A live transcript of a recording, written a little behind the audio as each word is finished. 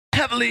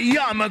heavily,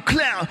 I'm a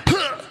clown.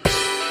 Huh.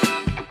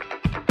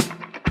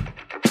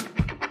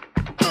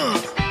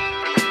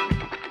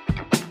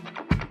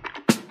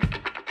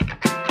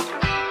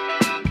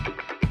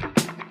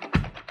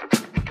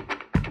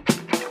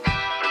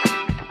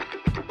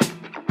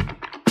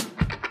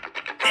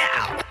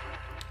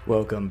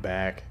 Welcome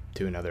back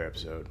to another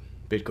episode.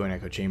 Bitcoin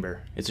Echo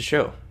Chamber. It's a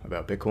show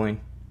about Bitcoin.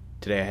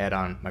 Today I had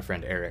on my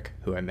friend Eric,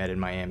 who I met in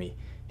Miami.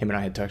 Him and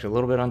I had talked a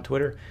little bit on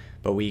Twitter,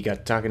 but we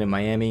got talking in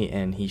Miami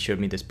and he showed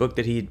me this book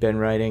that he'd been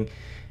writing.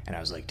 And I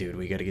was like, dude,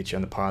 we got to get you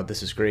on the pod.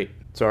 This is great.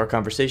 So our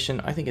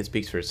conversation, I think it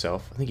speaks for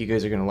itself. I think you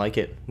guys are going to like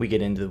it. We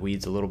get into the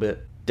weeds a little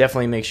bit.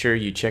 Definitely make sure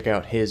you check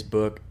out his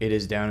book. It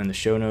is down in the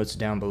show notes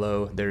down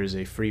below. There is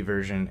a free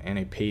version and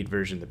a paid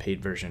version. The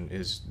paid version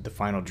is the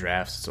final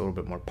drafts. It's a little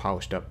bit more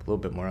polished up, a little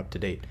bit more up to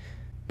date.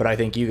 But I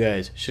think you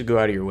guys should go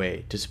out of your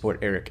way to support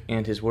Eric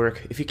and his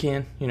work. If you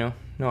can, no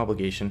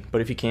obligation.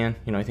 But if you can,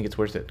 I think it's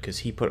worth it because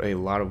he put a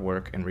lot of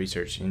work and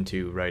research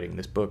into writing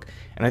this book.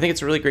 And I think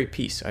it's a really great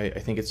piece. I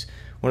think it's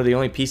one of the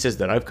only pieces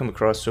that I've come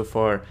across so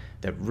far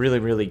that really,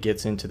 really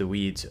gets into the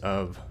weeds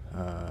of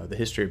the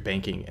history of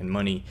banking and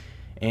money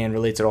and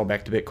relates it all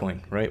back to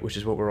Bitcoin, right? Which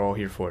is what we're all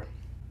here for.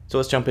 So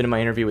let's jump into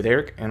my interview with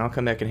Eric, and I'll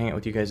come back and hang out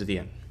with you guys at the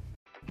end.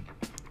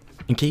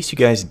 In case you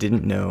guys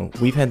didn't know,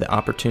 we've had the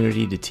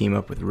opportunity to team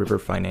up with River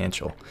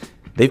Financial.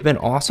 They've been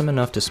awesome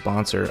enough to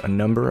sponsor a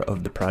number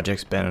of the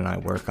projects Ben and I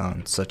work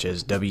on, such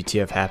as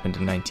WTF Happened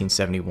in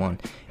 1971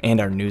 and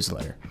our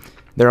newsletter.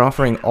 They're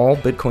offering all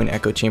Bitcoin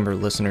Echo Chamber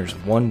listeners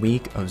 1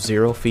 week of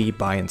zero-fee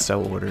buy and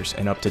sell orders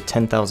and up to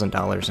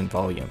 $10,000 in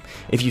volume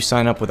if you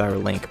sign up with our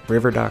link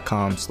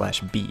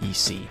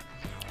river.com/BEC.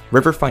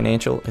 River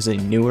Financial is a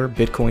newer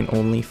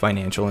Bitcoin-only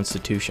financial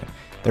institution.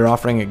 They're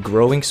offering a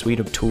growing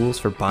suite of tools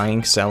for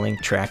buying, selling,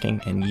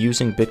 tracking, and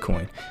using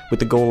Bitcoin with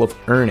the goal of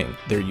earning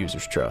their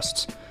users'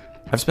 trusts.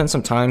 I've spent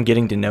some time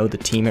getting to know the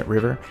team at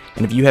River,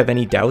 and if you have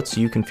any doubts,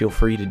 you can feel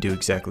free to do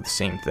exactly the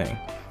same thing.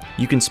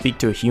 You can speak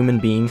to a human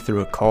being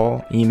through a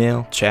call,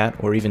 email, chat,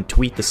 or even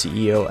tweet the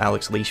CEO,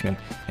 Alex Leishman,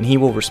 and he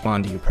will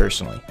respond to you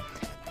personally.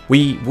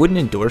 We wouldn't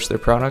endorse their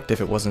product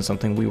if it wasn't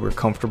something we were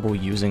comfortable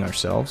using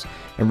ourselves,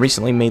 and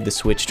recently made the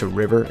switch to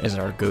River as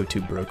our go-to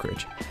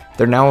brokerage.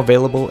 They're now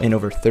available in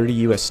over 30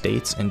 US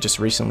states and just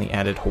recently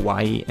added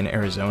Hawaii and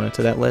Arizona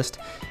to that list.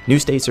 New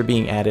states are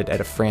being added at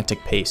a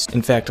frantic pace.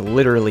 In fact,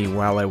 literally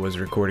while I was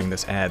recording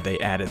this ad, they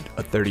added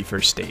a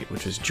 31st state,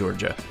 which is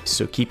Georgia.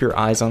 So keep your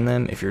eyes on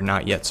them if you're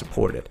not yet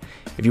supported.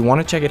 If you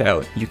want to check it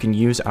out, you can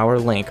use our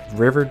link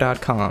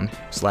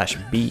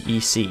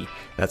river.com/BEC.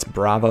 That's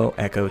Bravo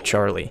Echo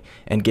Charlie,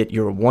 and get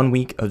your 1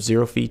 week of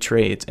zero-fee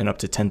trades and up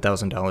to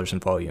 $10,000 in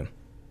volume.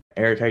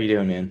 Eric, how you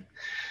doing, man?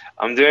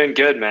 I'm doing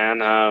good,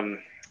 man.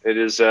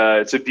 It's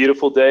a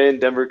beautiful day in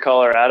Denver,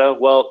 Colorado.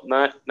 Well,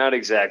 not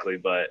exactly,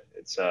 but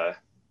it's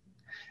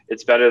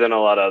better than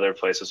a lot of other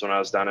places. When I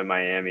was down in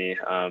Miami,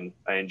 I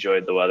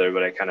enjoyed the weather,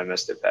 but I kind of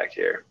missed it back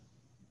here.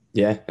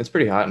 Yeah, it's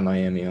pretty hot in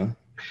Miami, huh?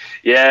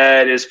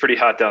 Yeah, it is pretty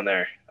hot down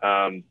there.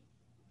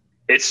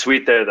 It's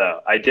sweet there,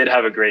 though. I did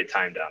have a great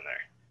time down there.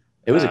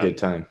 It was a good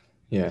time.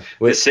 Yeah.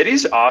 The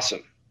city's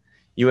awesome.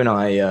 You and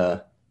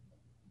I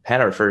had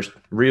our first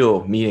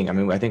real meeting. I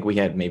mean, I think we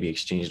had maybe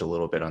exchanged a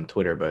little bit on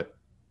Twitter, but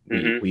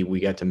we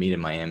got to meet in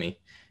Miami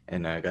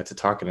and got to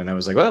talking. And I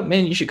was like, well,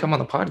 man, you should come on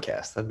the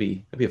podcast. That'd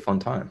be a fun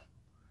time.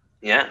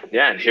 Yeah.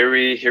 And here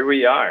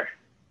we are.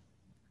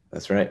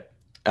 That's right.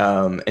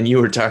 And you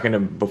were talking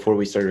before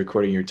we started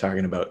recording, you were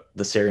talking about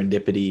the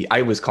serendipity.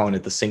 I was calling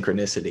it the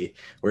synchronicity,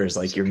 whereas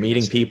like you're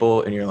meeting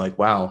people and you're like,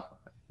 wow,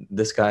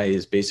 this guy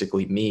is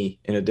basically me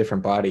in a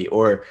different body,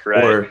 or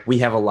we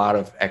have a lot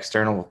of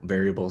external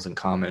variables in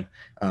common.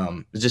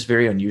 It's just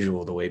very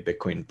unusual the way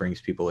Bitcoin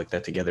brings people like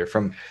that together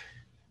from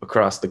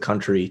across the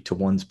country to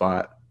one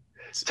spot.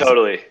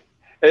 Totally.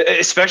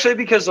 Especially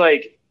because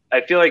like, I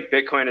feel like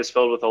Bitcoin is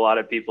filled with a lot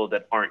of people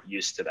that aren't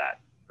used to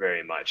that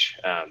very much.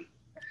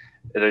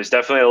 There's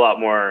definitely a lot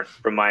more,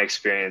 from my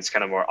experience,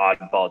 kind of more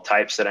oddball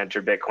types that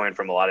enter Bitcoin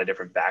from a lot of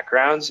different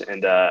backgrounds.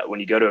 And when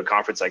you go to a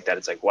conference like that,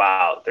 it's like,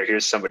 wow,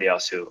 here's somebody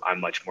else who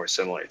I'm much more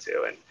similar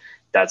to. And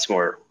that's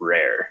more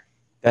rare.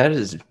 That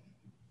is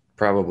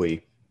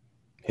probably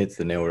hits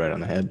the nail right on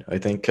the head, I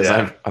think, because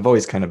I've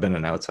always kind of been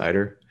an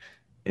outsider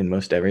in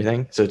most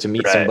everything. So to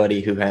meet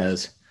somebody who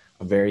has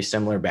a very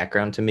similar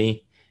background to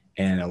me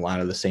and a lot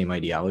of the same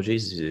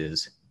ideologies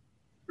is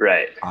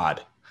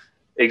odd.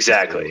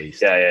 Exactly.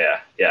 Yeah.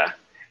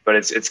 But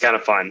it's kind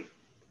of fun.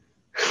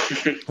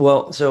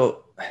 Well,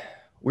 so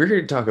we're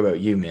here to talk about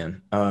you,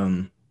 man.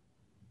 And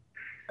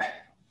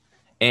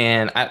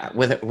I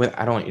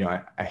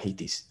hate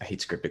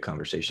scripted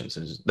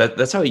conversations.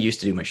 That's how I used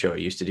to do my show. I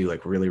used to do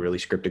like really, really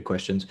scripted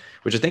questions,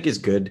 which I think is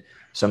good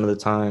some of the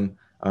time.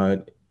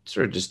 It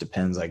sort of just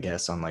depends, I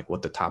guess, on like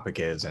what the topic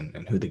is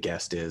and who the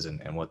guest is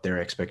and what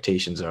their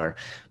expectations are.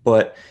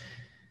 But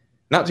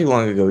not too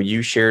long ago,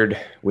 you shared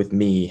with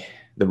me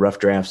the rough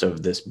drafts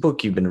of this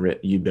book you've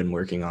been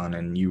working on,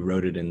 and you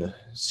wrote it in the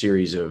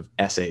series of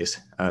essays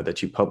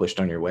that you published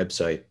on your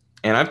website.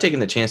 And I've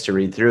taken the chance to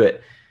read through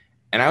it,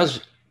 and I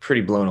was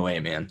pretty blown away,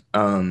 man.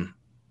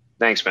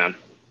 Thanks, man.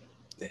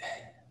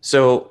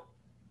 So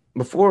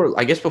before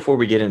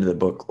we get into the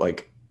book,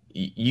 like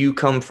you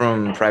come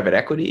from private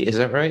equity, is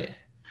that right?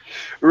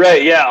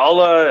 Right. Yeah.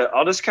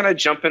 I'll just kind of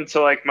jump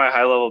into like my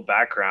high level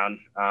background.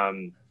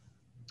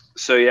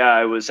 So yeah,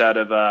 I was out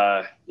of,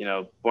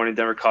 born in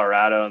Denver,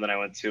 Colorado. And then I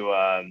went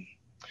to,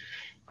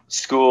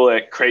 school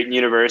at Creighton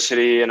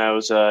University, and I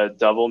was a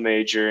double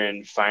major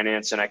in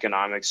finance and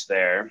economics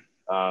there.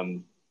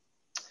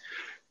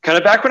 Kind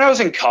of back when I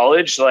was in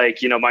college, like,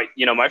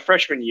 my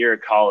freshman year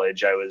of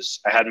college, I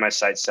had my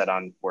sights set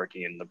on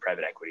working in the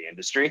private equity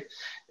industry.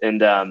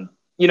 And,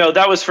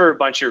 that was for a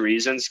bunch of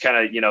reasons,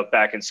 kind of,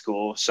 back in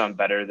school, some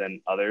better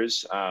than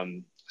others.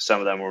 Some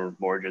of them were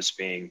more just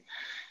being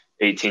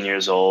 18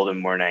 years old and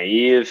more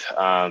naive.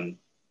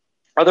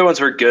 Other ones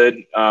were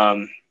good.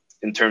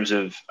 In terms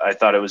of, I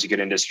thought it was a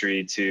good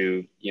industry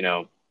to,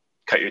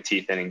 cut your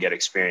teeth in and get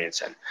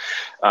experience in.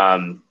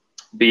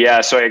 But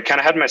yeah, so I kind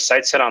of had my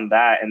sights set on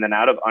that. And then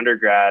out of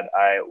undergrad,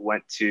 I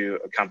went to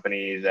a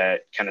company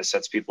that kind of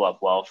sets people up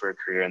well for a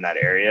career in that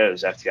area. It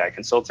was FTI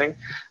Consulting.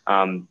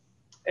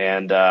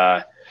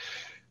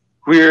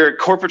 We're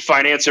corporate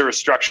finance or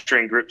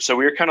restructuring group. So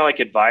we were kind of like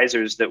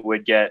advisors that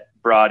would get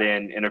brought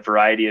in a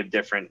variety of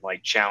different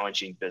like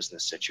challenging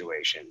business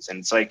situations. And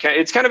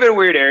it's kind of in a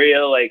weird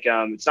area. Like,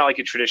 it's not like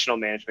a traditional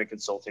management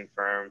consulting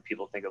firm.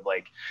 People think of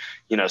like,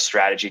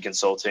 strategy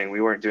consulting. We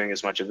weren't doing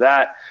as much of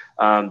that.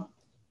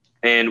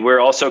 And we're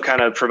also kind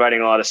of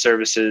providing a lot of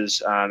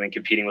services and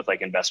competing with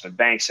like investment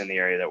banks in the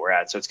area that we're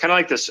at. So it's kind of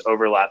like this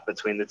overlap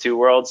between the two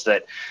worlds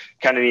that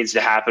kind of needs to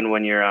happen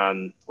when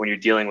you're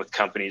dealing with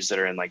companies that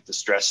are in like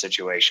distress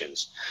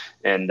situations.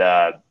 And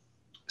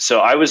so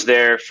I was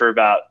there for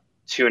about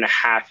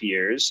 2.5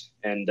 years.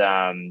 And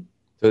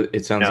so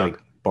it sounds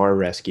like Bar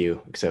Rescue,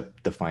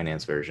 except the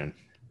finance version.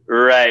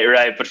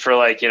 Right. But for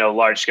like,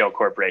 large scale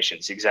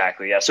corporations.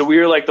 Exactly. Yeah. So we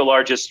were like the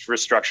largest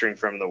restructuring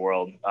firm in the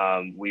world.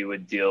 We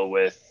would deal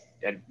with,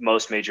 and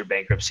most major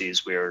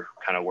bankruptcies we were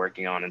kind of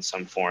working on in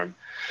some form.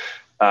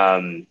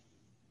 You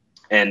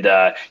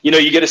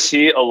get to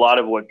see a lot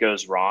of what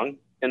goes wrong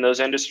in those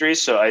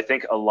industries. So I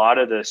think a lot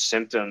of the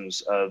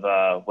symptoms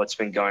of what's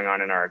been going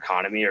on in our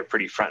economy are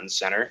pretty front and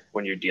center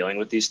when you're dealing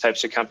with these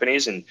types of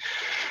companies. And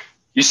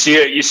you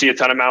see a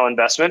ton of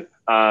malinvestment.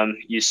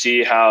 You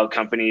see how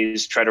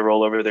companies try to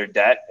roll over their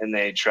debt, and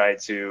they try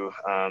to,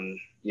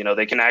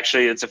 they can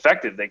actually, it's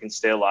effective. They can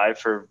stay alive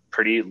for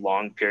pretty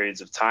long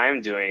periods of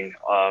time doing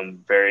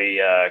very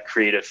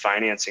creative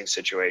financing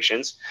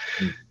situations.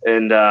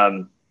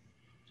 Mm.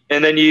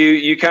 And then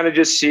you kind of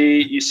just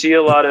see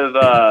a lot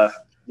of,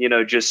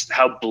 just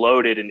how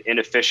bloated and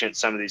inefficient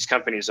some of these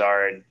companies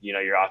are. And,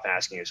 you're often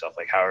asking yourself,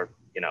 like,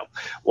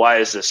 why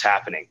is this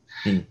happening?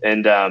 Mm.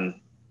 And,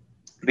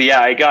 but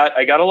yeah, I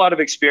got a lot of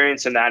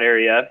experience in that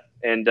area,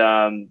 and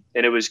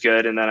it was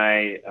good. And then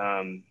I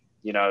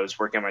was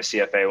working on my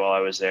CFA while I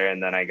was there,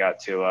 and then I got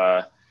to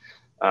a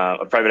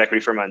private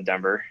equity firm in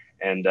Denver,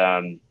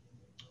 and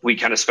we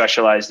kind of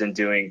specialized in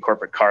doing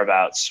corporate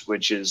carve-outs,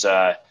 which is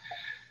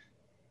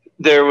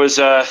there's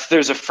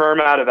a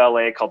firm out of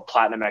LA called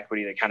Platinum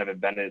Equity that kind of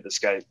invented this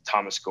guy,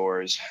 Thomas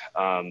Gores,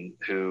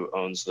 who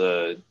owns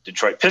the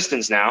Detroit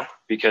Pistons now,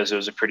 because it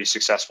was a pretty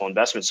successful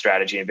investment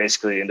strategy. And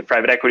basically in the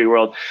private equity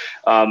world,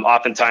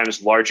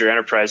 oftentimes larger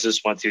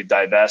enterprises want to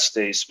divest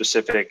a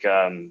specific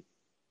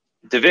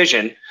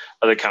division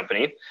of the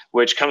company,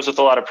 which comes with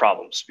a lot of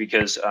problems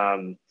because,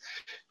 when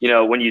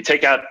you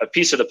take out a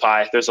piece of the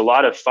pie, there's a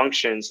lot of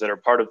functions that are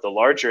part of the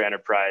larger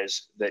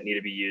enterprise that need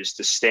to be used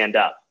to stand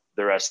up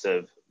the rest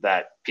of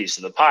that piece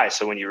of the pie.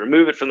 So when you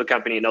remove it from the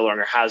company, it no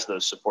longer has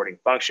those supporting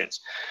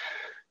functions.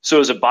 So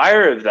as a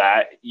buyer of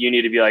that, you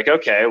need to be like,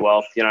 okay,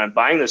 well, I'm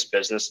buying this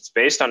business. It's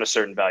based on a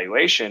certain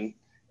valuation.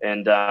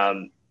 And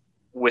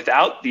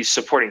without these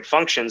supporting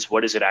functions,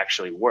 what is it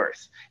actually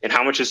worth? And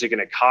how much is it going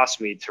to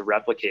cost me to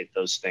replicate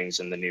those things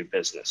in the new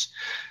business?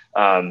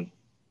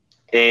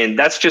 And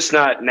that's just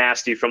not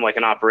nasty from like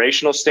an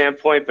operational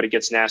standpoint, but it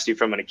gets nasty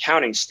from an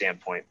accounting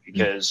standpoint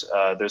because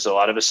there's a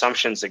lot of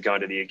assumptions that go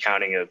into the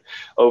accounting of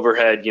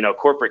overhead,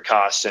 corporate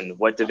costs and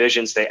what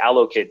divisions they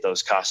allocate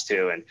those costs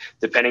to. And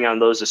depending on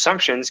those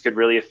assumptions could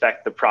really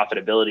affect the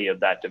profitability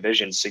of that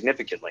division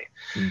significantly.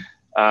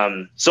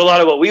 So a lot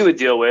of what we would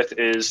deal with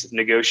is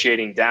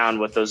negotiating down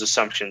what those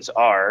assumptions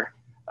are,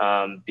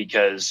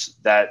 because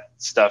that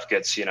stuff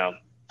gets,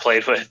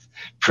 played with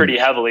pretty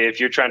heavily. If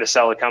you're trying to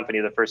sell a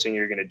company, the first thing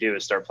you're going to do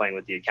is start playing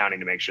with the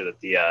accounting to make sure that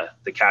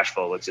the cash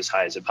flow looks as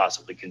high as it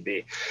possibly can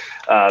be.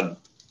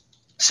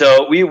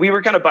 So we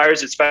were kind of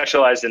buyers that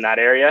specialized in that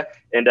area.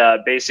 And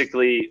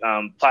basically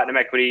Platinum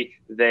Equity,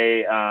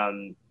 they,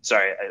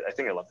 sorry, I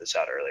think I left this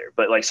out earlier,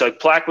 but so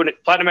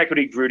Platinum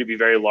Equity grew to be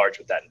very large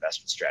with that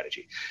investment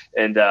strategy.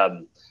 And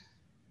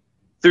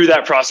through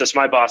that process,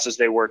 my bosses,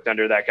 they worked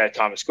under that guy,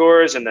 Thomas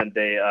Gores, and then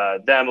they,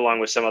 them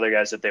along with some other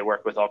guys that they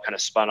worked with all kind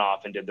of spun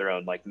off and did their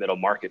own like middle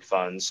market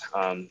funds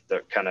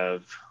that kind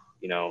of,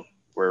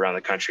 were around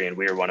the country, and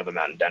we were one of them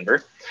out in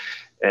Denver.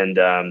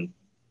 And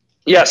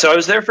yeah, so I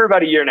was there for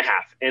about 1.5 years.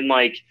 And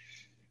like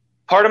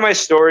part of my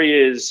story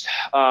is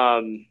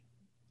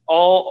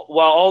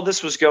while all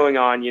this was going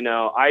on,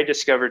 I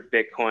discovered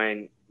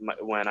Bitcoin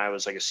when I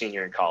was like a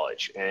senior in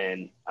college.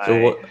 And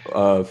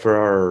what, for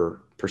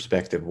our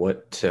perspective,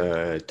 what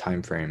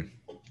time frame,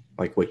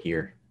 like what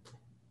year?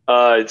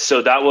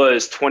 So that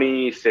was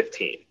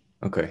 2015.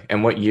 Okay.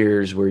 And what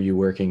years were you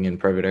working in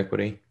private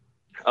equity?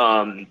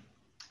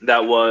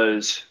 That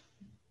was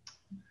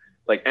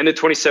like end of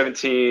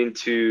 2017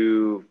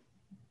 to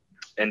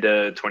end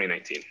of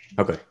 2019.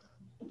 Okay.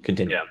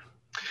 Continue.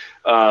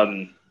 Yeah.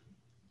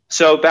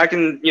 So back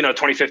in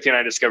 2015,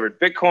 I discovered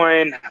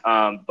Bitcoin,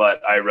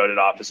 but I wrote it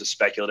off as a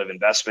speculative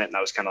investment, and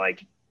I was kind of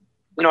like,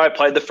 I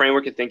applied the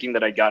framework of thinking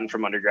that I'd gotten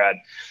from undergrad.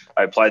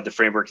 I applied the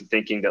framework of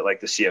thinking that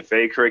like the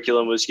CFA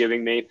curriculum was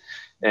giving me,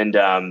 and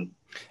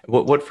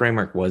what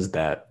framework was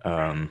that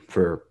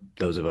for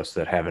those of us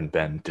that haven't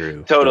been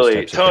through?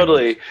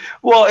 Totally.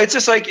 Well, it's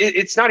just like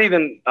it's not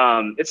even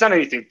it's not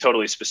anything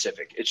totally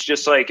specific. It's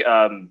just like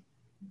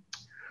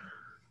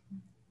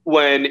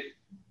when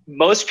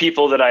most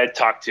people that I had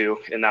talked to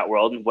in that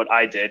world, and what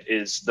I did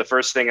is the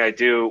first thing I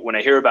do when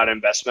I hear about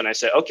investment, I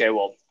say, okay,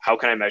 well, how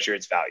can I measure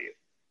its value?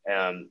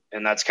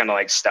 And that's kind of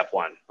like step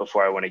one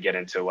before I want to get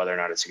into whether or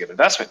not it's a good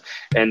investment.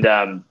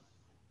 And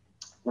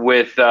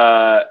with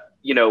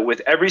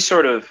every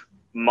sort of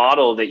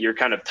model that you're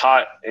kind of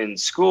taught in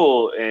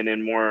school and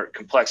in more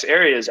complex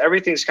areas,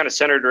 everything's kind of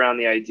centered around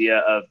the idea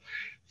of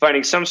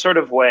finding some sort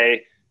of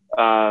way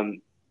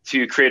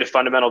to create a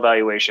fundamental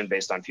valuation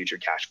based on future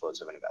cash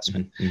flows of an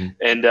investment. Mm-hmm.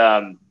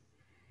 And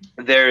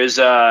there's,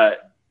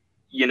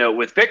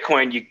 with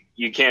Bitcoin,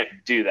 you can't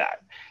do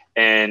that.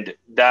 And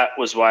that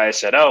was why I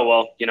said, oh,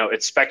 well,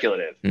 it's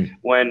speculative.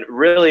 When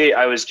really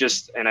I was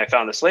just, and I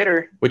found this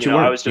later. Which you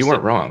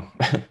weren't wrong.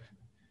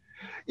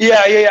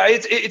 Yeah.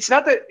 It's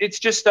not that, it's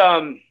just,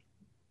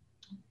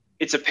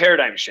 it's a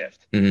paradigm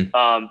shift.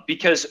 Mm-hmm.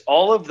 Because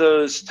all of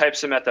those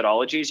types of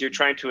methodologies, you're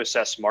trying to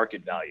assess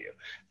market value,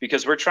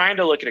 because we're trying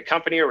to look at a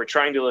company or we're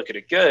trying to look at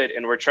a good,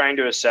 and we're trying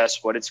to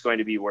assess what it's going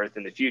to be worth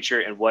in the future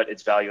and what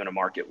its value in a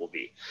market will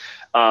be.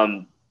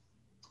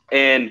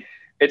 And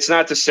it's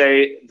not to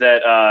say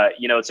that,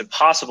 it's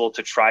impossible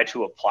to try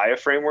to apply a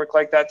framework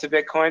like that to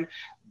Bitcoin,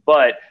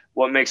 but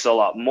what makes a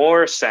lot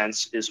more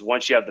sense is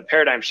once you have the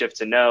paradigm shift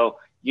to know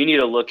you need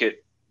to look at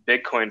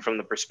Bitcoin from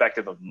the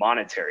perspective of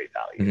monetary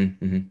value.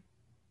 Mm-hmm, mm-hmm.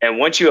 And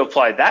once you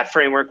apply that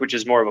framework, which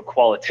is more of a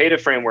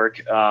qualitative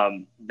framework,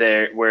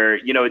 where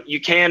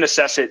you can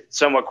assess it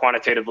somewhat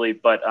quantitatively,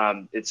 but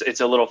it's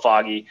a little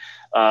foggy.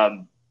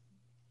 But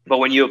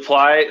when you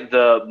apply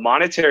the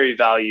monetary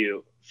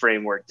value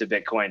framework to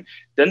Bitcoin,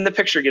 then the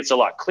picture gets a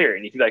lot clearer,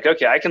 and you can be like,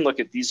 okay, I can look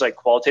at these like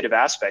qualitative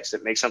aspects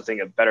that make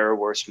something a better or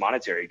worse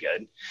monetary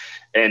good,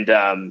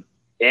 and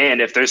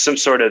if there's some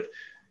sort of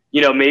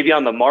maybe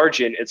on the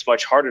margin, it's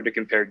much harder to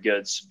compare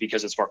goods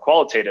because it's more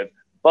qualitative.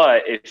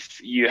 But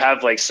if you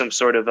have like some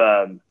sort of,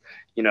 a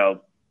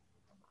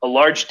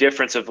large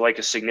difference of like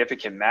a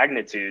significant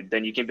magnitude,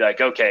 then you can be like,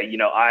 okay,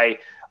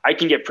 I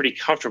can get pretty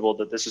comfortable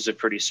that this is a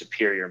pretty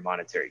superior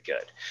monetary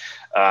good.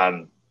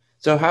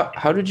 So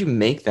how did you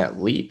make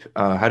that leap?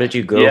 How did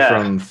you go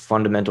from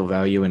fundamental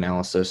value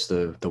analysis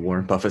to the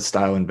Warren Buffett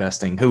style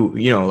investing? Who,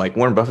 like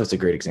Warren Buffett's a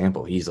great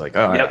example. He's like,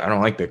 oh, I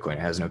don't like Bitcoin. It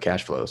has no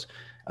cash flows.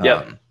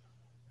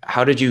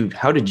 How did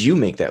you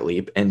make that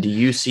leap? And do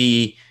you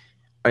see?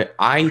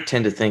 I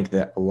tend to think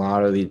that a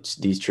lot of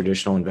these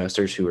traditional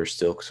investors who are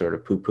still sort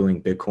of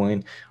poo-pooing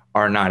Bitcoin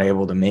are not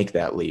able to make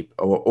that leap,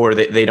 or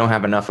they don't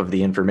have enough of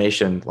the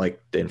information, like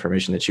the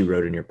information that you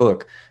wrote in your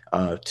book,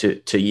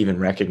 to even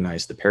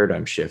recognize the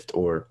paradigm shift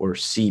or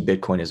see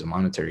Bitcoin as a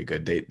monetary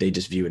good. They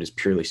just view it as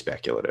purely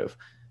speculative.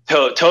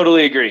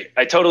 Totally agree.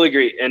 I totally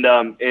agree. And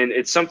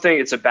it's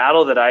a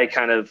battle that I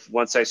kind of,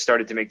 once I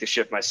started to make the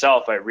shift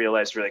myself, I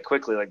realized really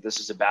quickly, like, this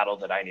is a battle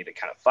that I need to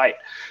kind of fight,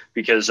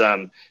 because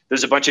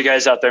there's a bunch of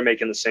guys out there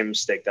making the same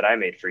mistake that I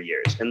made for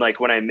years. And like,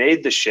 when I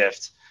made the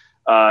shift,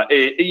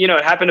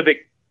 it happened a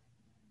bit,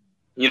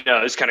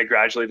 it's kind of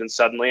gradually than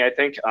suddenly, I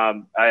think.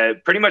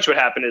 Pretty much what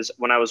happened is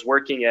when I was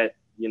working at,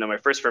 my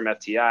first firm,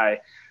 FTI,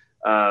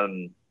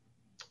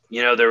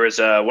 there was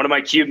one of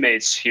my cube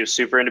mates. He was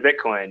super into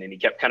Bitcoin, and he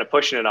kept kind of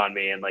pushing it on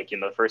me. And like,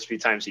 the first few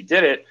times he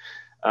did it,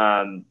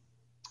 I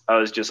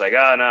was just like,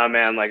 oh no,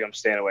 man, like, I'm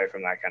staying away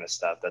from that kind of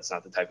stuff. That's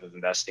not the type of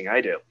investing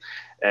I do.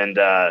 And,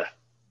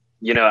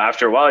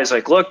 after a while, he's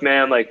like, look,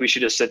 man, like, we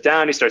should just sit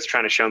down. He starts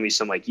trying to show me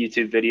some like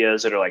YouTube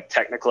videos that are like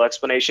technical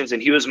explanations.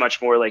 And he was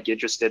much more like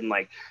interested in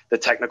like the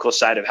technical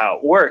side of how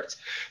it worked.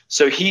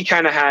 So he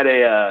kind of had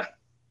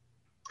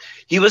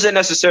he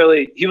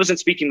wasn't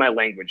speaking my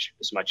language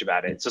as much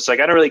about it. So it's like,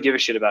 I don't really give a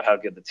shit about how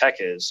good the tech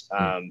is.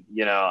 I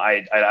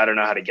don't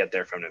know how to get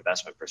there from an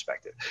investment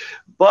perspective,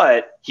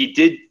 but he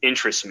did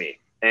interest me,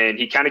 and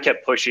he kind of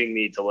kept pushing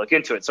me to look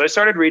into it. So I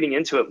started reading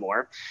into it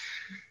more,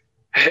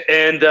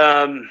 and,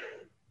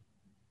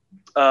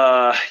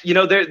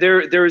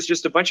 there was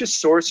just a bunch of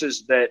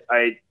sources that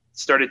I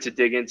started to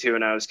dig into,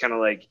 and I was kind of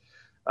like,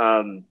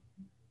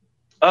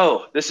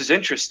 oh, this is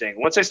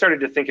interesting. Once I started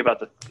to think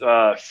about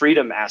the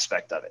freedom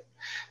aspect of it,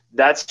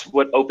 that's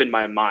what opened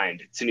my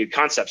mind to new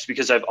concepts,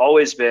 because I've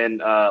always been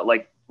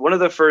like one of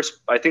the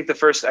first, I think the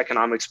first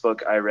economics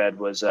book I read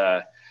was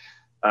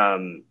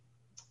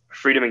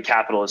Freedom and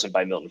Capitalism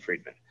by Milton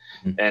Friedman.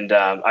 Mm-hmm. And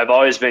I've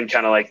always been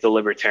kind of like the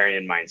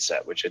libertarian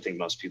mindset, which I think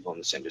most people in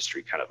this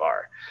industry kind of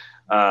are.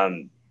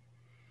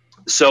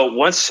 So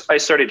once I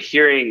started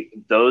hearing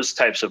those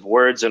types of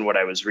words and what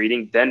I was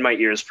reading, then my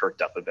ears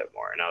perked up a bit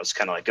more. And I was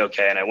kind of like,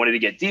 okay, and I wanted to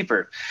get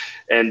deeper.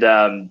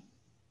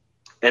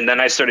 And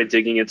then I started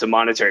digging into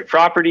monetary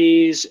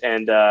properties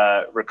and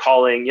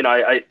recalling, you know,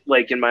 I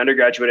like in my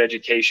undergraduate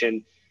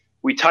education,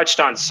 we touched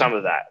on some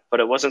of that, but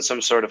it wasn't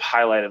some sort of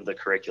highlight of the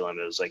curriculum.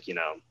 It was like, you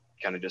know,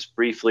 kind of just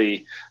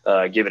briefly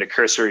give it a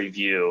cursory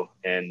view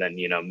and then,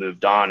 you know,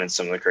 moved on in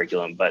some of the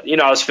curriculum. But, you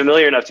know, I was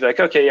familiar enough to be like,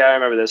 okay, yeah, I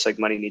remember this, like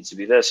money needs to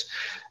be this.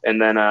 And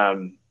then,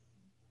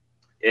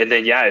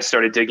 yeah, I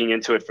started digging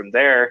into it from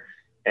there.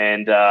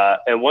 And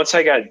once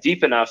I got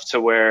deep enough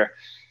to where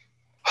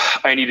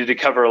I needed to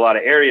cover a lot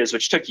of areas,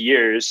 which took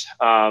years.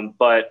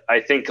 But I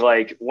think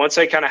like once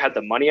I kind of had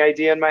the money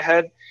idea in my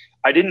head,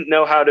 I didn't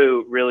know how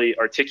to really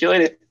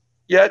articulate it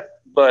yet,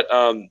 but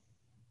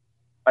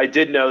I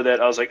did know that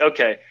I was like,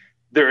 okay,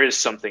 there is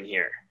something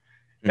here.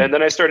 Mm. And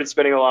then I started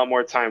spending a lot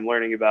more time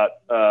learning about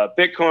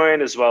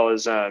Bitcoin as well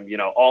as, you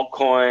know,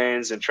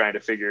 altcoins and trying to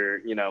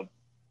figure, you know,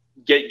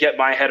 get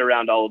my head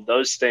around all of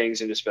those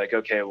things and just be like,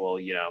 okay, well,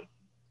 you know,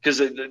 because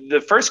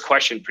the first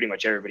question pretty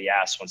much everybody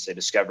asks once they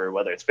discover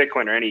whether it's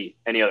Bitcoin or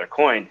any other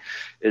coin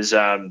is,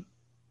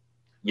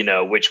 you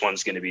know, which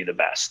one's going to be the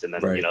best. And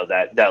then, right. You know,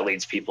 that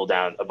leads people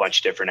down a bunch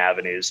of different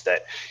avenues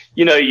that,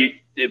 you know,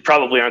 it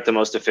probably aren't the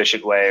most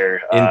efficient way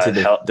or into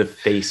the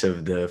face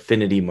of the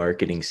affinity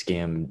marketing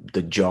scam,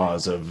 the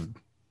jaws of.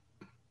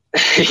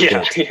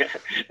 yeah.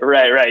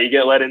 Right. You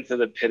get led into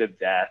the pit of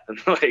death and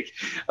like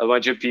a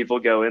bunch of people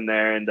go in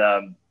there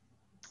and,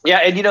 yeah.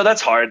 And, you know,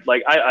 that's hard.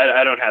 Like,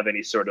 I don't have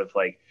any sort of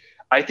like,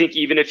 I think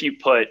even if you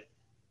put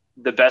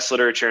the best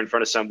literature in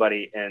front of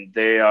somebody and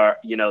they are,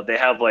 you know, they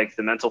have like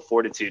the mental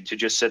fortitude to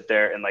just sit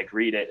there and like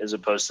read it as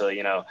opposed to,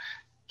 you know,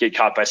 get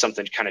caught by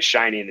something kind of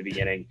shiny in the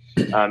beginning.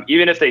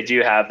 Even if they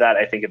do have that,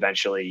 I think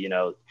eventually, you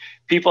know,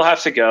 people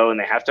have to go and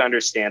they have to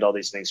understand all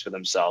these things for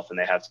themselves and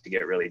they have to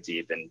get really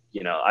deep. And,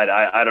 you know,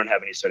 I don't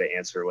have any sort of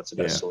answer what's the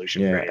best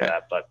solution for any of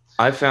that. But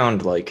I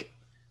found like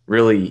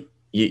really,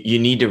 you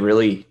need to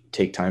really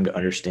take time to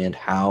understand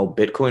how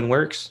Bitcoin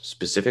works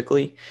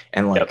specifically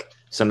and like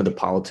some of the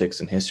politics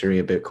and history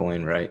of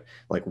Bitcoin, right?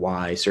 Like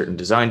why certain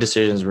design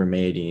decisions were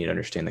made. You need to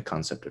understand the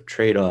concept of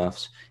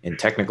trade-offs in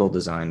technical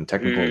design,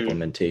 technical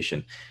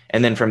implementation.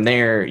 And then from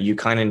there, you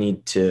kind of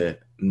need to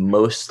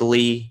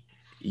mostly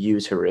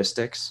use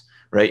heuristics,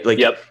 right? Like,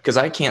 because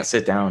I can't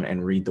sit down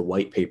and read the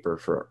white paper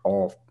for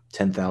all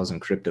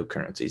 10,000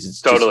 cryptocurrencies.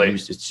 It's totally.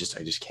 Just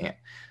I just can't.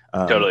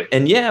 Totally.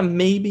 And yeah,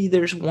 maybe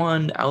there's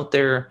one out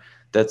there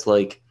that's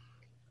like,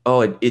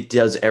 oh, it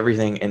does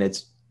everything and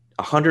it's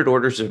 100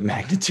 orders of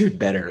magnitude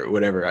better or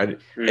whatever.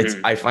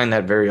 I find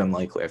that very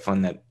unlikely. I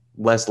find that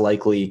less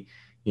likely,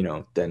 you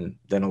know, than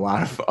a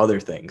lot of other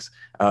things.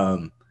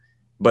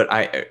 But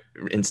I,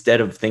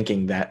 instead of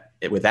thinking that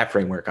with that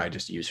framework, I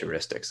just use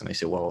heuristics and I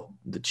say, well,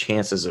 the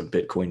chances of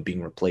Bitcoin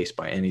being replaced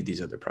by any of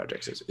these other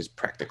projects is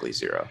practically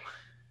zero.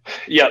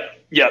 Yep,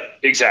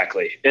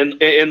 exactly.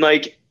 And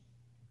like,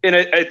 and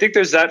I think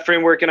there's that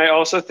framework. And I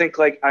also think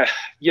like, I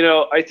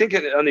think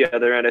on the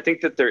other end, I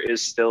think that there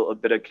is still a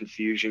bit of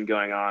confusion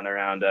going on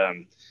around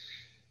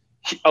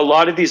a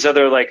lot of these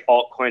other like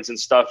altcoins and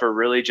stuff are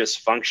really just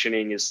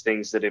functioning as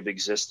things that have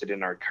existed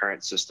in our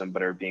current system,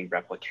 but are being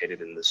replicated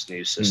in this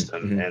new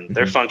system. And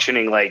they're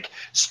functioning like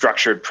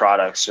structured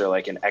products or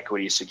like an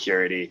equity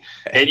security.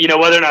 And, you know,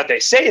 whether or not they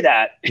say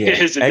that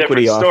is a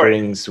equity different story.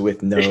 Offerings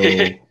with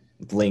no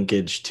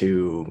linkage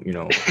to, you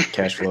know,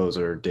 cash flows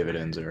or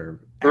dividends or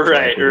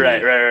right.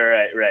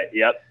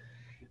 Yep.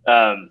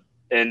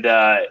 And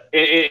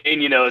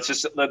you know, it's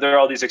just, there are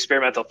all these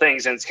experimental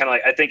things. And it's kind of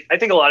like, I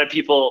think a lot of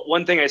people,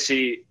 one thing I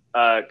see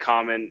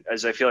common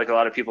is I feel like a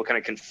lot of people kind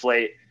of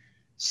conflate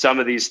some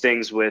of these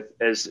things with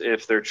as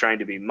if they're trying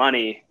to be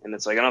money. And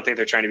it's like, I don't think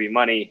they're trying to be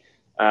money.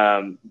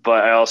 But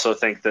I also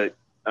think that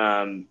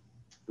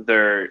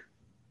they're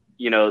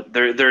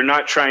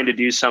not trying to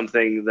do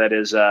something that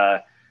is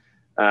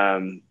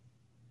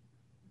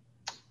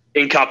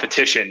in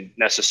competition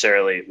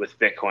necessarily with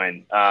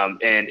Bitcoin.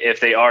 And if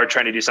they are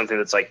trying to do something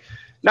that's like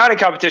not in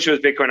competition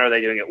with Bitcoin, are they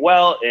doing it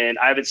well? And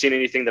I haven't seen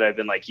anything that I've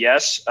been like,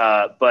 yes.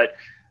 But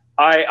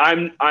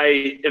I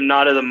am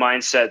not of the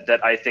mindset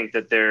that I think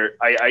that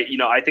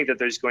I think that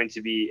there's going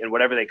to be, and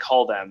whatever they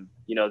call them,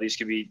 you know, these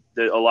could be,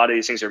 a lot of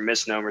these things are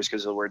misnomers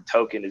because the word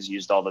token is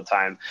used all the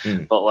time.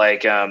 But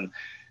like,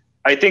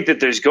 I think that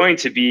there's going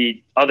to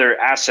be other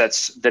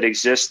assets that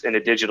exist in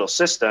a digital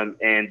system,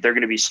 and they're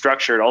going to be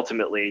structured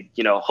ultimately,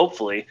 you know,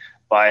 hopefully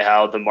by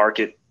how the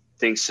market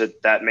thinks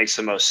that makes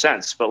the most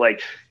sense. But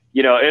like,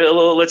 you know,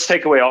 let's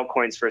take away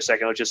altcoins for a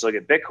second. Let's just look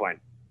at Bitcoin.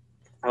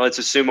 Let's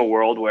assume a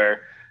world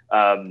where,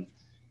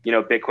 you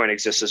know, Bitcoin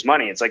exists as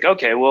money. It's like,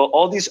 okay, well,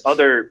 all these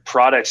other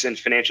products and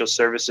financial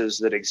services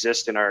that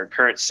exist in our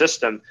current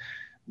system,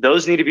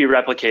 those need to be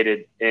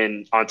replicated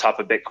on top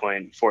of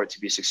Bitcoin for it to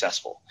be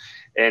successful.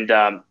 And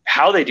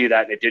how they do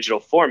that in a digital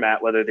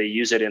format, whether they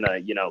use it in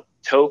a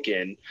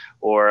token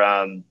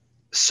or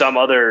some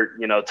other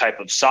type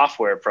of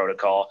software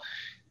protocol,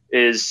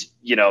 is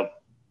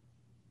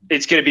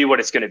it's going to be what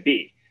it's going to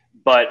be.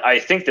 But I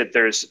think that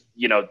there's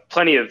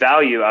plenty of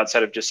value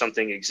outside of just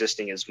something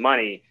existing as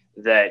money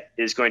that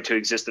is going to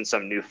exist in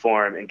some new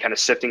form, and kind of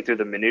sifting through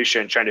the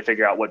minutia and trying to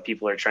figure out what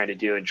people are trying to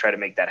do and try to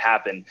make that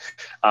happen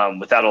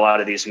without a lot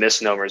of these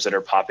misnomers that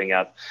are popping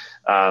up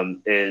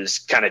is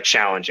kind of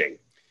challenging.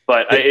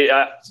 But go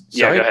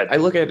ahead. I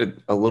look at it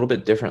a little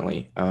bit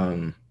differently.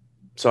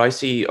 So I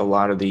see a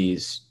lot of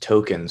these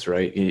tokens,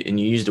 right? And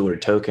you use the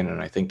word token,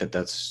 and I think that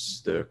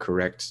that's the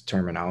correct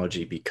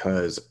terminology,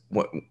 because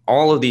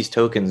all of these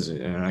tokens,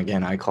 and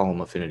again, I call them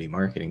affinity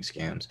marketing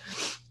scams,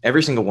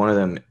 every single one of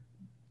them,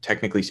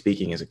 technically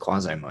speaking, is a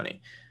quasi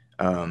money.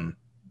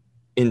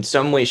 In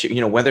some way,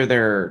 whether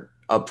they're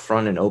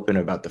upfront and open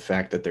about the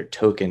fact that their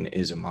token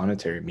is a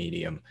monetary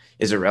medium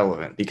is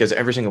irrelevant, because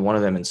every single one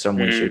of them in some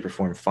way, shape, or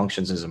form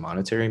functions as a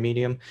monetary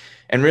medium.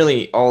 And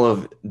really all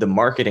of the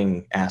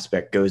marketing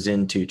aspect goes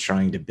into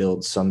trying to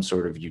build some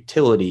sort of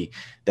utility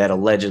that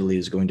allegedly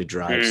is going to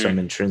drive some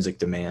intrinsic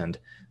demand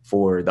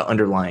for the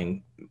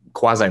underlying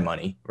quasi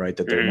money, right,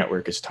 that their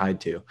network is tied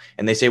to.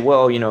 And they say,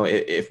 well,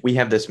 if we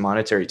have this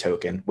monetary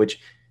token, which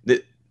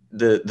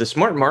the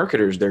smart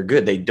marketers, they're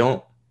good. They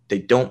don't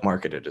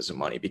market it as a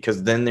money,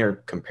 because then they're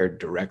compared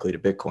directly to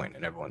Bitcoin,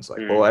 and everyone's like,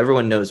 well,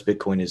 everyone knows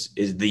Bitcoin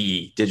is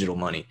the digital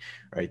money,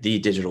 right? The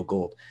digital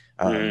gold.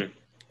 And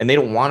they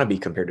don't want to be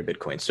compared to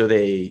Bitcoin. So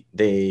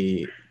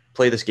they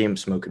play this game of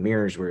smoke and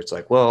mirrors, where it's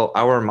like, well,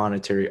 our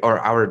monetary, or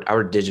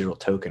our digital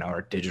token,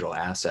 our digital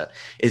asset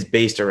is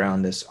based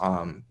around this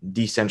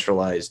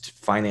decentralized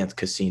finance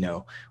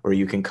casino, where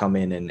you can come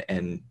in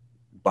and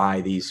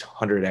buy these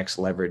 100x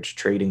leverage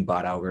trading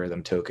bot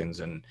algorithm tokens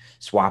and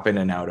swap in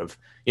and out of,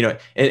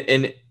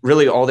 and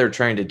really all they're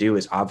trying to do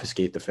is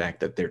obfuscate the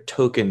fact that their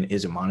token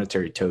is a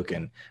monetary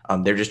token.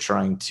 They're just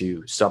trying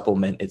to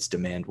supplement its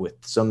demand with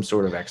some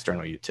sort of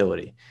external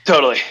utility.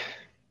 Totally.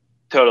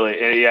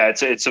 Yeah,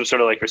 it's some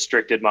sort of like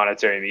restricted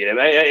monetary medium.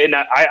 And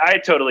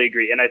I totally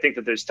agree. And I think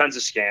that there's tons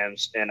of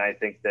scams. And I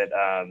think that,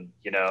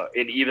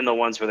 and even the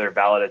ones where they're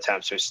valid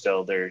attempts are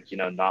still, they're,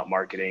 not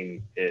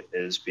marketing it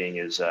as being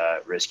as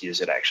risky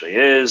as it actually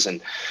is. And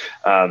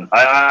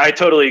I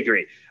totally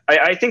agree.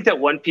 I think that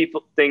one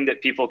thing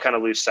that people kind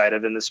of lose sight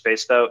of in this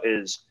space, though,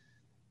 is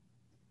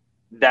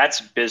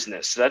that's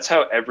business. That's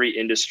how every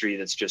industry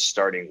that's just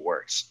starting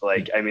works.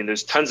 Like, I mean,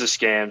 there's tons of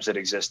scams that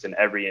exist in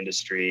every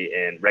industry,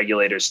 and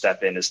regulators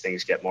step in as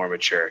things get more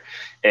mature.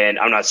 And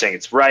I'm not saying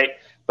it's right,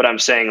 but I'm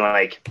saying,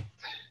 like,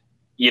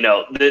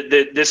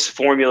 this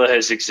formula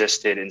has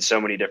existed in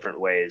so many different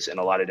ways in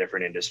a lot of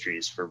different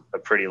industries for a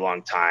pretty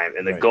long time.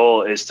 And the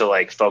goal is to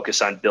like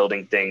focus on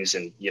building things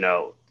and,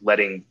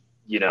 letting,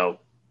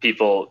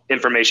 people,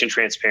 information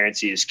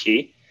transparency is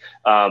key.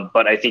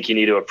 But I think you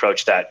need to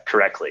approach that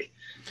correctly.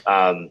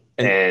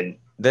 And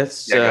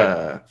that's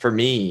for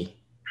me,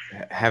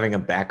 having a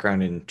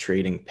background in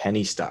trading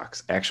penny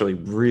stocks actually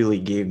really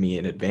gave me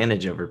an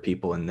advantage over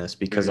people in this,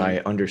 because I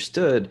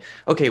understood,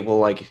 okay, well,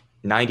 like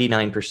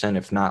 99%,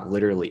 if not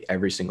literally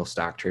every single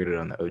stock traded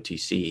on the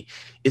OTC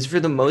is for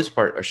the most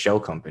part a shell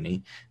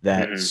company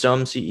that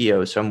some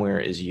CEO somewhere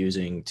is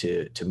using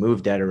to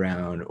move debt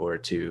around, or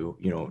to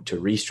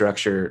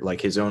restructure like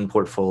his own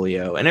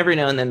portfolio. And every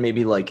now and then,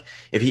 maybe like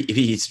if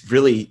he's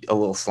really a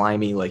little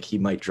slimy, like he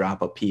might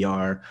drop a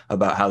PR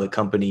about how the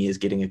company is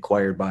getting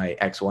acquired by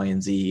X, Y,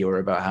 and Z, or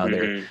about how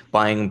they're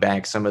buying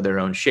back some of their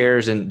own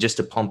shares, and just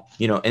to pump,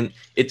 and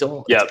it's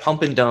all it's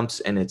pump and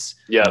dumps, and it's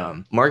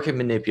market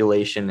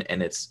manipulation,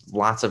 and it's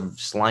lots of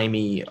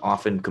slimy,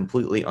 often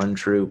completely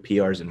untrue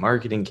PRs and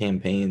marketing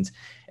campaigns,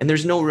 and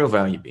there's no real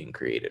value being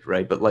created,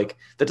 right? But like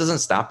that doesn't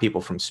stop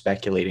people from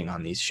speculating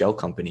on these shell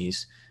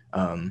companies.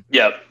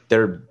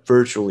 They're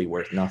virtually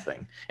worth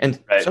nothing, and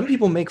some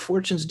people make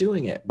fortunes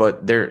doing it,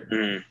 but they're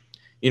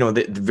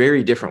the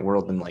very different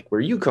world than like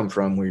where you come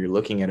from, where you're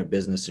looking at a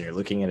business and you're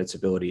looking at its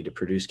ability to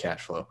produce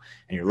cash flow,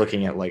 and you're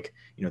looking at like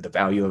the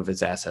value of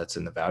its assets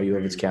and the value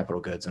of its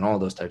capital goods and all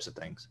those types of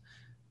things.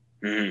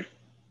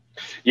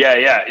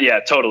 Yeah,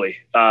 totally.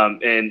 I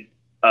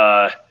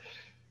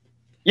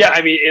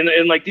mean,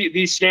 and like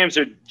these scams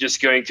are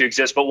just going to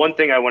exist. But one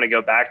thing I want to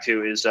go back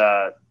to is,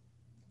 a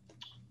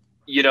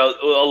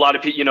lot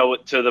of people,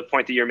 to the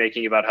point that you're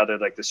making about how they're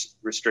like this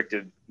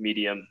restrictive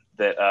medium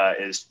that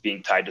is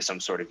being tied to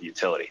some sort of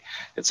utility.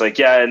 It's like,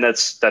 and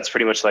that's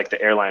pretty much like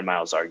the airline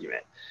miles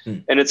argument.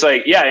 And it's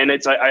like, and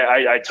it's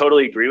I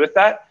totally agree with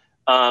that.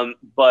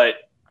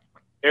 But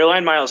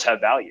airline miles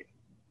have value.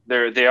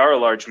 They are a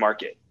large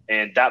market.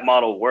 And that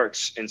model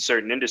works in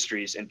certain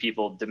industries, and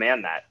people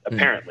demand that,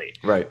 apparently.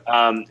 Right.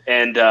 I'm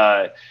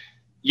not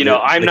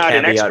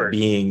an expert.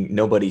 Being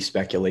nobody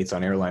speculates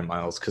on airline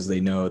miles because they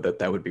know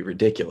that would be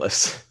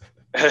ridiculous.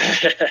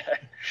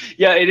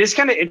 Yeah, it is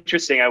kind of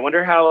interesting. I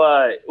wonder how,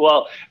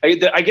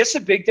 I guess the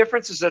big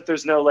difference is that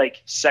there's no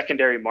like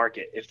secondary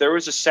market. If there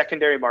was a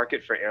secondary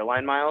market for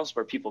airline miles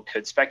where people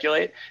could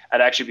speculate,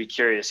 I'd actually be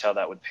curious how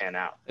that would pan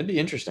out. It'd be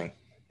interesting.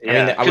 Yeah, I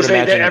mean, I would because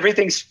imagine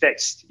everything's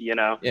fixed, you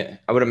know? Yeah,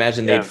 I would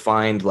imagine Yeah. they'd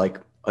find like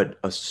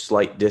a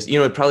slight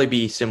it'd probably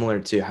be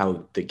similar to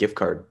how the gift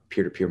card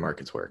peer-to-peer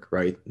markets work,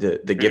 right?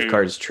 The gift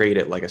cards trade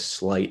at like a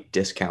slight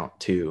discount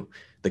to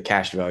the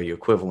cash value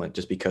equivalent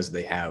just because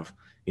they have,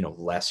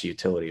 less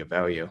utility of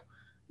value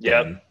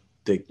than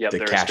the cash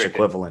restricted.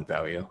 Equivalent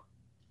value.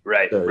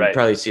 Right, So right. you'd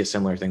probably see a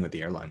similar thing with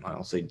the airline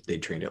miles. They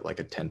trade at like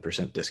a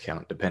 10%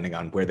 discount depending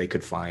on where they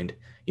could find,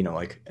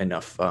 like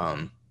enough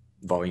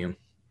volume.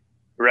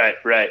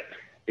 Right.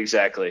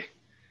 Exactly.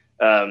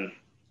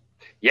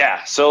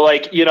 Yeah. So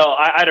like,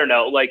 I don't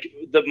know, like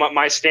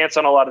my stance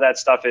on a lot of that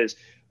stuff is,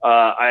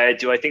 I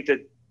think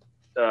that,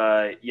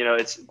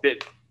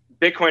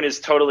 Bitcoin is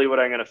totally what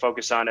I'm going to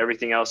focus on.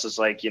 Everything else is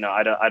like,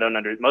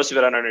 most of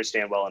it I don't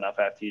understand well enough.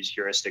 I have to use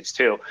heuristics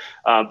too.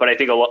 But I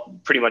think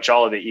pretty much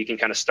all of it, you can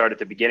kind of start at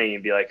the beginning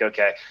and be like,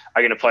 okay,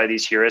 I can apply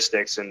these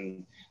heuristics.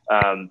 And,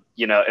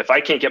 if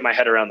I can't get my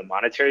head around the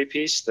monetary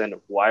piece, then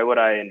why would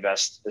I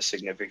invest a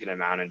significant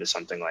amount into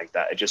something like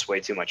that? It's just way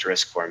too much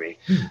risk for me.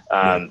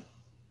 But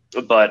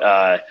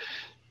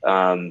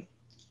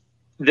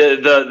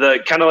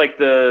the kind of like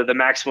the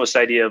maximalist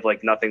idea of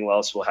like nothing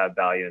else will have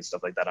value and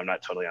stuff like that, I'm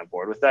not totally on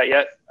board with that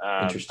yet.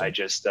 Interesting. I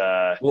just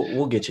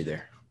we'll get you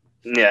there.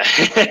 Yeah.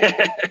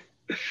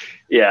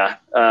 Yeah.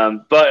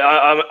 But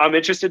I'm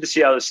interested to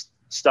see how this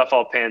stuff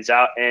all pans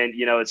out. And,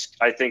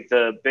 I think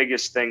the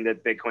biggest thing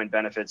that Bitcoin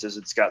benefits is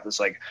it's got this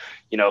like,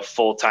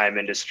 full-time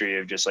industry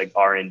of just like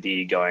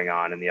R&D going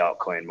on in the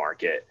altcoin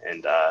market.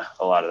 And a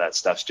lot of that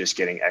stuff's just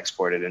getting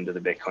exported into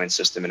the Bitcoin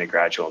system in a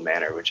gradual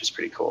manner, which is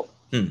pretty cool.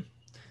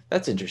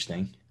 That's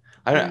interesting.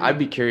 I'd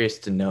be curious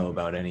to know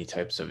about any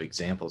types of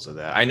examples of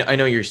that. I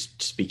know you're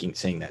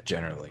saying that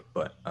generally,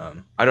 but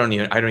I don't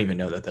even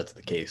know that that's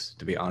the case,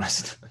 to be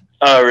honest.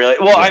 Oh, really?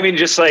 Well, yeah. I mean,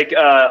 just like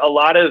a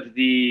lot of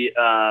the,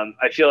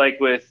 I feel like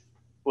with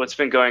what's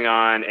been going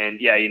on, and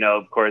yeah,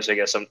 of course, I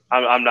guess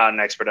I'm not an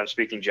expert. I'm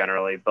speaking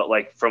generally, but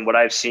like from what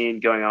I've seen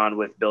going on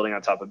with building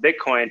on top of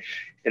Bitcoin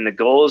and the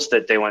goals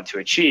that they want to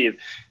achieve,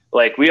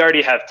 like we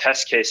already have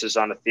test cases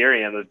on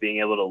Ethereum of being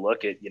able to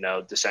look at,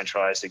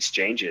 decentralized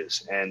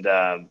exchanges and,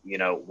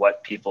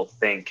 what people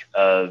think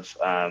of,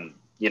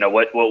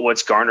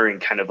 what's garnering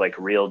kind of like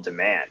real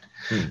demand.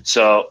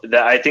 So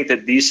that I think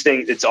that these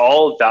things, it's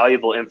all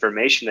valuable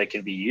information that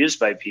can be used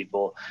by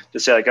people to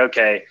say like,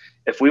 okay,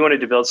 if we wanted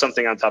to build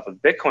something on top of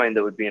Bitcoin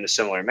that would be in a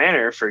similar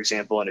manner, for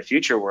example, in a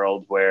future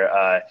world where,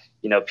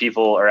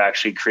 people are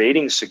actually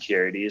creating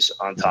securities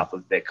on top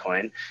of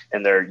Bitcoin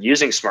and they're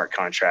using smart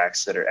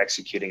contracts that are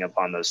executing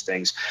upon those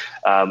things,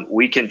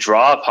 we can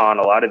draw upon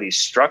a lot of these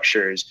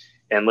structures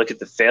and look at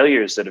the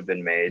failures that have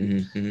been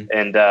made,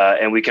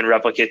 and we can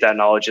replicate that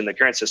knowledge in the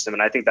current system.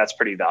 And I think that's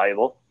pretty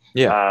valuable.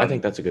 Yeah, I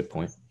think that's a good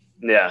point.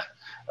 Yeah.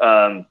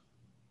 But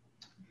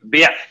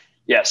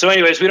yeah. So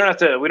anyways, we don't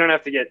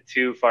have to get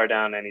too far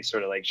down any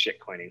sort of like shit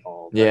coining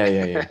hole. But.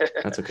 Yeah.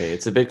 That's okay.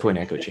 It's a Bitcoin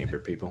echo chamber,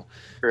 people.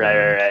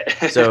 Right.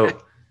 So,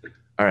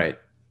 all right.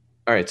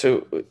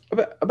 So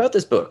about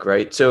this book,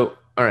 right? So,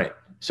 all right.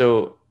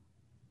 So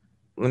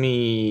let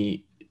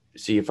me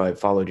see if I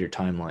followed your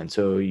timeline.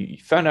 So you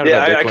found out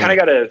about Bitcoin. I kind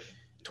of got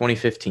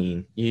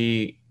 2015.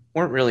 You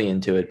weren't really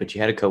into it, but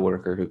you had a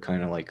coworker who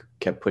kind of like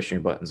kept pushing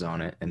your buttons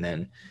on it. And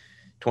then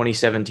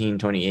 2017,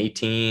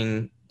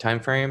 2018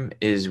 timeframe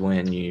is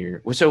when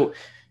so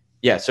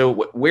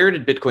where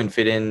did Bitcoin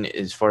fit in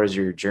as far as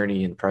your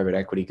journey in private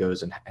equity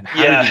goes, and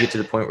how did you get to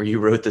the point where you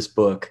wrote this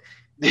book?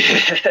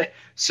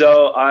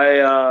 So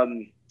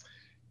I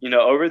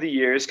over the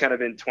years, kind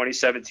of in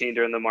 2017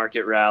 during the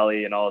market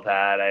rally and all of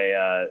that,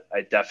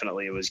 I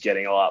definitely was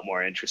getting a lot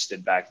more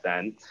interested back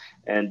then.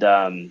 And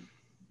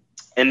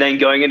then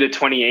going into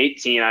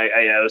 2018,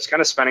 I was kind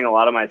of spending a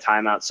lot of my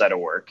time outside of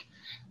work,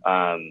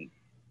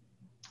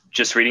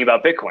 just reading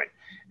about Bitcoin.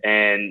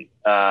 And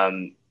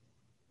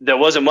there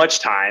wasn't much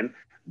time,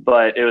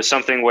 but it was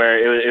something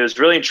where it was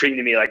really intriguing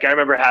to me. Like I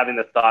remember having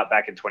the thought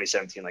back in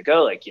 2017, like,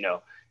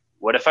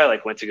 what if I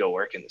like went to go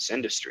work in this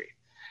industry?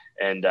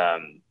 And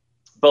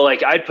but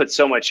like I'd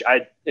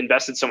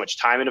invested so much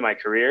time into my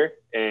career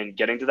and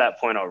getting to that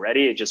point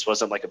already, it just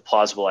wasn't like a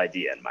plausible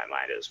idea in my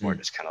mind. It was more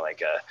just kind of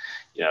like a,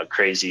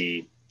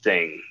 crazy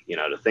thing,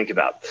 to think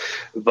about.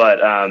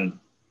 But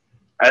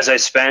as I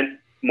spent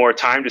more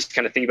time just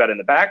kind of thinking about it in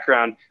the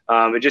background,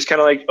 it just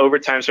kind of like over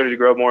time started to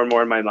grow more and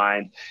more in my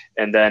mind.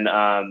 And then,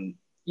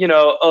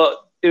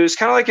 it was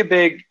kind of like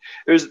it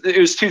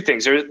was two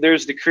things.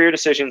 There's the career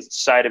decisions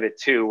side of it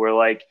too, where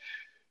like,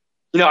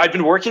 I'd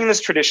been working in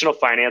this traditional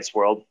finance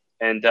world.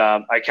 And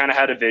I kind of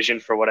had a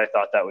vision for what I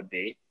thought that would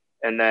be.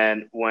 And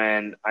then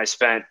when I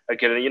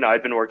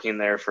I'd been working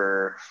there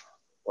for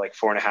like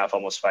 4.5,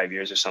 almost 5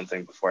 years or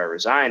something before I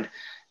resigned.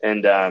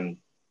 And, I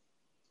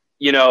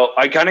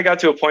kind of got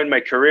to a point in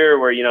my career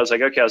where, I was like,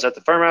 okay, I was at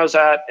the firm I was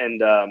at,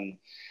 and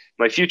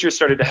my future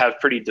started to have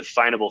pretty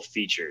definable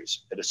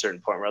features at a certain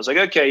point where I was like,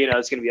 okay, you know,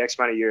 it's going to be X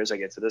amount of years. I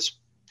get to this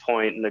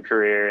point in the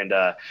career, and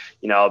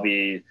you know, I'll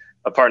be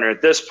a partner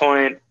at this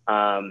point,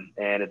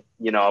 and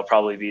you know, I'll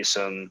probably be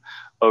some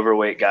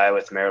overweight guy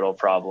with marital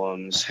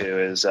problems who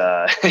is,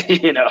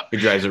 you know, who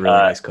drives a really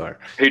nice car.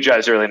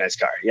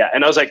 Yeah.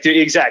 And I was like, dude,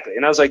 exactly.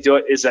 And I was like, do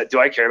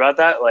I care about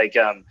that? Like,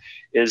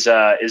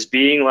 is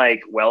being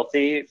like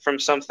wealthy from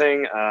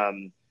something,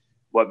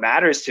 what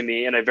matters to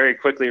me? And I very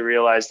quickly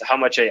realized how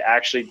much I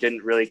actually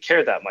didn't really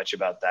care that much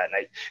about that.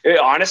 And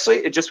honestly,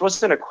 it just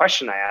wasn't a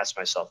question I asked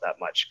myself that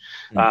much.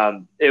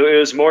 It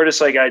was more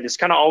just like, I just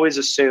kind of always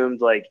assumed,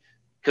 like,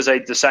 because I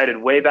decided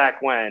way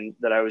back when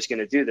that I was going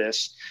to do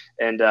this,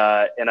 and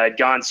I'd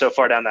gone so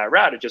far down that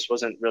route, it just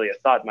wasn't really a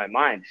thought in my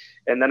mind.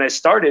 And then I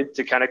started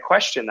to kind of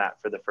question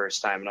that for the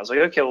first time, and I was like,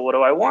 okay, well, what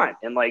do I want?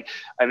 And like,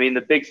 I mean,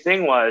 the big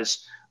thing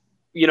was,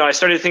 you know, I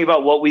started to think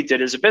about what we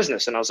did as a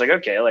business, and I was like,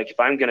 okay, like if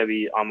I'm going to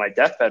be on my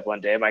deathbed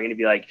one day, am I going to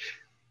be like,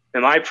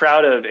 am I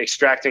proud of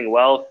extracting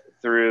wealth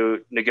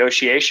through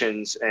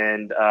negotiations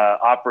and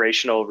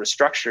operational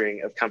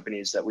restructuring of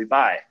companies that we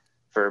buy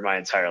for my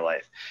entire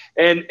life?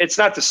 And it's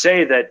not to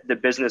say that the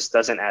business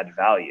doesn't add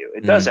value.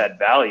 It does add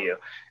value.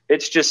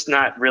 It's just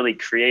not really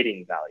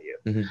creating value.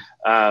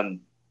 Well,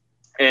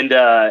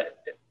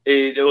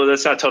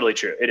 that's not totally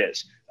true. It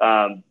is,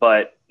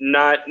 but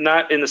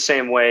not in the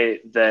same way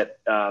that,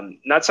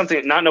 not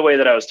in a way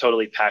that I was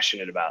totally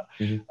passionate about.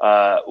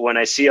 When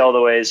I see all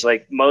the ways,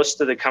 like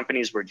most of the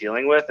companies we're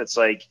dealing with, it's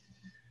like,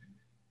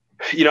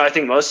 you know, I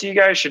think most of you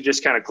guys should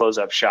just kind of close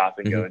up shop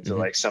and go into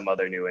like some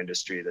other new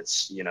industry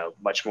that's, you know,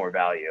 much more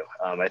value.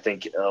 I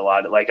think a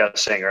lot, like I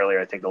was saying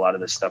earlier, I think a lot of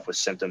this stuff was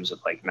symptoms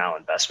of like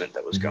malinvestment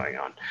that was going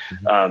on.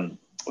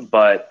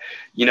 But,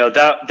 you know,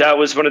 that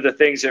was one of the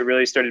things that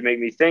really started to make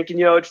me think. And,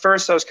 you know, at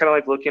first I was kind of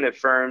like looking at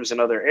firms in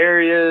other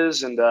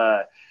areas, and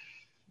I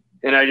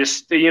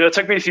just, you know, it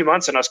took me a few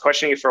months and I was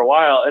questioning it for a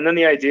while. And then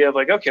the idea of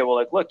like, okay, well,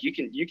 like, look, you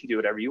can do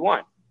whatever you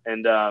want.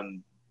 And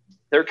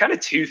there were kind of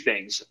two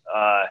things.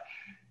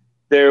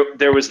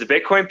 There was the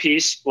Bitcoin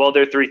piece. Well,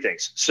 there are three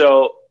things.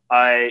 So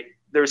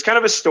there was kind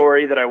of a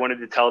story that I wanted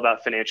to tell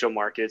about financial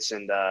markets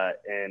and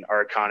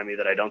our economy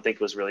that I don't think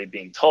was really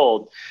being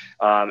told,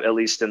 at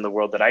least in the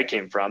world that I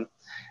came from.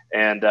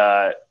 And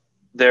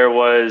there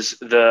was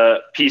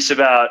the piece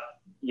about,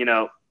 you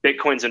know,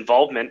 Bitcoin's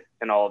involvement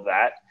and all of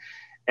that.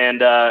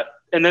 And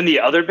then the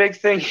other big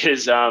thing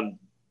is,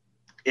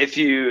 if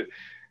you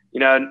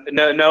know,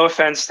 no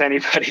offense to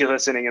anybody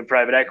listening in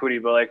private equity,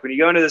 but like when you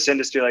go into this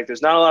industry, like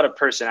there's not a lot of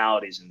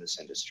personalities in this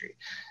industry.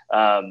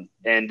 That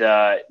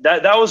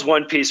was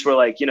one piece where,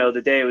 like, you know,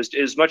 the day it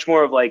was much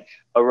more of like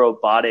a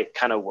robotic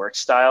kind of work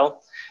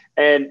style.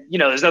 And, you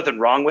know, there's nothing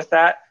wrong with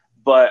that.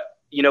 But,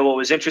 you know, what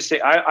was interesting,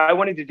 I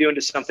wanted to do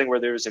into something where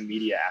there was a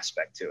media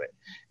aspect to it,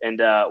 and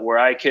where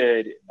I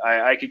could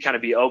kind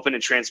of be open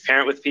and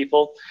transparent with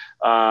people,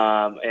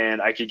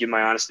 and I could give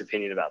my honest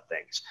opinion about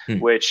things,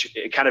 which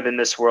kind of in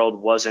this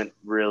world wasn't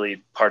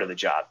really part of the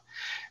job.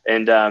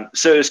 And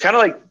so it was kind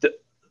of like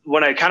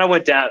when I kind of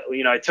went down,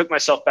 you know, I took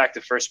myself back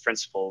to first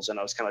principles, and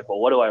I was kind of like, well,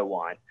 what do I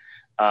want?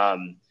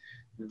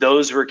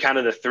 Those were kind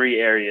of the three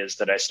areas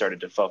that I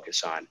started to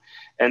focus on.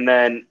 And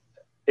then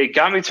it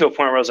got me to a point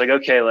where I was like,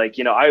 okay, like,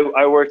 you know,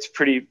 I worked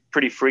pretty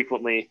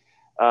frequently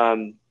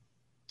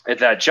at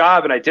that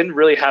job, and I didn't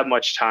really have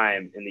much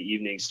time in the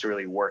evenings to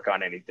really work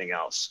on anything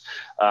else.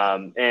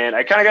 And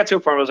I kind of got to a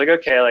point where I was like,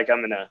 okay, like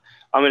I'm in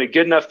a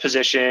good enough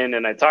position.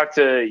 And I talked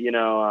to, you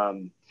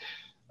know,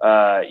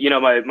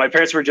 my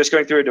parents were just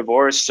going through a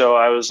divorce. So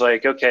I was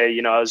like, okay,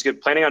 you know, I was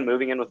planning on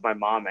moving in with my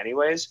mom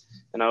anyways.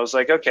 And I was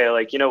like, okay,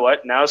 like, you know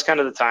what, now is kind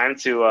of the time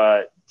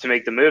to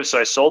make the move. So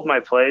I sold my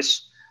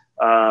place,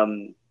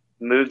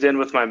 moved in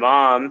with my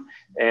mom,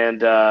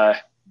 and,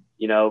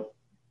 you know,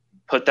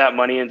 put that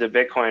money into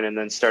Bitcoin, and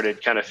then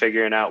started kind of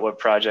figuring out what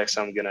projects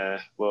what I'm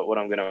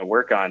going to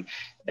work on.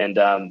 And,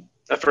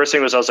 the first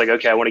thing was, I was like,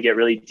 okay, I want to get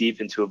really deep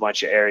into a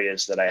bunch of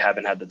areas that I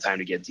haven't had the time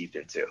to get deep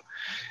into.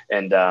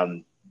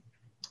 And,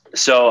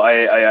 so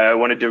I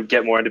wanted to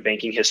get more into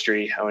banking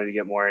history. I wanted to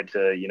get more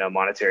into, you know,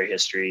 monetary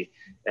history.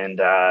 And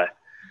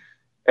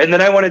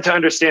then I wanted to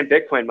understand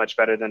Bitcoin much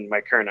better than my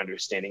current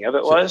understanding of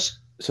it was.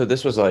 So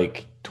this was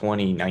like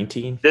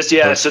 2019? This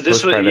is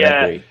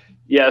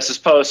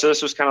post. So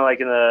this was kind of like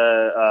in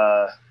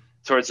the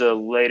towards the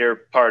later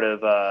part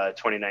of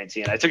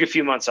 2019. I took a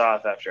few months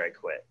off after I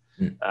quit.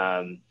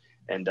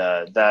 And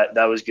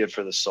that was good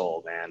for the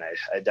soul, man. I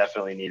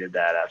definitely needed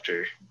that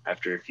after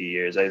a few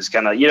years. I was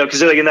kind of, you know,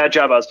 because like in that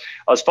job, I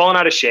was falling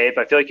out of shape.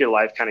 I feel like your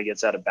life kind of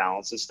gets out of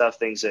balance and stuff.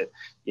 Things that,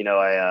 you know,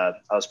 I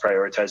was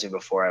prioritizing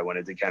before. I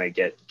wanted to kind of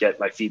get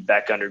my feet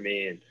back under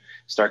me and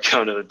start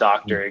going to the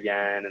doctor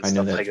again and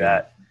stuff like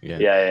that.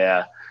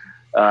 Yeah.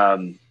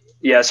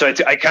 So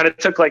I kind of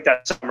took like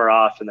that summer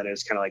off, and then it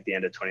was kind of like the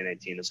end of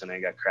 2019 is when I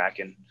got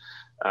cracking.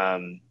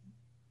 But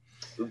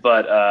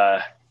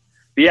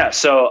yeah,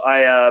 so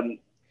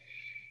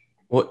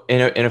well,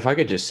 and if I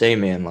could just say,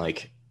 man,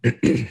 like,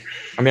 I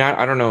mean,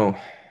 I don't know.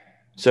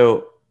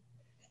 So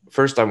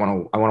first I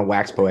want to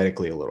wax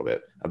poetically a little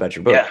bit about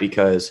your book,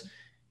 because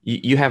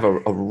you have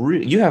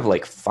you have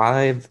like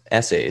 5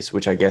 essays,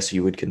 which I guess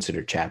you would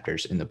consider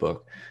chapters in the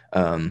book,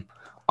 um,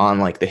 on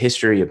like the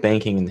history of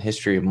banking and the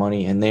history of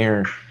money, and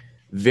they're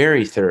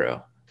very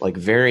thorough, like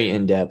very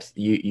in depth.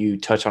 You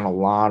touch on a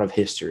lot of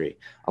history,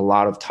 a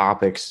lot of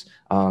topics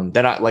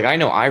that I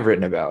know I've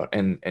written about,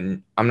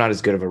 and I'm not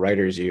as good of a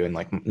writer as you, and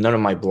like none of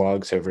my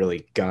blogs have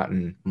really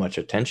gotten much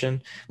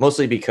attention,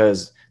 mostly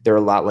because they're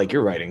a lot like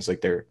your writings,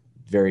 like they're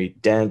very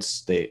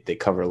dense. They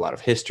cover a lot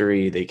of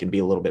history. They can be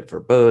a little bit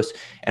verbose,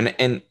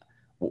 and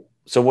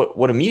so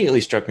what immediately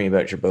struck me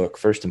about your book,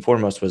 first and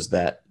foremost, was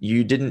that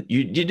you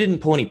didn't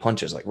pull any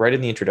punches. Like right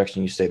in the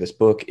introduction, you say this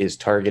book is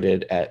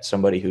targeted at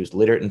somebody who's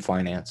literate in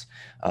finance.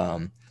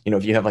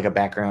 If you have like a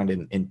background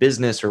in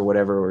business or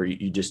whatever, or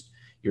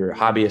you're a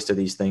hobbyist of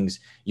these things,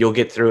 you'll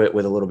get through it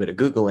with a little bit of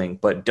Googling,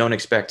 but don't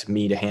expect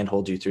me to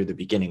handhold you through the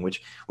beginning,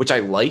 which I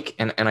like.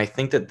 And I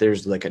think that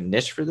there's like a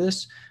niche for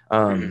this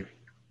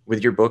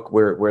with your book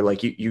where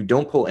like you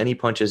don't pull any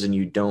punches, and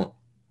you don't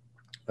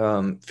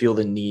feel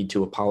the need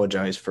to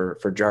apologize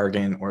for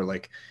jargon, or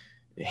like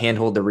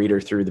handhold the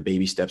reader through the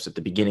baby steps at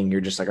the beginning.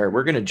 You're just like, all right,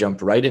 we're going to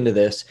jump right into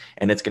this,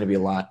 and it's going to be a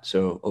lot.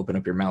 So open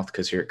up your mouth,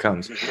 because here it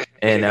comes.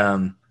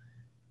 And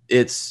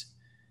it's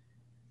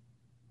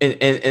and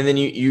then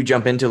you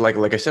jump into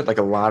like I said, like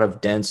a lot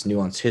of dense,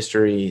 nuanced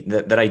history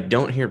that I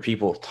don't hear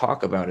people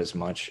talk about as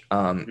much.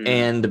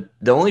 And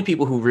the only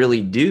people who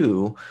really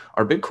do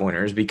are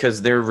Bitcoiners,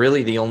 because they're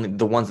really the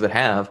ones that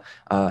have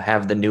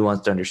the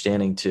nuanced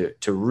understanding to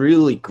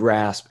really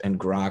grasp and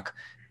grok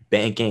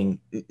banking,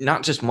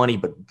 not just money,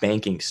 but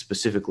banking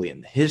specifically,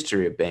 in the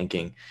history of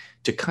banking,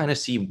 to kind of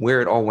see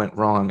where it all went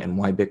wrong and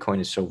why Bitcoin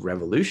is so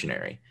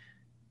revolutionary.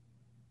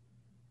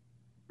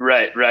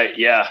 Right.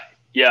 Yeah.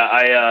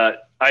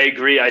 I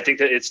agree. I think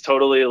that it's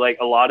totally like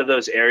a lot of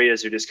those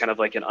areas are just kind of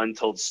like an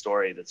untold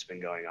story that's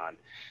been going on.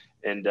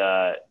 And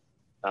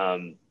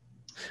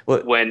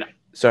Well, when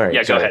sorry,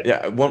 yeah, sorry. go ahead.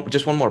 Yeah,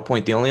 just one more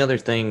point. The only other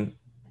thing,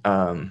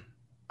 I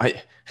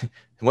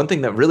one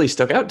thing that really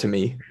stuck out to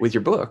me with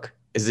your book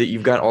is that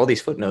you've got all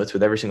these footnotes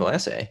with every single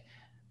essay,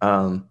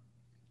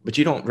 but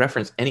you don't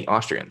reference any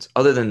Austrians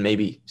other than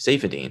maybe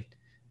Saifedean,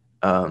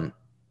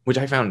 which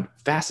I found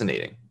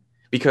fascinating,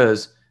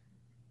 because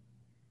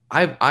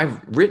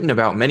I've written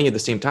about many of the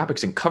same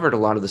topics and covered a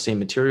lot of the same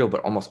material,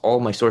 but almost all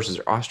my sources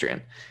are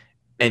Austrian,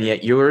 and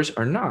yet yours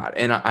are not.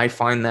 And I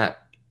find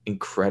that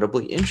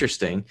incredibly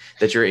interesting,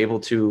 that you're able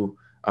to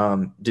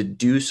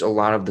deduce a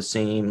lot of the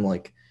same,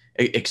 like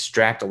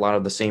extract a lot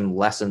of the same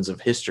lessons of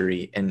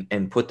history,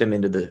 and put them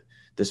into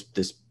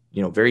this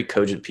very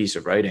cogent piece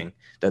of writing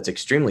that's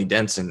extremely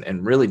dense,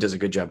 and really does a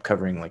good job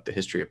covering like the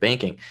history of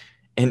banking.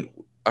 And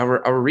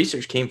our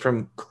research came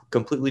from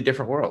completely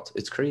different worlds.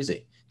 It's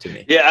crazy to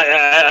me.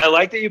 Yeah, I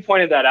like that you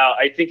pointed that out.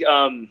 I think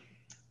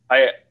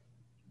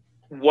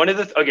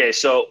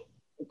so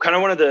kind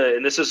of one of the,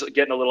 and this is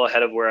getting a little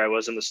ahead of where I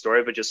was in the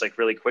story, but just like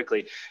really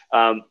quickly,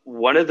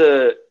 one of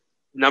the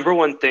number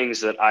one things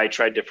that I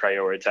tried to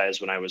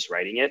prioritize when I was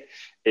writing it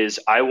is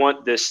I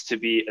want this to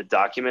be a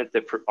document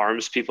that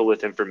arms people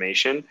with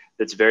information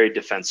that's very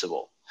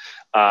defensible.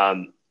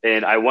 And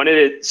I wanted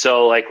it,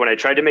 so like when I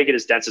tried to make it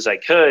as dense as I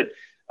could,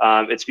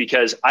 it's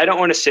because I don't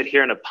want to sit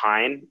here and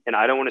opine, and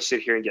I don't want to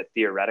sit here and get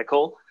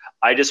theoretical.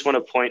 I just want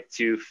to point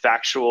to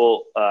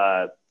factual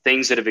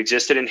things that have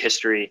existed in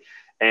history.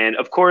 And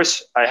of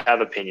course, I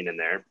have opinion in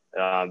there.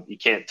 You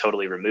can't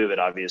totally remove it,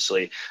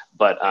 obviously.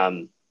 But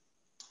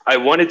I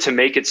wanted to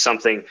make it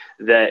something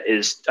that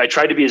I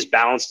tried to be as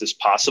balanced as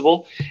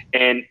possible.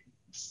 And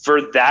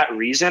for that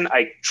reason,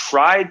 I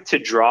tried to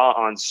draw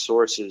on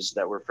sources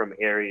that were from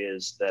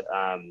areas that,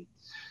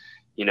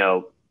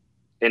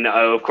 and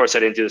of course I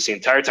didn't do this the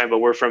entire time, but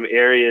we're from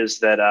areas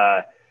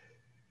that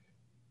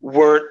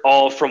weren't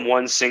all from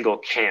one single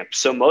camp.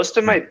 So most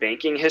of my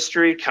banking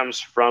history comes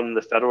from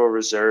the Federal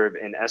Reserve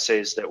and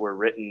essays that were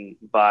written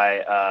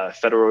by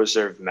Federal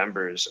Reserve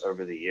members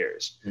over the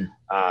years.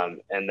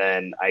 And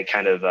then I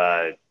kind of,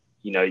 the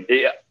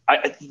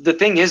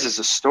thing is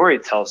the story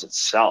tells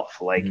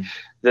itself. Like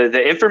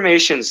the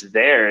information's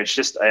there. It's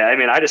just,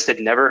 I just had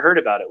never heard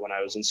about it when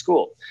I was in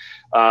school.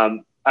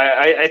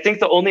 I think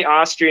the only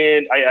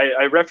Austrian,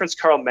 I referenced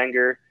Karl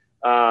Menger,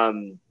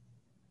 and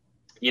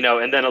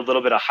then a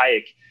little bit of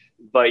Hayek,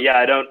 but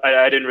yeah,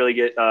 I didn't really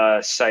get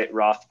cite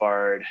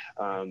Rothbard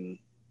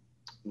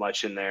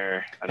much in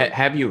there.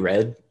 Have you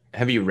read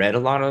a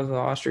lot of the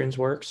Austrians'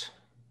 works?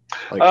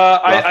 Like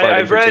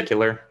I've in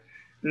particular?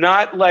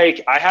 Not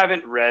like, I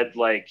haven't read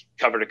like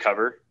cover to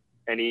cover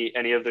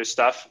any of their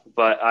stuff,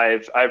 but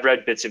I've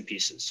read bits and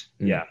pieces.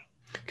 Yeah.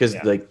 Because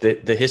like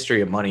the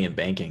history of money and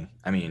banking,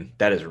 I mean,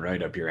 that is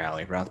right up your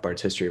alley.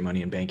 Rothbard's History of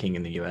Money and Banking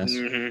in the U.S.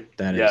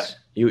 That is,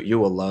 you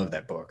will love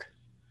that book.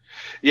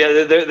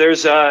 Yeah,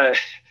 there's I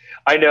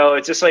know,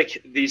 it's just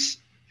like these.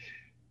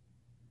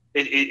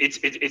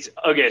 It's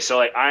okay. So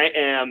like I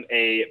am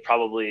an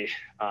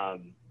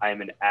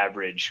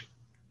average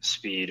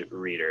speed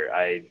reader.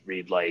 I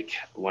read like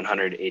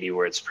 180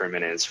 words per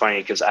minute. It's funny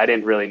because I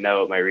didn't really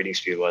know what my reading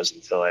speed was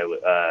until I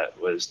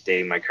was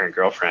dating my current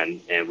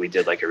girlfriend, and we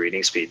did like a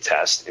reading speed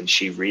test. And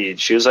she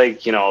was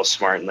like, you know, all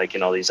smart and like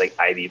in all these like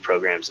IB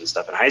programs and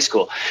stuff in high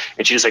school,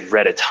 and she just like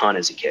read a ton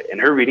as a kid.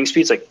 And her reading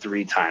speed's like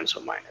 3 times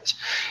what mine is.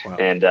 Wow.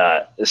 And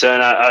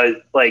I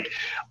like,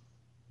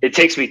 it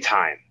takes me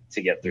time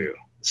to get through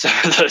some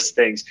of those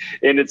things.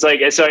 And it's like,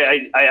 so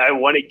I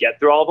want to get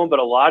through all of them, but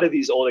a lot of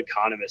these old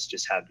economists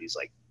just have these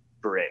like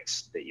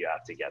bricks that you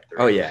have to get through.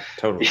 Oh yeah,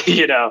 totally.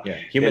 You know, yeah.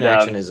 Human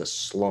action is a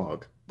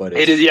slog, but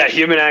it is. Yeah.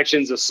 Human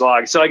action's a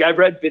slog. So like I've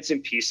read bits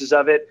and pieces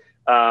of it.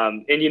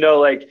 And you know,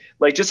 like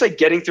just like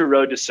getting through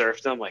Road to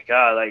Serfdom, like,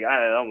 like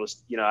I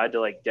almost, you know, I had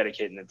to like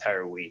dedicate an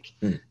entire week.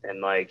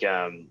 And like,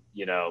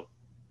 you know,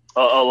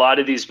 a lot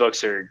of these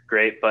books are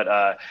great,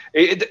 but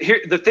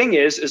here, the thing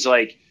is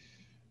like,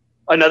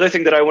 another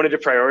thing that I wanted to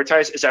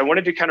prioritize is I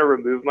wanted to kind of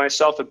remove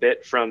myself a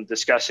bit from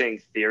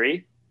discussing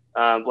theory.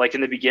 Like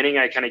in the beginning,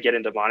 I kind of get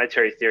into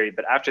monetary theory,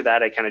 but after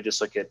that, I kind of just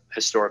look at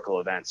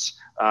historical events.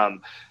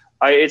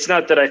 It's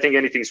not that I think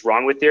anything's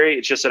wrong with theory.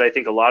 It's just that I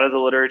think a lot of the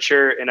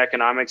literature in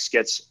economics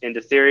gets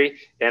into theory,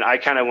 and I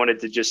kind of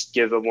wanted to just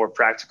give a more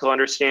practical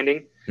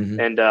understanding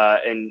and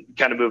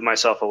kind of move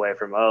myself away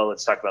from,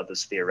 let's talk about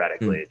this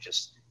theoretically.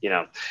 Just, you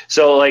know,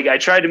 so like I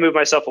tried to move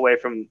myself away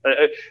from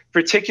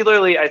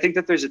particularly, I think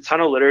that there's a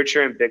ton of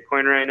literature in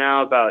Bitcoin right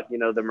now about, you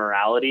know, the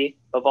morality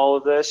of all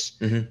of this.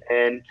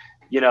 And,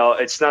 you know,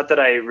 it's not that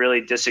I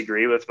really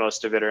disagree with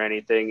most of it or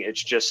anything.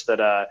 It's just that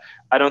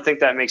I don't think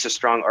that makes a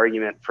strong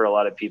argument for a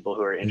lot of people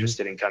who are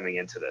interested in coming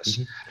into this.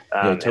 Yeah,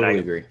 I totally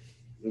agree.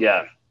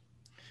 Yeah.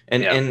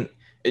 And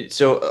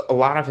so a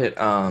lot of it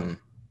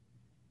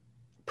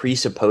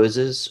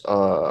presupposes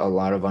a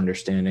lot of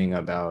understanding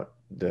about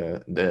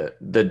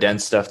the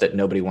dense stuff that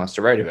nobody wants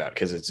to write about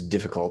because it's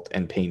difficult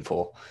and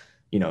painful,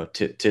 you know,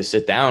 to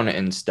sit down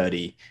and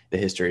study the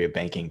history of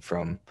banking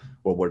from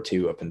World War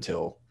II up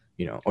until,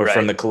 you know, or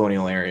from the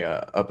colonial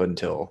area up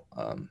until,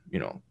 you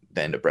know,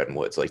 the end of Bretton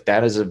Woods. Like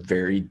that is a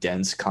very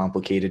dense,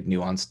 complicated,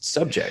 nuanced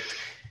subject.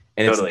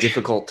 And it's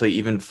difficult to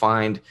even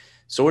find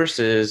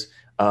sources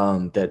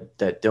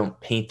that don't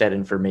paint that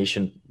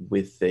information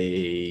with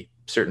a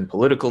certain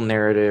political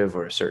narrative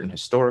or a certain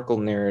historical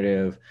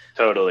narrative.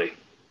 Totally.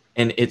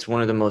 And it's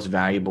one of the most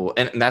valuable,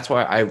 and that's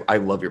why I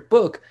love your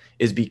book,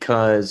 is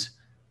because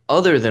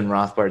other than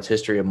Rothbard's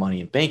History of Money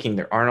and Banking,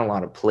 there aren't a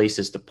lot of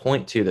places to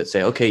point to that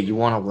say, okay, you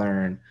want to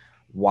learn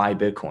why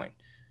Bitcoin,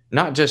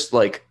 not just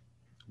like,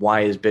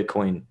 why is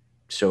Bitcoin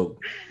so,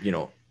 you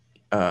know,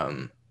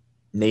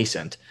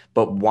 nascent,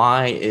 but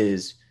why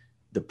is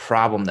the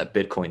problem that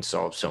Bitcoin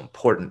solves so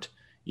important?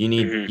 You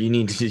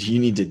need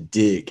to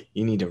dig.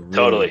 You need to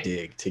really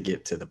dig to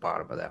get to the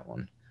bottom of that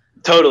one.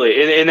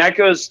 Totally. And that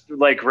goes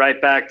like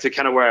right back to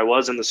kind of where I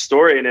was in the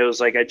story. And it was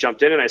like, I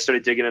jumped in and I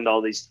started digging into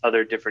all these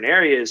other different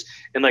areas.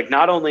 And like,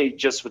 not only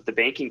just with the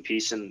banking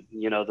piece and,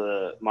 you know,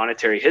 the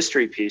monetary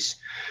history piece,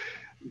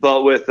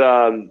 but with,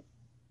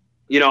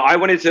 you know, I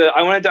wanted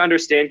to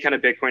understand kind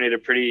of Bitcoin at a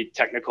pretty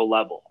technical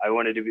level. I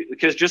wanted to be,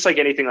 because just like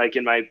anything, like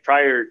in my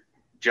prior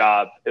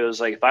job, it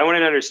was like, if I wanted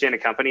to understand a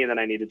company, then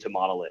I needed to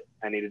model it.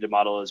 I needed to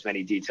model as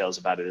many details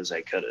about it as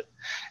I could.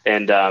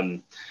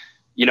 And,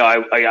 you know,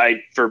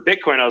 I for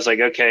Bitcoin, I was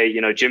like, okay,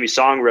 you know, Jimmy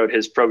Song wrote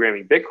his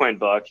Programming Bitcoin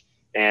book,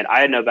 and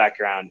I had no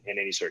background in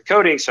any sort of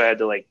coding. So I had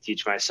to like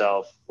teach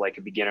myself like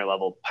a beginner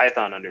level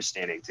Python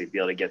understanding to be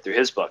able to get through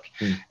his book.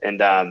 And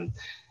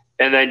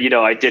then, you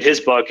know, I did his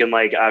book, and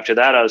like, after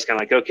that, I was kind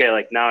of like, okay,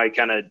 like now I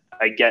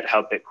get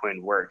how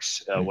Bitcoin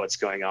works, what's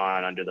going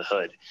on under the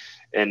hood.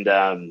 And,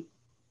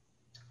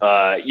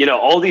 you know,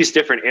 all these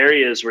different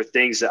areas were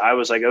things that I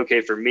was like,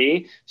 okay, for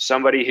me,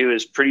 somebody who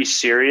is pretty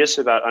serious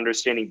about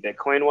understanding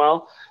Bitcoin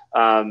well,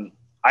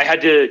 I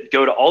had to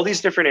go to all these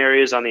different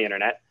areas on the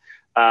internet.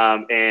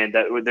 And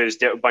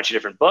there's a bunch of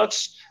different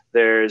books.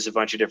 There's a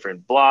bunch of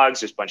different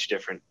blogs. There's a bunch of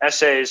different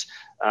essays.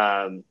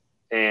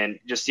 And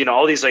just, you know,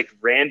 all these like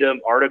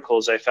random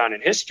articles I found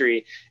in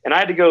history. And I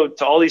had to go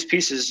to all these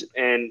pieces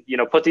and, you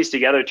know, put these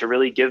together to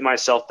really give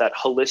myself that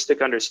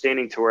holistic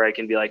understanding to where I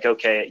can be like,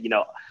 okay, you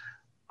know,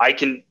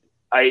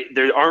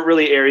 there aren't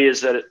really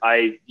areas that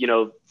I, you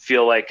know,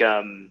 feel like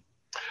I'm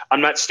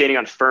not standing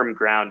on firm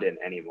ground in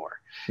anymore.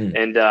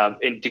 And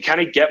to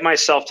kind of get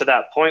myself to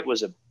that point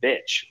was a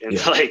bitch. And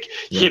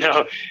you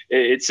know,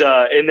 it's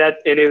and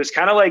it was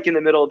kind of like in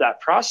the middle of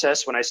that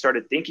process when I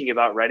started thinking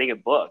about writing a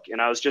book,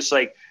 and I was just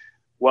like,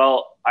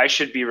 well, I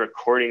should be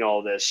recording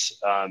all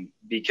this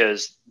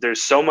because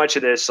there's so much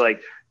of this,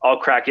 like, I'll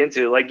crack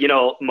into, like, you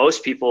know,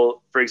 most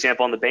people, for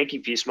example, on the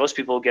banking piece, most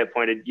people get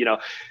pointed, you know,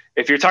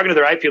 if you're talking to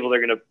the right people, they're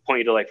going to point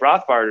you to like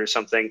Rothbard or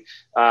something.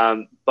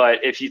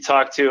 But if you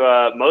talk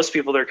to most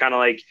people, they're kind of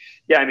like,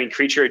 yeah, I mean,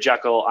 Creature of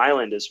Jekyll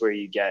Island is where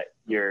you get,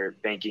 your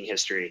banking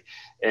history.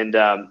 And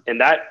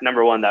that,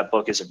 number one, that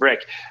book is a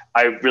brick.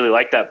 I really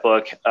like that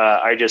book.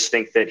 I just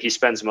think that he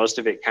spends most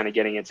of it kind of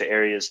getting into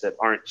areas that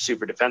aren't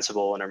super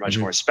defensible and are much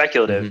more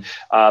speculative.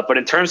 But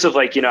in terms of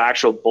like,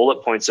 actual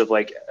bullet points of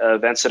like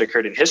events that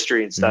occurred in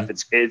history and stuff,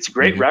 it's a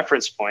great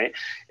reference point.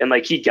 And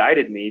like, he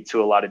guided me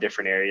to a lot of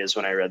different areas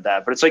when I read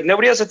that, but it's like,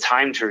 nobody has the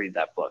time to read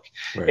that book.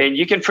 Right. And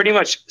you can pretty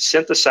much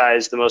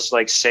synthesize the most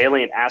like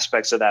salient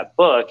aspects of that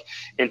book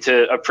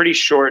into a pretty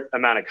short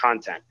amount of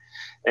content.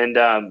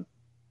 And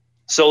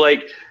so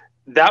like,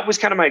 that was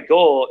kind of my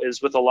goal,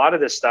 is with a lot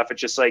of this stuff, it's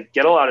just like,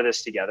 get a lot of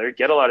this together,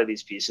 get a lot of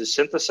these pieces,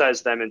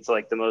 synthesize them into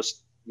like the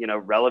most,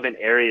 relevant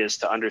areas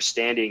to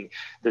understanding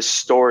the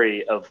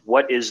story of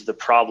what is the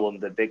problem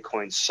that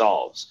Bitcoin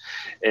solves.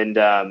 And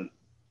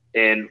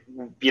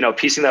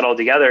piecing that all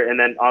together. And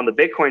then on the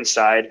Bitcoin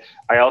side,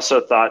 I also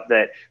thought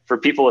that for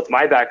people with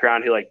my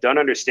background who like don't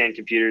understand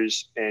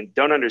computers and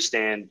don't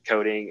understand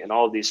coding and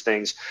all of these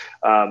things,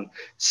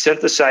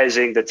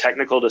 synthesizing the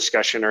technical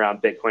discussion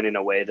around Bitcoin in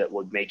a way that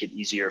would make it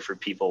easier for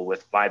people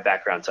with my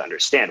background to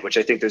understand, which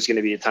I think there's going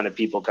to be a ton of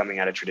people coming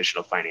out of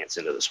traditional finance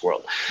into this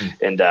world.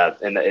 And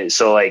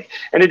so like,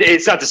 and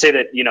it's not to say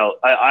that,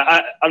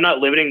 I'm not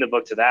limiting the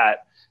book to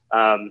that.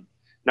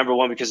 Number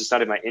one, because it's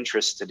not in my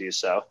interest to do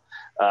so.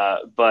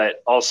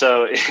 But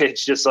also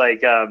it's just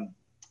like,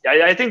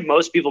 I think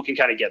most people can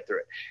kind of get through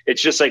it.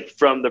 It's just like,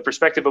 from the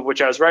perspective of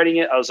which I was writing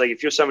it, I was like,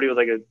 if you're somebody with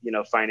like a,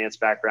 finance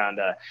background,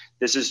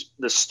 this is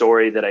the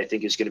story that I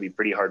think is going to be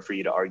pretty hard for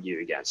you to argue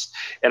against.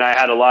 And I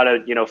had a lot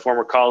of,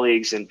 former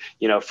colleagues and,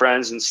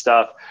 friends and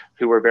stuff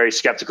who were very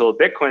skeptical of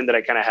Bitcoin that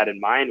I kind of had in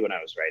mind when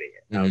I was writing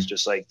it. I was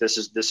just like, this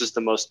is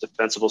the most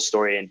defensible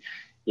story. And,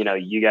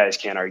 you guys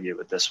can't argue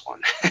with this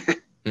one.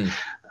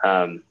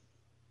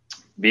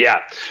 But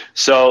yeah,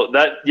 so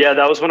that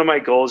was one of my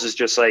goals, is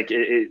just like,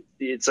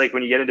 it's like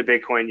when you get into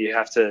Bitcoin, you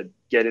have to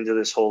get into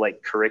this whole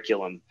like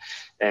curriculum.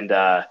 And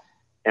I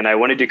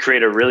wanted to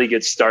create a really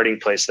good starting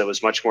place that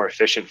was much more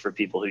efficient for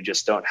people who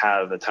just don't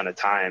have a ton of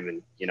time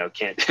and,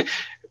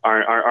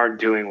 aren't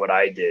doing what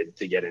I did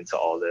to get into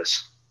all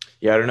this.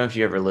 Yeah. I don't know if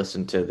you ever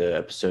listened to the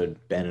episode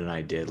Ben and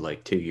I did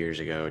like 2 or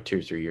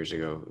 3 years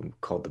ago,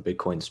 called the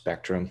Bitcoin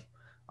Spectrum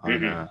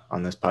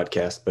on this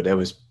podcast, but it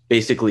was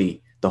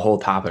basically, the whole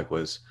topic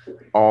was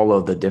all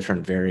of the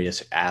different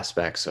various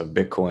aspects of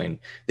Bitcoin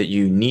that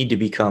you need to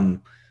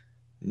become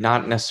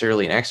not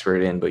necessarily an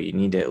expert in, but you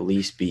need to at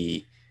least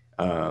be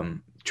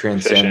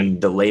transcend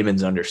the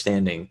layman's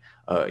understanding.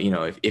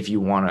 If you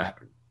want to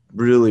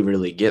really,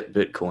 really get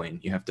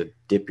Bitcoin, you have to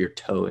dip your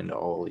toe into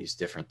all these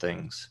different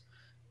things.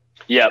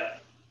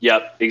 Yep,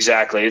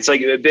 exactly. It's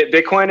like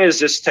Bitcoin is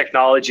this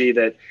technology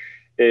that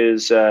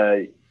is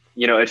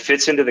it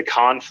fits into the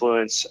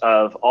confluence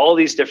of all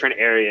these different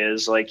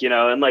areas,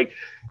 and like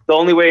the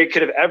only way it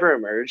could have ever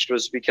emerged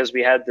was because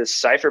we had this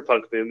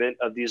cypherpunk movement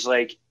of these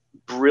like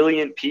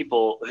brilliant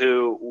people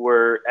who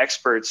were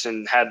experts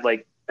and had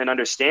like an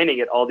understanding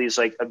at all these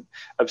like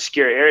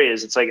obscure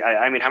areas. It's like,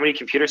 I mean, how many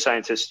computer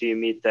scientists do you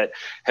meet that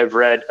have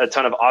read a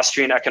ton of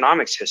Austrian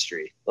economics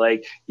history?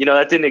 Like,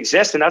 that didn't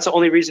exist. And that's the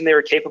only reason they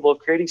were capable of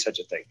creating such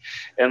a thing.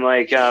 And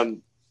like,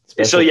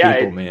 Special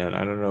people, man.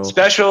 I don't know.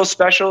 Special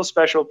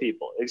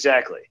people.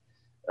 Exactly.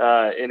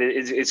 And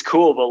it's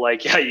cool, but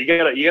like, yeah, you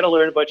gotta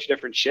learn a bunch of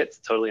different shit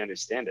to totally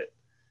understand it.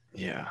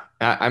 Yeah.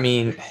 I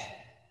mean,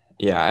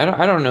 yeah,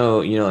 I don't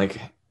know.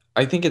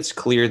 I think it's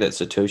clear that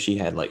Satoshi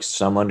had like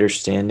some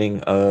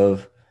understanding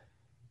of,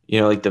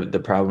 like the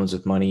problems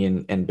with money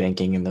and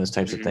banking and those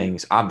types of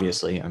things.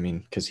 Obviously, I mean,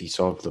 because he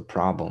solved the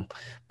problem,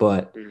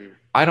 but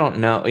I don't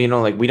know,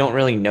 like we don't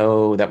really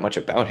know that much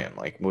about him.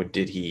 Like, what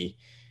did he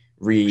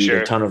read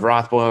a ton of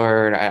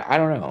Rothbard? I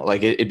don't know.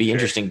 Like it'd be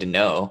interesting to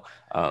know.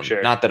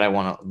 Not that I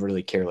want to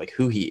really care like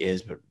who he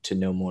is, but to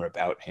know more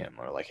about him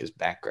or like his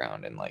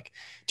background and like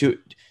to,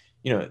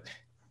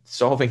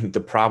 solving the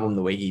problem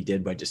the way he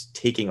did by just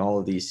taking all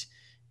of these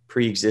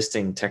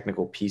pre-existing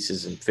technical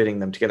pieces and fitting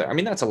them together. I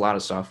mean, that's a lot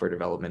of software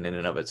development in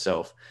and of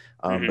itself.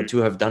 But to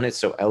have done it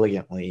so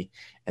elegantly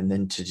and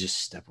then to just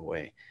step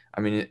away.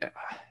 I mean,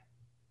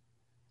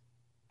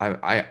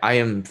 I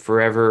am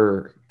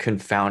forever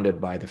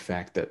confounded by the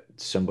fact that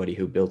somebody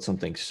who built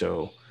something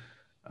so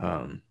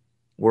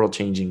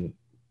world-changing,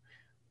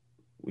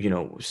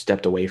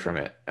 stepped away from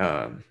it,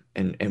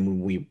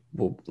 and we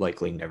will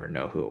likely never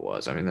know who it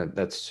was. I mean,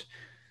 that's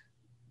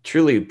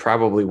truly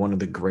probably one of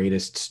the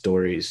greatest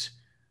stories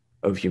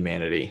of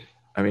humanity.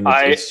 I mean,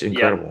 it's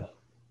incredible.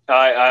 Yeah.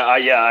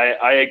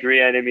 I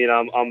agree, and I mean,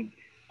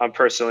 I'm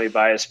personally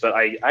biased, but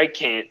I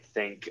can't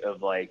think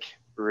of like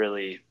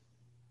really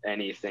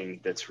anything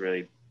that's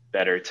really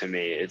better to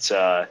me. It's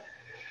I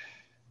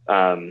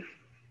don't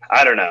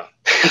know.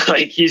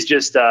 Like he's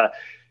just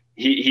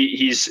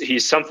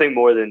he's something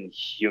more than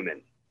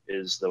human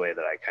is the way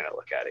that I kind of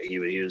look at it. He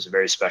was a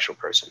very special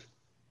person.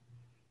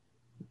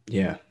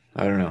 Yeah,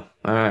 I don't know.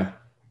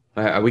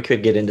 We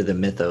could get into the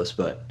mythos,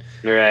 but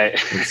right.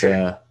 It's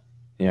that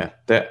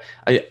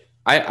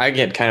I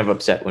get kind of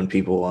upset when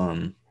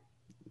people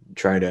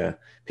try to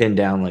pin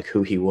down like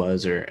who he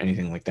was or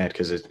anything like that,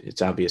 because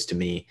it's obvious to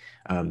me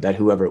that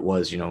whoever it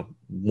was,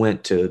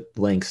 went to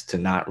lengths to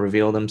not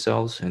reveal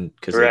themselves, and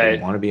because they didn't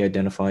Right. want to be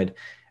identified.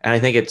 And I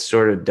think it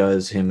sort of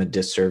does him a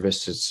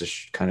disservice. It's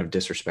just kind of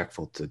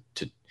disrespectful to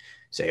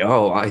say,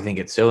 "Oh, I think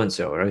it's so and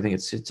so," or "I think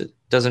it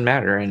doesn't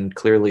matter." And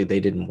clearly,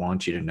 they didn't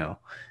want you to know.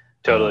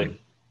 Totally.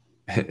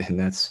 And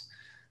that's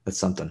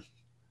something.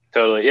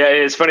 Totally. Yeah.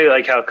 It's funny,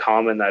 like how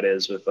common that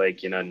is with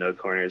like, no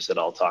corners that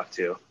I'll talk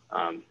to.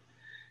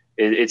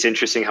 It's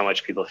interesting how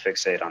much people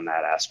fixate on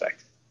that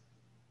aspect.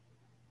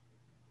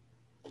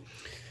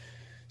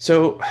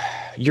 So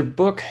your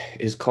book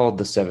is called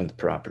The Seventh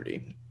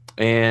Property,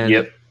 and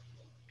Yep.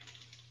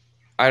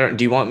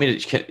 do you want me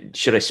to,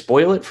 should I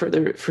spoil it for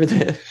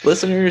the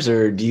listeners,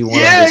 or do you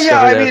want to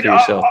discover that for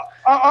yourself?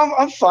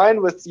 I'm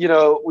fine with,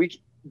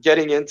 we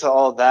getting into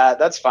all that.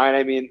 That's fine.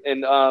 I mean,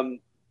 and,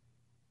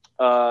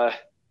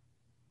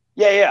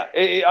 yeah.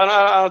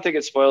 I don't think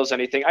it spoils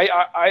anything.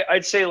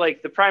 I'd say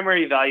like the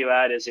primary value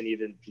add isn't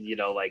even,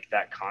 like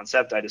that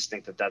concept. I just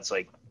think that's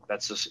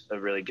just a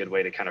really good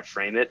way to kind of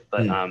frame it.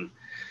 But,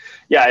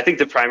 yeah, I think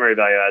the primary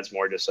value adds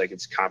more just like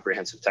it's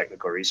comprehensive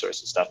technical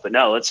resource and stuff. But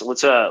no,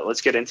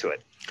 let's get into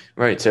it.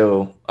 Right.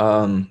 So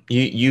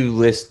you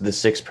list the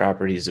 6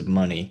 properties of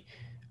money,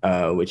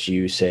 which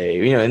you say,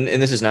 and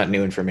this is not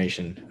new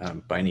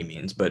information by any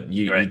means, but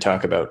you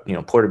talk about,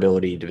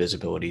 portability,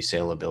 divisibility,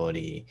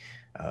 saleability,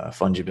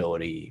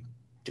 fungibility,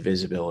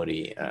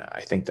 divisibility.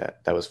 I think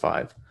that was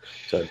 5.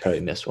 So I probably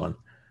missed one.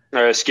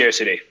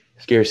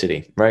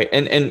 Scarcity, right?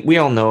 And we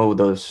all know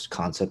those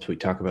concepts. We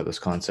talk about those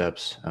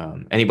concepts.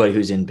 Anybody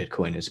who's in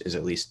Bitcoin is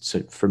at least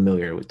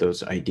familiar with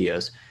those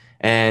ideas.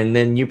 And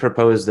then you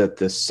propose that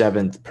the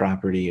 7th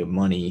property of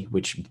money,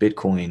 which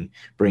Bitcoin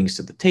brings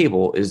to the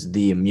table, is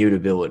the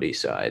immutability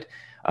side.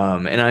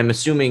 And I'm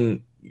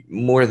assuming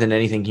more than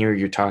anything here,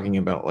 you're talking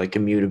about like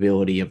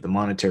immutability of the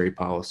monetary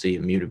policy,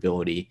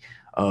 immutability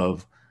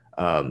of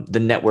the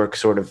network,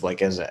 sort of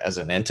like as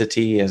an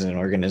entity, as an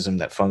organism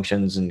that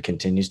functions and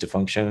continues to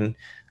function.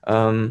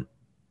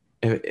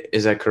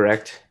 Is that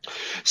correct?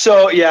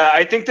 So yeah,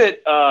 I think that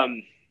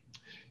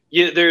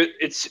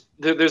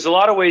there's a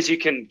lot of ways you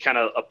can kind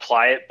of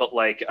apply it, but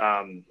like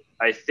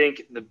I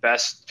think the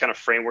best kind of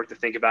framework to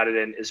think about it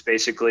in is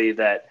basically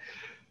that.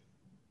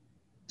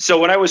 So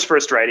when I was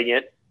first writing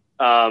it,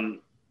 the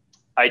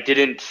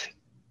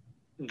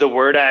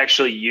word I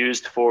actually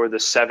used for the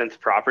 7th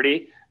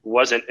property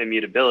wasn't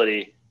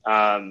immutability.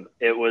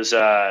 It was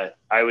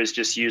I was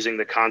just using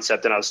the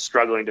concept, and I was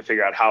struggling to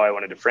figure out how I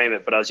wanted to frame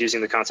it, but I was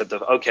using the concept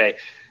of, okay,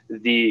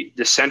 the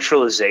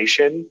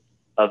decentralization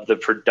of the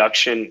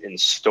production and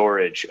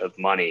storage of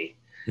money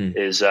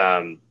is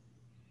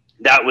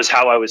that was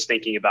how I was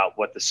thinking about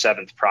what the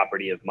 7th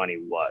property of money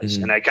was.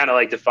 And I kind of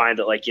like to find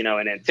that, like, in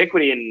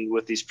antiquity and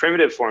with these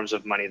primitive forms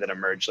of money that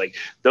emerged, like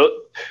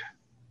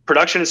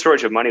production and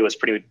storage of money was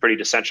pretty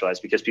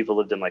decentralized, because people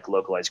lived in like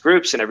localized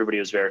groups, and everybody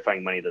was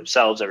verifying money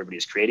themselves. Everybody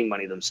is creating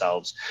money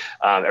themselves.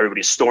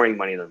 Everybody's storing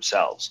money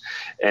themselves.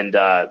 And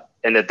that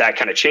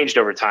kind of changed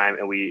over time.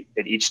 And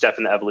at each step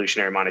in the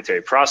evolutionary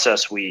monetary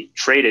process, we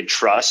traded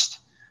trust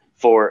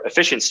for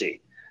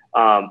efficiency,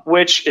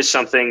 which is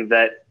something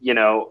that,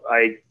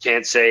 I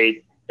can't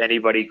say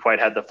anybody quite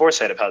had the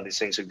foresight of how these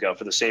things would go,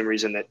 for the same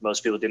reason that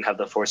most people didn't have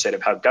the foresight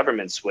of how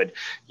governments would,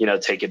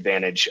 take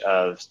advantage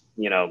of,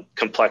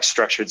 complex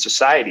structured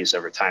societies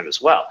over time as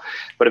well.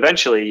 But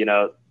eventually,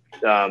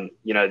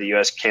 the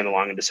U.S. came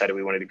along and decided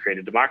we wanted to create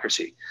a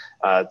democracy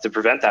to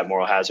prevent that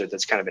moral hazard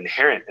that's kind of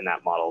inherent in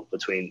that model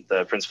between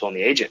the principal and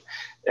the agent.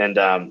 And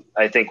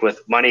I think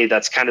with money,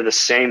 that's kind of the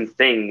same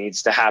thing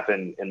needs to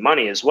happen in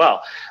money as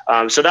well.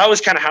 So that was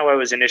kind of how I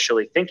was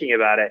initially thinking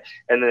about it.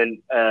 And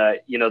then,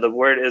 the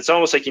word, it's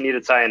almost like you need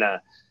to tie in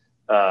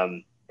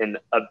an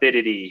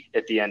avidity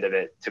at the end of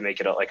it to make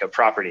it like a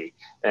property.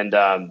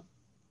 And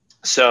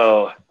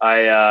so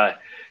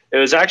it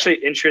was actually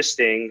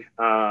interesting.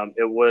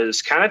 It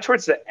was kind of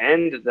towards the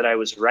end that I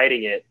was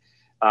writing it.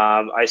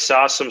 I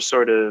saw some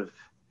sort of,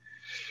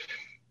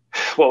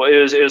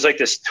 it was like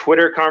this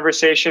Twitter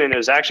conversation, and it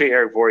was actually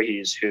Eric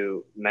Voorhees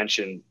who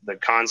mentioned the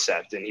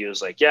concept. And he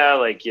was like, yeah,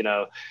 like,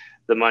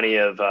 the money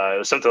of, it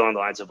was something along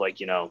the lines of like,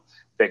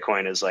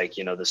 Bitcoin is like,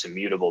 this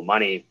immutable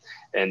money.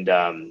 And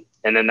then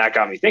that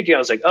got me thinking. I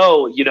was like,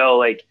 oh,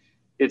 like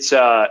it's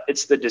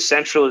the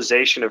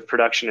decentralization of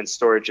production and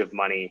storage of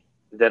money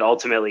that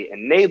ultimately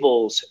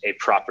enables a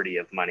property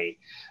of money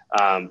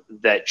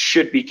that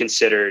should be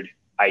considered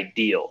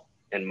ideal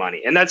in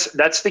money. And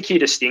that's the key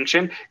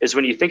distinction, is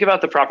when you think about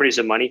the properties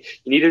of money,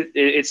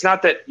 it's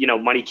not that,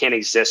 money can't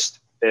exist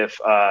if,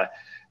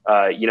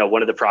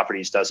 one of the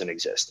properties doesn't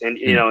exist. And,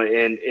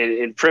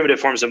 in primitive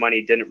forms of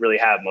money didn't really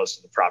have most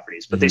of the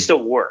properties, but they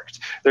still worked.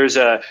 There's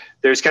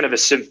kind of a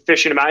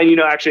sufficient amount. And,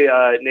 actually,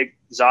 Nick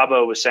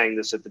Szabo was saying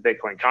this at the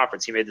Bitcoin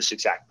conference. He made this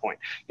exact point.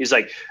 He's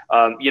like,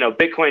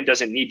 Bitcoin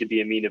doesn't need to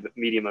be a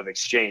medium of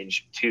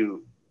exchange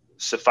to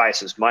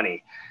suffice as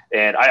money.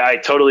 And I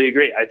totally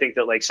agree. I think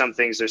that like some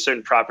things, there's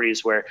certain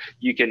properties where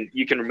you can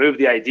remove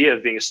the idea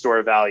of being a store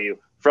of value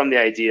from the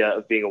idea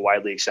of being a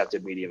widely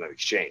accepted medium of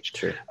exchange.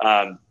 Sure.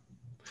 And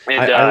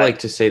I like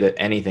to say that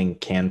anything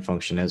can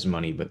function as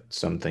money, but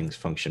some things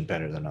function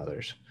better than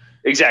others.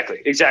 Exactly.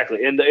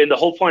 And the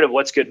whole point of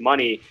what's good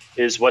money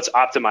is what's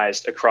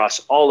optimized across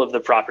all of the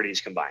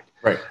properties combined.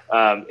 Right.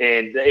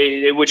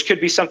 Which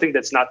could be something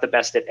that's not the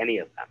best at any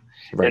of them.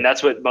 Right. And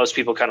that's what most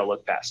people kind of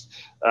look past.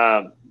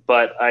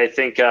 But I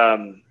think,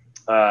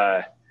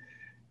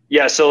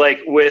 so like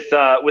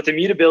with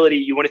immutability,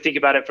 you want to think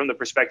about it from the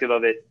perspective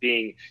of it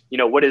being,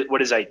 what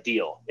is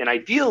ideal? And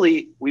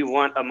ideally, we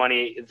want a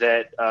money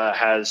that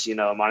has,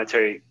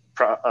 monetary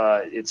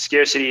its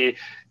scarcity,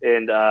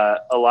 and a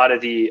lot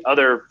of the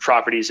other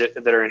properties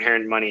that are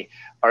inherent in money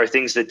are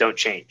things that don't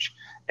change.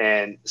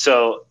 And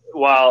so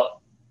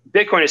while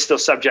Bitcoin is still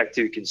subject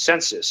to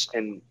consensus,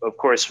 and of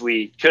course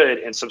we could,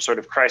 in some sort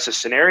of crisis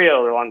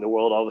scenario along the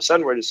world, all of a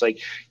sudden we're just like,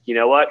 you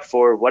know what,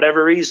 for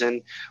whatever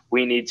reason,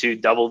 we need to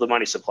double the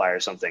money supply or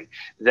something.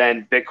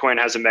 Then Bitcoin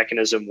has a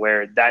mechanism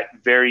where that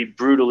very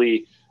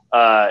brutally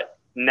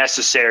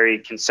necessary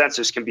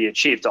consensus can be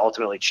achieved to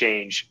ultimately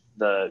change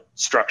the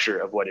structure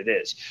of what it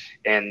is.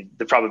 And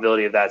the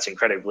probability of that's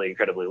incredibly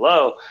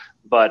low.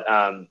 But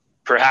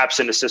perhaps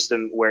in a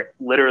system where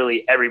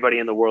literally everybody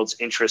in the world's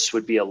interests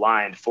would be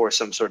aligned for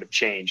some sort of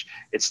change,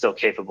 it's still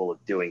capable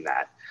of doing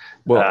that.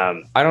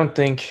 Well,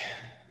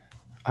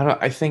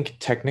 I think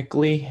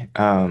technically,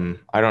 I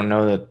don't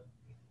know that,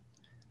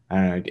 I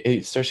don't know,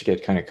 it starts to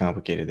get kind of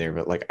complicated there,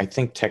 but like, I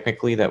think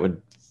technically that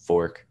would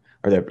fork,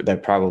 or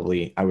that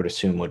probably, I would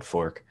assume, would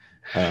fork.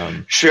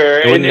 Sure.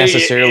 It wouldn't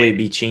necessarily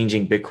be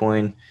changing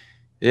Bitcoin.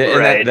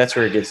 Right. And that's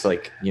where it gets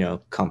like,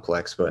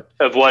 complex, but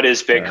of what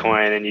is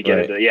Bitcoin, and you get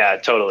into, yeah,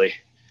 totally.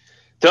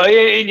 So,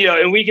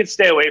 and we can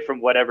stay away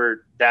from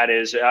whatever that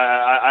is.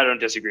 I don't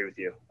disagree with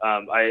you.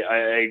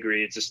 I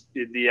agree. It's just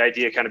the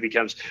idea kind of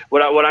becomes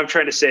what I'm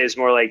trying to say is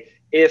more like,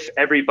 if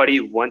everybody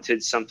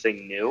wanted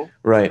something new,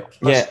 right?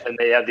 Yeah. And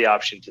they have the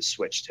option to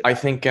switch to that. I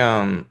think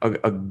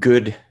a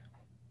good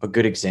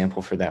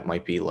example for that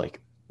might be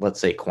like, let's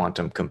say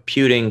quantum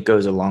computing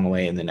goes a long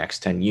way in the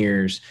next 10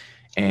 years,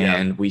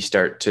 and we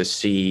start to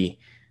see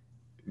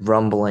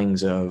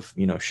rumblings of,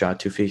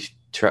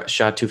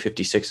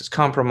 SHA-256 is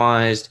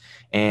compromised,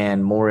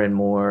 and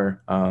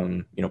more,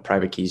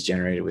 private keys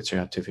generated with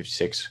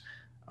SHA-256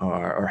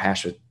 or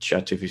hash with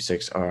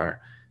SHA-256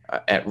 are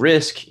at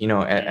risk,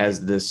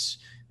 as this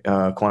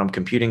quantum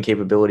computing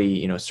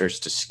capability, starts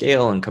to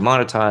scale and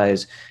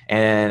commoditize,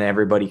 and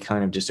everybody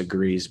kind of just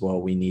agrees,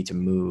 well, we need to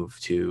move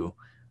to,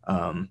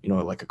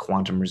 like a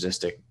quantum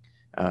resisting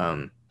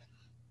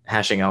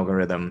hashing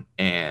algorithm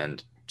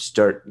and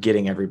start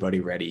getting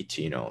everybody ready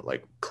to,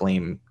 like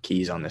claim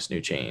keys on this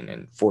new chain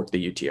and fork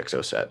the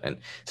UTXO set and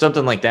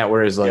something like that.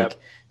 Whereas like,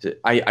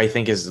 I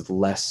think is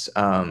less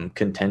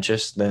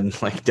contentious than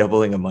like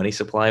doubling a money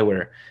supply,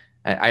 where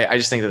I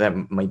just think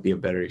that might be a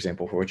better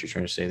example for what you're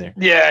trying to say there.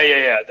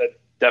 Yeah. That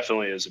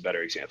definitely is a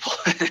better example.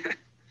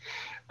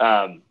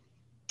 But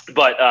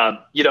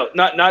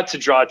not to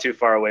draw too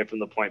far away from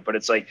the point, but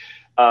it's like,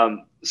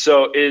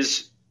 so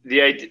is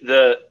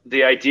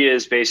the idea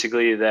is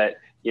basically that,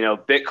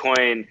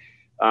 Bitcoin,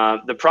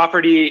 the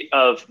property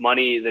of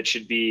money that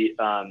should be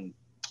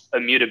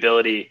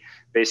immutability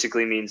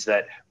basically means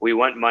that we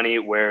want money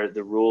where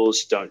the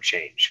rules don't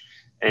change.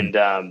 And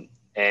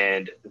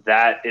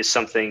that is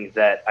something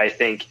that I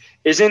think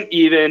isn't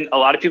even, a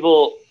lot of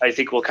people, I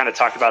think, will kind of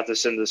talk about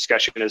this in the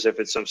discussion as if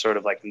it's some sort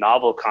of like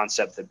novel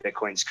concept that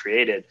Bitcoin's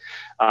created.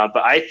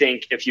 But I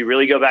think if you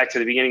really go back to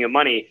the beginning of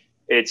money,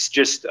 it's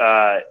just,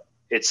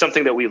 it's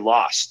something that we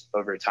lost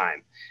over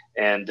time.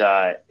 And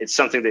it's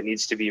something that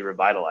needs to be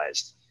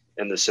revitalized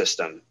in the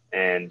system.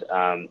 And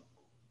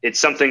it's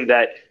something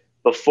that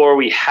before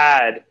we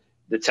had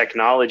the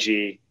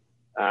technology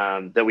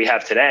that we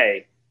have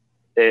today,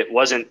 it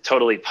wasn't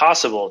totally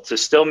possible to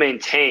still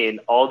maintain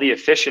all the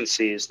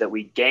efficiencies that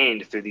we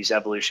gained through these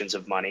evolutions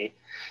of money,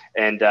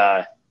 and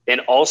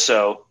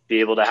also be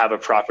able to have a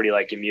property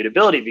like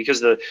immutability, because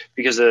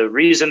the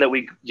reason that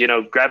we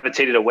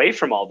gravitated away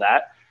from all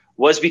that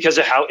was because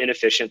of how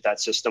inefficient that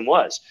system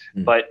was.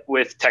 But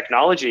with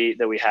technology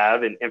that we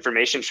have, and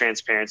information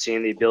transparency,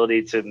 and the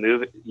ability to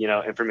move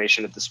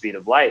information at the speed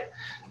of light,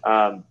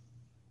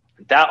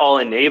 that all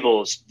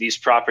enables these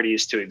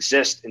properties to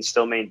exist and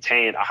still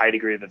maintain a high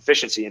degree of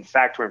efficiency. In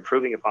fact, we're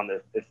improving upon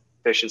the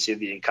efficiency of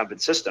the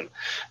incumbent system.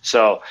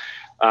 So,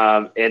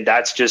 and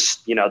that's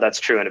just, that's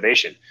true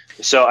innovation.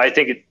 So I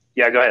think,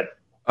 go ahead.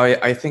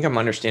 I think I'm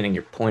understanding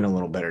your point a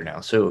little better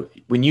now. So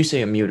when you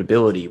say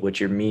immutability, what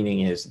you're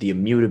meaning is the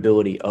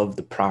immutability of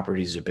the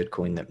properties of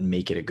Bitcoin that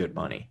make it a good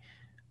money,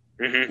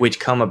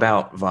 which come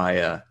about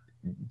via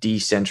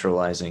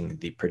decentralizing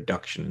the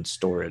production and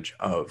storage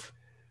of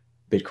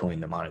Bitcoin,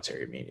 the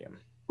monetary medium.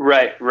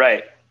 Right.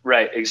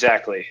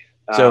 Exactly.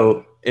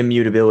 So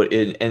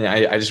immutability, and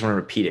I just want to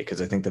repeat it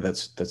because I think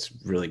that's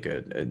really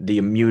good. The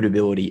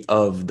immutability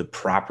of the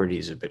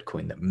properties of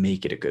Bitcoin that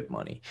make it a good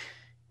money.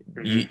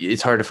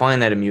 It's hard to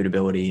find that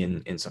immutability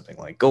in something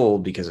like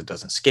gold because it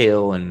doesn't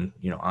scale, and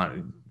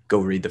go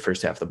read the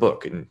first half of the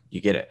book and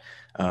you get it.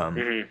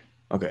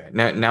 Okay.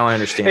 Now I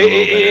understand a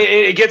little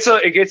better.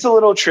 It gets a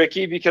little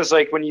tricky because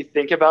like when you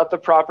think about the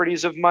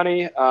properties of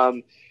money,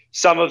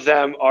 some of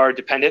them are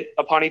dependent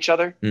upon each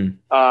other.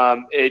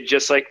 It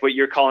just like what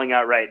you're calling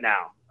out right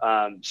now.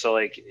 So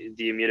like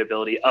the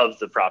immutability of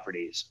the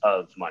properties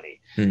of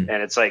money. And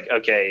it's like,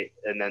 okay.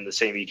 And then the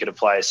same, you could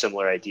apply a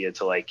similar idea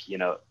to like,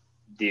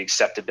 the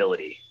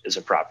acceptability is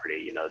a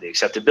property, the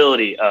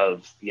acceptability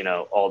of,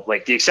 all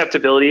like the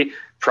acceptability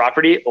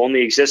property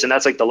only exists. And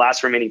that's like the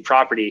last remaining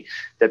property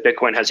that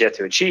Bitcoin has yet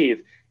to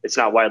achieve. It's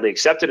not widely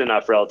accepted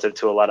enough relative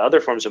to a lot of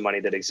other forms of money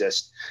that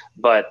exist.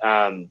 But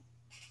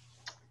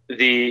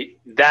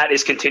that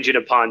is contingent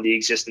upon the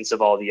existence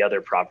of all the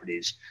other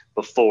properties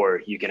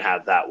before you can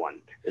have that one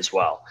as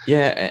well.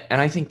 Yeah.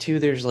 And I think too,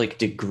 there's like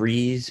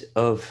degrees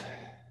of,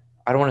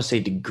 I don't want to say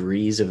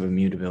degrees of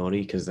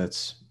immutability because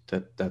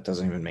that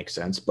doesn't even make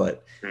sense.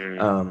 But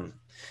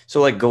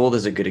so like gold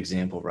is a good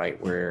example, right?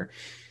 Where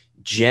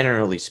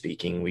generally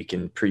speaking, we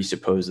can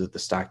presuppose that the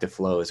stock to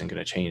flow isn't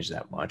going to change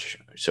that much.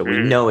 So we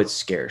know it's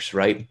scarce,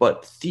 right?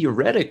 But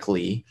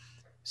theoretically,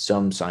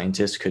 some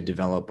scientists could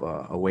develop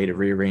a way to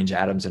rearrange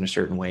atoms in a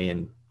certain way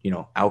and,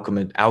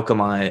 alchemize,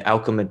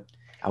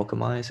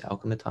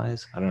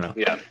 I don't know.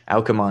 Yeah.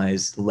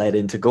 Alchemize lead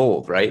into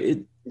gold, right?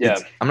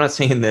 I'm not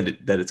saying that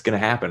it's going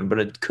to happen, but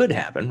it could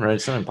happen, right?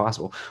 It's not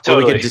impossible.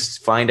 Totally. Or we could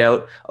just find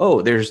out,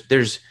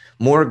 there's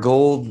more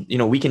gold.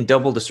 We can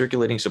double the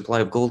circulating supply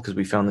of gold because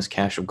we found this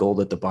cache of gold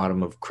at the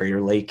bottom of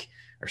Crater Lake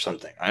or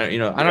something. I don't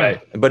know,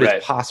 but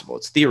it's possible.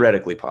 It's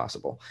theoretically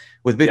possible.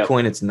 With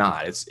Bitcoin, it's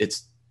not.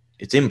 It's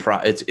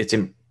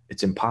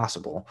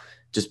impossible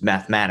just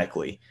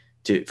mathematically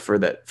for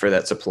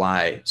that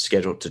supply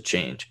schedule to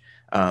change.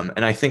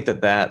 And I think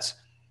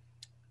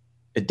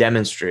it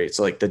demonstrates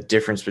like the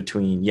difference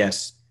between,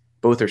 yes,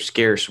 both are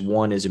scarce.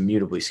 One is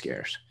immutably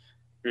scarce.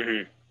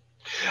 Mm-hmm.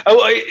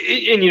 Oh,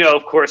 and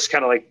of course,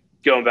 kind of like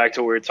going back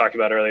to what we were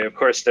talking about earlier, of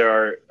course,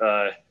 there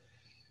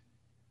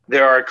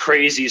are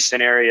crazy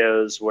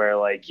scenarios where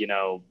like,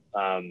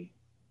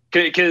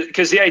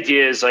 because the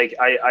idea is like,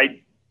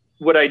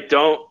 what I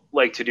don't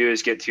like to do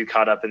is get too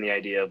caught up in the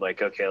idea of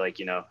like, okay, like,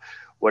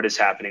 what is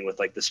happening with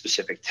like the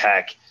specific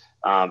tech.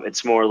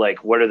 It's more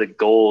like, what are the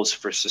goals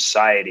for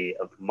society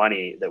of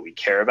money that we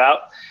care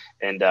about?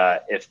 And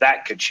if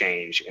that could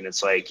change, and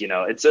it's like,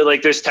 it's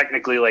like, there's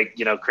technically like,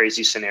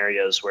 crazy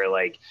scenarios where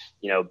like,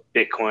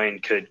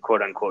 Bitcoin could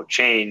quote unquote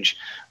change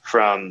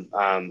from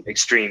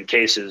extreme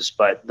cases,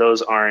 but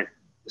those aren't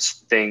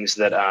things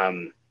that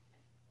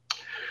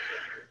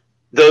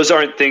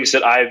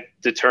I've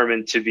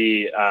determined to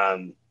be,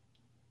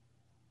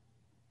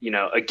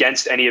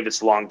 against any of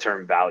its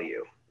long-term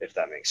value, if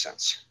that makes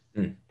sense.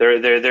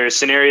 There are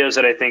scenarios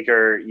that I think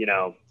are,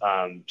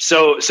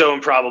 so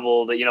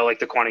improbable that, like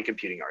the quantum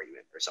computing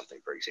argument or something,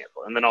 for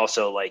example. And then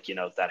also like,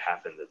 if that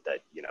happened,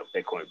 that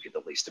Bitcoin would be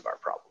the least of our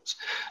problems.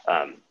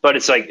 But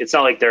it's like, it's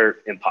not like they're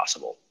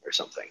impossible or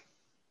something.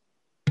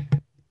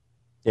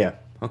 Yeah.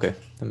 Okay.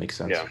 That makes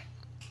sense. Yeah.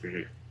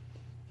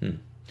 Mm-hmm.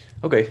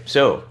 Okay.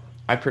 So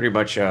I pretty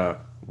much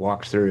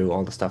walked through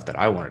all the stuff that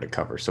I wanted to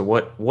cover. So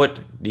what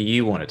do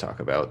you want to talk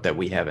about that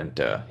we haven't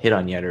hit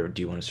on yet, or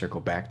do you want to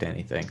circle back to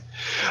anything?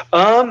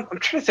 I'm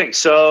trying to think.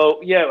 So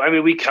yeah, I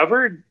mean, we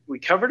covered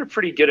a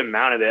pretty good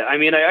amount of it. I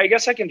mean, I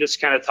guess I can just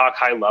kind of talk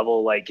high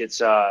level. Like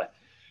it's,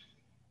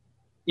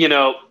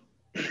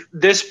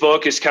 this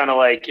book is kind of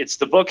like, it's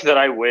the book that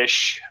I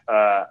wish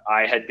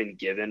I had been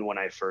given when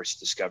I first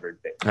discovered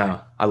Bitcoin.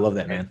 Oh, I love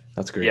that, man.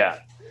 That's great. Yeah.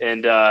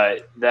 And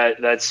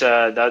that's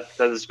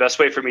the best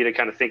way for me to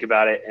kind of think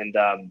about it. And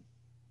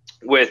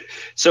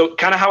so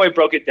kind of how I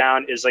broke it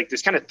down is like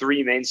there's kind of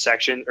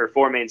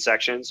four main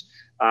sections.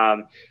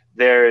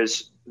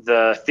 There's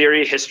the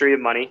theory, history of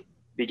money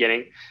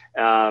beginning.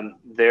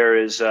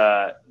 There's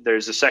a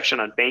section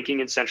on banking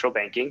and central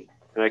banking,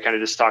 and I kind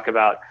of just talk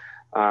about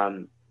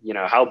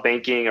how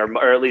banking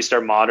or at least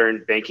our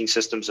modern banking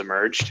systems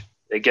emerged.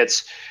 It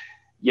gets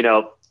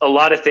a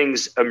lot of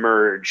things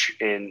emerge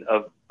in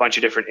a bunch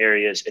of different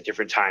areas at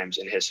different times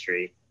in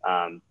history.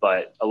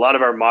 But a lot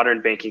of our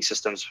modern banking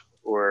systems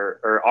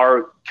or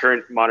our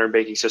current modern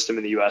banking system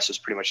in the US was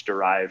pretty much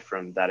derived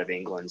from that of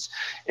England's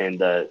in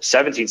the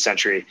 17th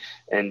century.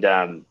 And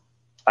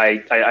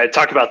I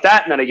talk about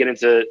that, and then I get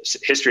into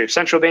history of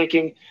central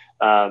banking,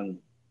 and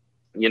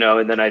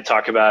then I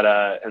talk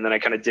about, and then I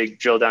kind of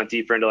drill down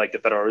deeper into like the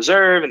Federal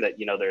Reserve, and that,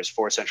 there's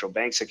three central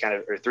banks that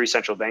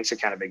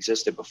kind of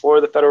existed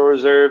before the Federal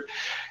Reserve.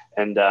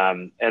 And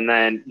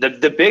then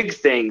the big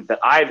thing that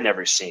I've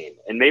never seen,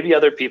 and maybe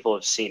other people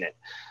have seen it,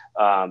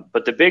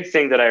 but the big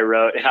thing that I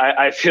wrote, and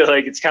I feel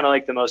like it's kind of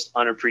like the most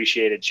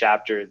unappreciated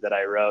chapter that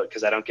I wrote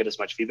because I don't get as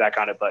much feedback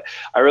on it, but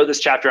I wrote this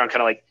chapter on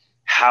kind of like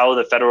how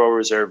the Federal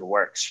Reserve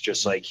works.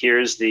 Just like,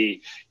 here's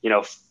the,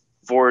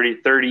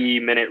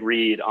 30-minute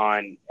read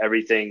on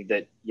everything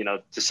that,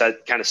 to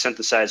kind of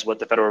synthesize what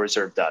the Federal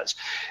Reserve does,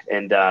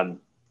 and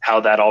how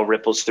that all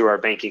ripples through our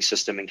banking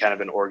system in kind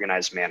of an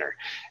organized manner.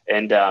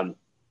 And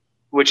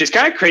which is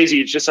kind of crazy.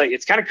 It's just like,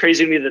 it's kind of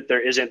crazy to me that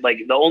there isn't like,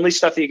 the only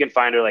stuff that you can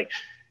find are like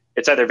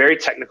it's either very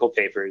technical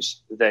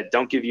papers that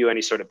don't give you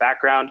any sort of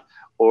background,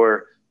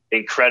 or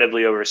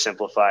incredibly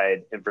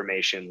oversimplified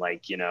information,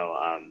 like,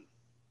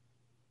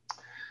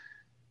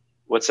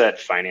 what's that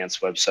finance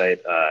website?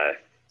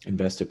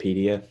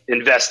 Investopedia.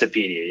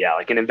 Investopedia, yeah,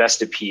 like an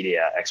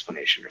Investopedia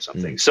explanation or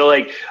something. So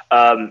like,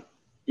 I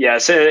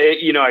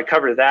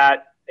cover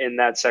that in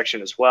that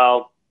section as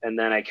well, and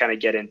then I kind of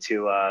get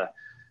into, I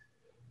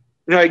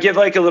give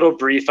like a little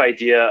brief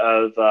idea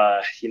of,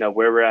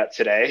 where we're at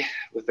today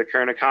with the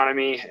current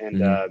economy,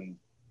 and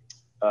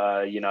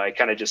I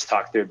kind of just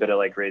talk through a bit of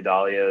like Ray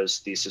Dalio's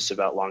thesis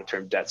about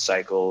long-term debt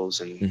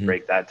cycles and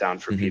break that down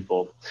for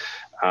people.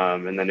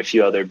 And then a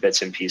few other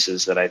bits and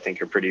pieces that I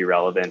think are pretty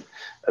relevant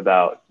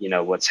about,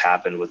 what's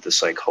happened with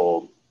this like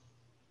whole,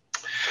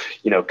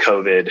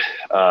 COVID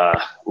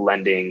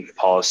lending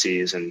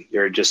policies and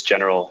your just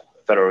general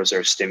Federal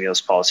Reserve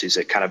stimulus policies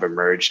that kind of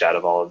emerged out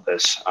of all of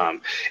this.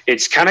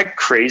 It's kind of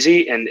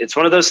crazy. And it's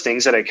one of those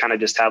things that I kind of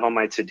just have on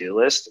my to-do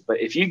list. But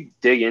if you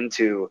dig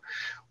into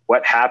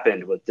what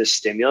happened with this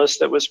stimulus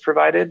that was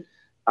provided,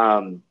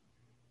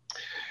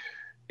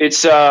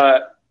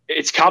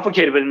 it's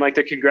complicated, but in like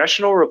the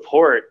congressional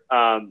report,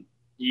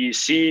 you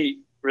see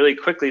really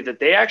quickly that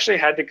they actually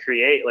had to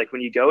create, like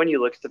when you go and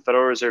you look at the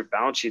Federal Reserve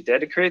balance sheet, they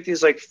had to create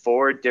these like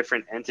 4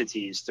 different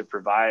entities to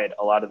provide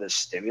a lot of this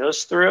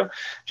stimulus through,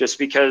 just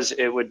because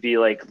it would be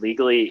like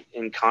legally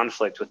in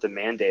conflict with the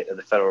mandate of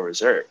the Federal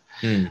Reserve.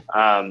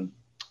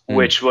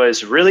 Which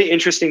was really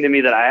interesting to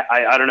me, that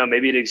I don't know,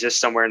 maybe it exists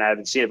somewhere and I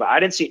haven't seen it, but I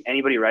didn't see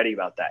anybody writing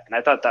about that. And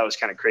I thought that was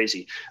kind of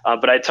crazy.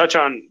 But I touch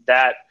on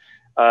that,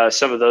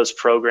 some of those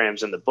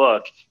programs in the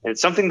book, and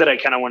it's something that I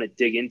kind of want to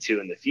dig into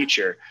in the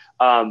future.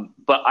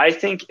 But I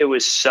think it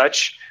was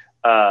such,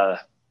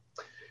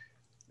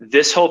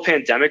 this whole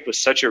pandemic was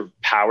such a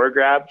power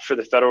grab for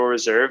the Federal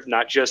Reserve,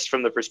 not just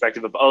from the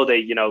perspective of,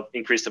 they,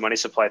 increased the money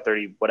supply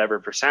 30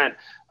 whatever percent.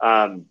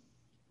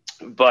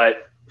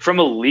 But from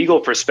a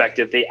legal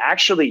perspective, they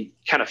actually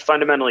kind of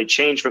fundamentally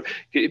changed. From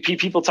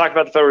people talk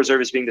about the Federal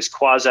Reserve as being this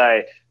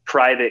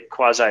quasi-private,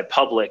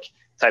 quasi-public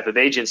type of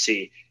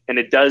agency, and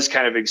it does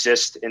kind of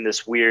exist in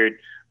this weird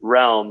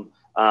realm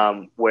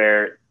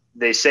where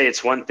they say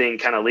it's one thing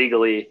kind of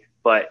legally,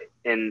 but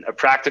in a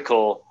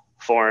practical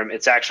form,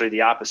 it's actually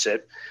the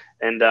opposite.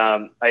 And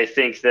I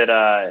think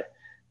that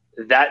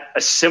that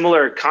a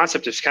similar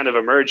concept has kind of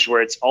emerged,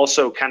 where it's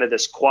also kind of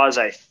this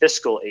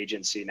quasi-fiscal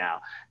agency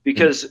now,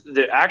 because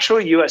the actual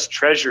U.S.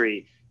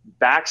 Treasury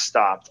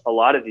backstopped a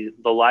lot of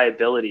the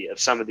liability of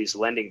some of these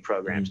lending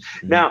programs.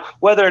 Now,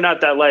 whether or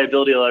not that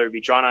liability will ever be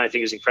drawn on, I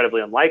think is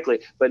incredibly unlikely.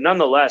 But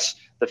nonetheless,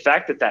 the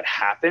fact that that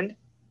happened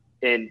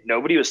and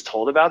nobody was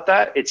told about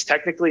that, it's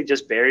technically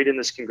just buried in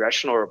this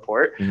congressional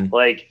report.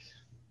 Like,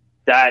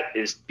 that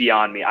is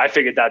beyond me. I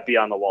figured that'd be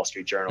on the Wall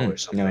Street Journal or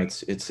something. No,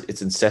 it's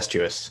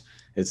incestuous.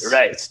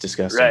 It's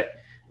disgusting.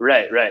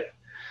 Right.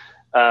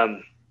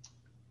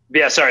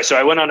 Yeah, sorry. So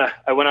I went on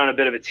a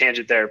bit of a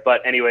tangent there,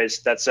 but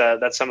anyways, that's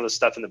some of the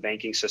stuff in the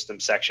banking system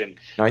section.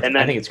 No, I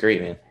think it's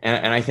great, man.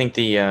 And I think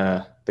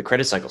the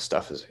credit cycle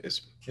stuff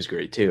is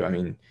great too. I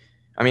mean,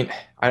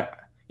 I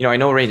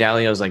know Ray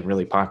Dalio is like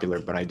really popular,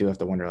 but I do have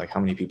to wonder like how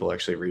many people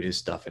actually read his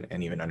stuff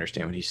and even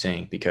understand what he's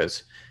saying,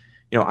 because,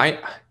 I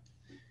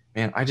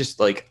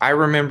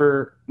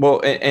remember,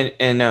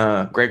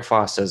 and Greg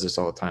Foss says this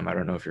all the time. I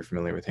don't know if you're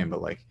familiar with him,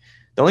 but like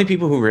the only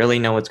people who really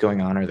know what's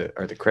going on are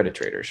the credit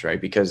traders, right?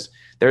 Because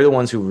they're the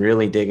ones who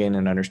really dig in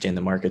and understand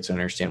the markets and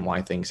understand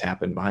why things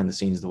happen behind the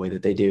scenes the way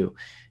that they do.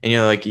 And,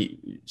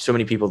 so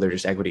many people, they're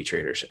just equity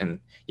traders, and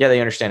yeah,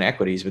 they understand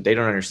equities, but they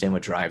don't understand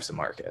what drives the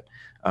market.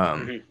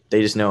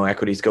 They just know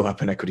equities go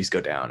up and equities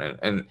go down,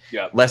 and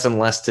less and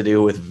less to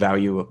do with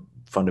value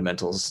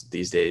fundamentals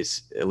these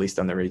days, at least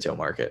on the retail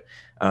market.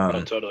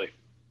 Totally.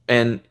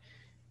 And,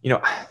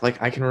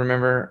 I can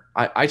remember,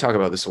 I talk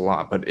about this a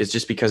lot, but it's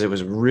just because it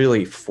was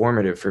really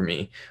formative for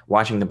me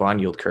watching the bond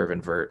yield curve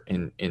invert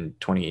in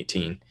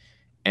 2018.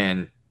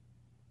 And,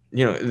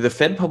 the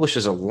Fed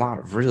publishes a lot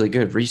of really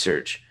good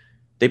research.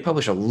 They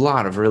publish a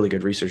lot of really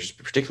good research,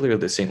 particularly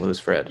with the St. Louis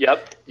Fed.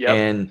 Yep.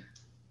 And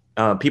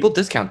people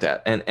discount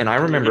that. And I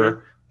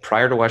remember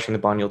prior to watching the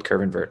bond yield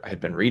curve invert, I had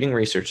been reading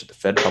research that the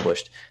Fed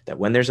published that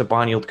when there's a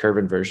bond yield curve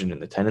inversion in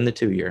the 10 and the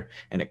 2 year,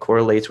 and it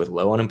correlates with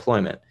low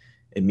unemployment,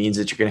 it means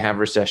that you're going to have a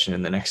recession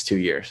in the next 2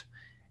 years.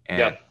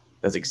 And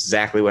that's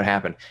exactly what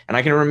happened. And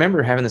I can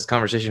remember having this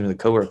conversation with a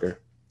coworker,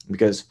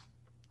 because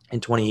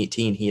in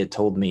 2018, he had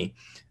told me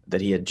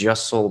that he had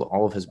just sold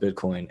all of his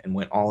Bitcoin and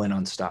went all in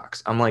on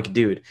stocks. I'm like,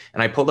 dude,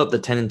 and I pulled up the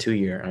 10 and 2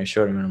 year and I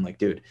showed him, and I'm like,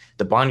 dude,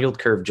 the bond yield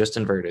curve just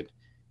inverted.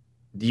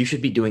 You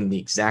should be doing the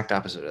exact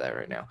opposite of that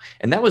right now.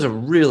 And that was a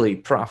really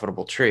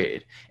profitable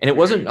trade. And it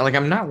wasn't like,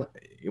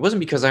 it wasn't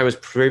because I was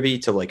privy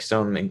to like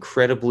some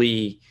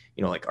incredibly,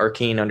 like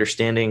arcane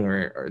understanding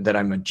or that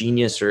I'm a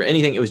genius or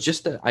anything. It was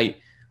just that I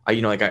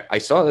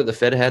saw that the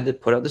Fed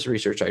had put out this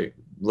research. I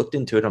looked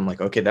into it. I'm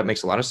like, okay, that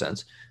makes a lot of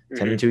sense.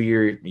 10 and 2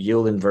 year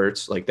yield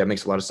inverts. Like that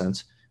makes a lot of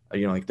sense.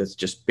 That's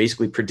just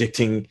basically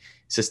predicting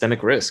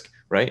systemic risk,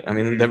 right? I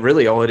mean, that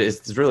really all it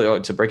is really all,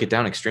 to break it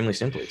down extremely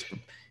simply.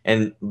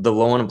 And the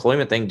low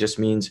unemployment thing just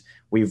means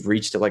we've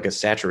reached like a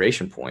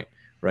saturation point,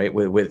 right?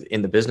 With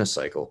in the business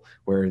cycle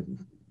where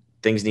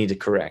things need to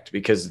correct,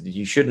 because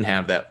you shouldn't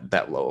have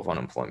that low of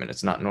unemployment.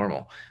 It's not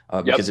normal,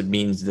 because it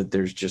means that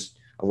there's just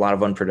a lot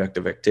of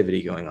unproductive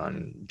activity going on,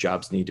 and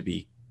jobs need to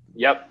be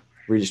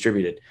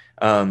redistributed.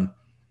 And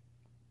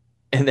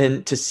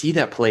then to see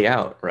that play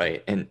out,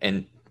 right?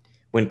 And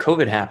when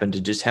COVID happened,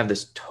 to just have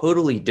this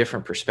totally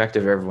different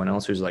perspective of everyone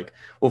else who's like,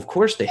 well, of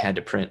course they had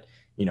to print,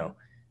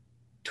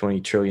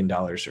 $20 trillion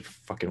or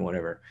fucking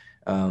whatever.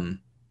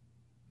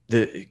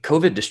 The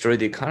COVID destroyed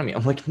the economy.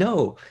 I'm like,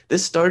 no,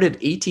 this started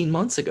 18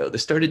 months ago.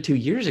 This started 2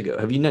 years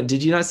ago.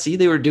 Did you not see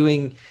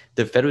the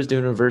Fed was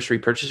doing reverse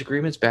repurchase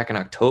agreements back in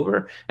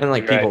October? And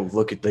like people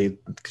they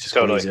just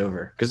glaze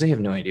over because they have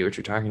no idea what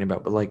you're talking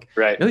about. But like,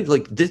 no,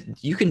 like this,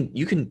 you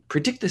can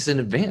predict this in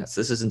advance.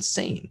 This is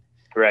insane.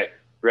 Right.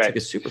 It's like a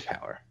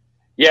superpower.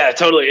 Yeah,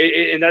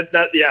 totally. And that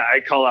I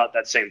call out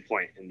that same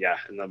point. And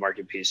in the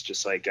market piece,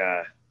 just like,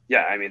 I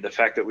mean, the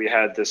fact that we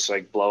had this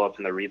like blow up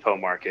in the repo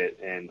market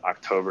in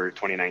October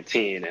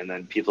 2019, and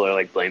then people are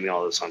like blaming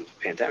all this on the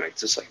pandemic.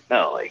 It's just like,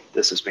 no, like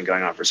this has been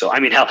going on for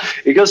I mean, hell,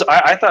 it goes.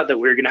 I thought that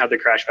we were going to have the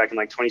crash back in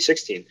like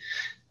 2016.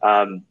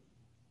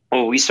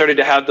 We started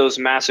to have those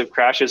massive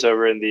crashes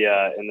over in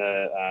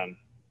the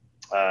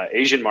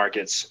Asian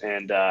markets,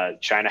 and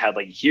China had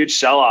like a huge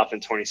sell off in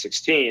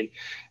 2016.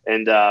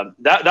 And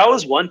that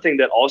was one thing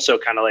that also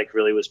kind of like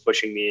really was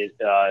pushing me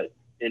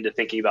into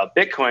thinking about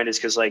Bitcoin, is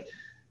because like,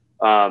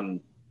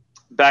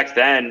 back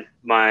then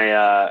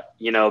my,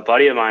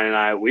 buddy of mine and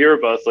I, we were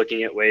both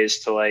looking at ways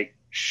to like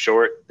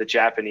short the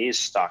Japanese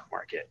stock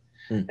market.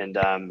 And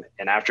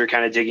after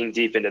kind of digging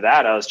deep into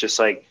that, I was just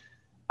like,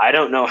 I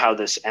don't know how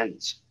this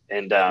ends.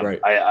 And,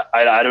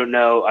 I don't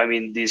know. I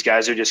mean, these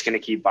guys are just going to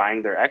keep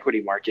buying their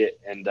equity market.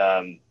 And,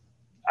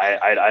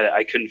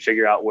 I couldn't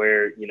figure out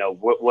where,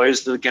 where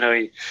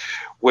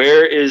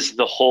is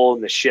the hole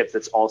in the ship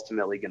that's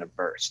ultimately going to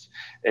burst.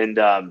 And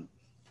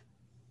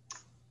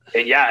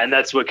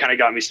that's what kind of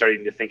got me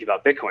starting to think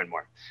about Bitcoin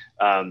more.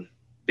 But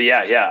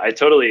I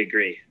totally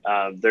agree.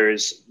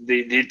 There's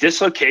the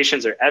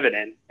dislocations are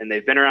evident, and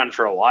they've been around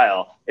for a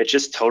while. It's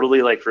just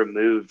totally like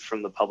removed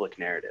from the public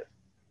narrative.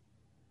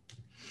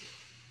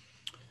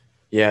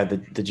 Yeah,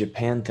 the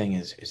Japan thing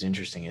is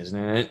interesting, isn't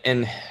it?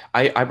 And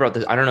I brought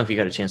this. I don't know if you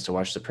got a chance to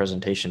watch the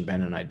presentation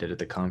Ben and I did at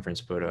the conference,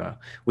 but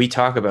we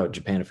talk about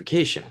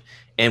Japanification,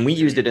 and we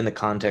used it in the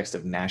context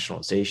of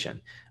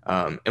nationalization.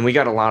 And we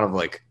got a lot of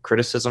like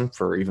criticism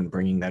for even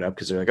bringing that up,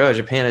 because they're like, oh,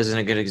 Japan isn't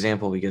a good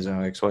example because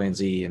of X, Y, and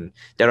Z and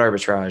debt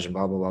arbitrage and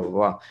blah, blah, blah, blah,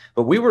 blah.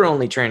 But we were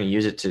only trying to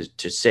use it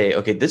to say,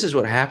 okay, this is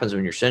what happens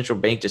when your central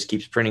bank just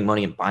keeps printing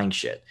money and buying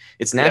shit.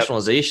 It's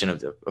nationalization of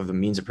the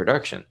means of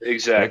production.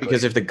 Exactly. Right?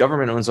 Because if the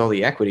government owns all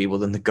the equity, well,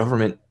 then the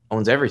government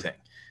owns everything.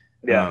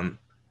 Yeah.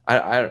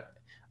 Where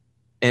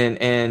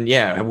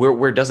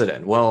does it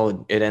end?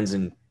 Well, it ends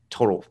in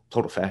total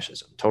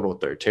fascism, total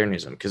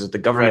authoritarianism, because if the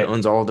government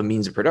owns all the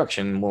means of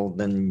production, well,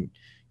 then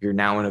you're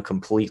now in a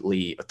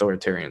completely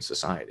authoritarian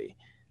society.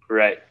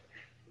 Right.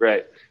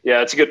 Yeah,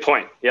 that's a good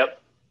point. That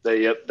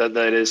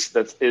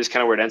is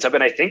kind of where it ends up.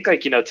 And I think like,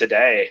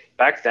 today,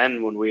 back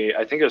then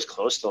I think it was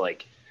close to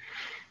like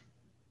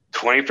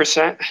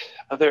 20%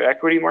 of their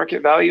equity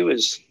market value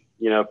is,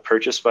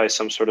 purchased by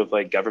some sort of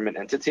like government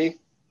entity.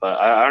 But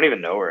I don't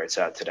even know where it's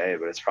at today,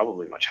 but it's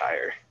probably much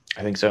higher.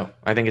 I think so.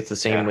 I think it's the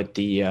same with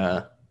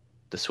the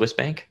Swiss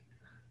bank.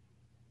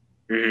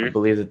 I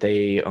believe that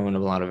they own a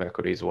lot of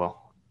equity as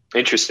well.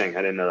 Interesting.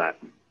 I didn't know that.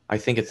 I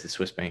think it's the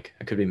Swiss bank.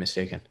 I could be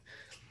mistaken.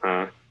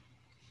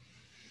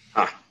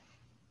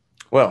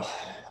 Well,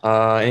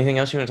 anything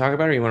else you want to talk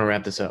about, or you want to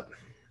wrap this up?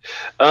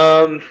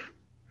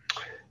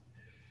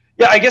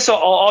 Yeah, I guess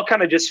I'll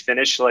kind of just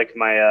finish like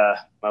my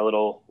my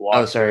little walk.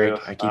 Oh, sorry,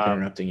 I keep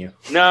interrupting you.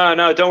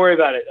 No, don't worry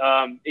about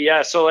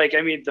it. So like,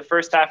 I mean, the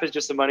first half is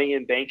just the money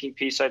and banking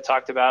piece I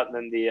talked about, and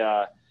then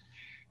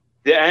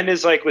the end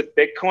is like with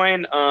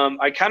Bitcoin.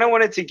 I kind of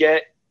wanted to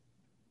get,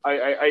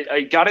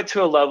 I got it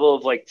to a level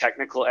of like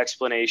technical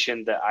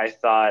explanation that I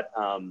thought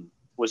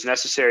was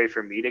necessary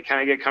for me to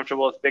kind of get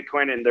comfortable with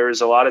Bitcoin. And there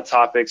was a lot of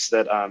topics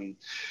that,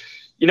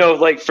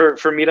 like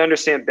for me to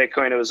understand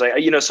Bitcoin, it was like,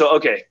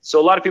 so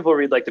a lot of people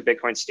read like the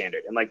Bitcoin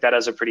Standard, and like that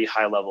has a pretty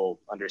high level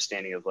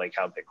understanding of like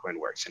how Bitcoin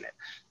works in it.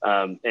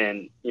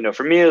 And,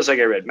 for me, it was like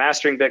I read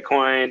Mastering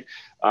Bitcoin,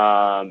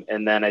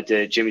 and then I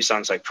did Jimmy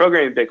Song's like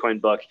Programming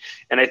Bitcoin book.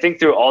 And I think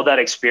through all that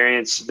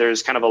experience,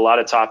 there's kind of a lot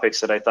of topics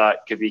that I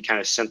thought could be kind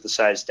of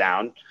synthesized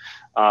down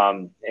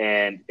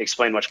and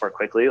explained much more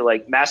quickly.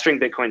 Like Mastering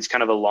Bitcoin is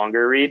kind of a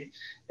longer read,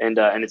 and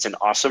it's an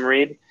awesome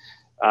read.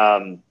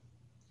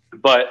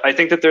 But I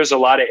think that there's a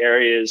lot of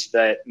areas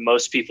that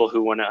most people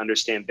who want to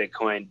understand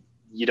Bitcoin,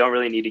 you don't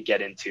really need to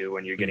get into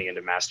when you're getting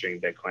into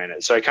Mastering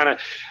Bitcoin. So I kind of,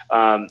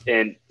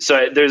 and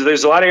so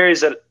there's a lot of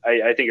areas that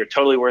I think are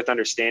totally worth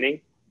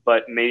understanding,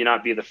 but maybe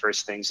not be the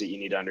first things that you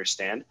need to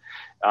understand.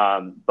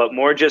 But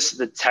more just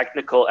the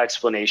technical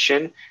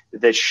explanation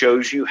that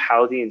shows you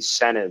how the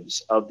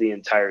incentives of the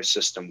entire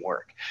system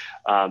work.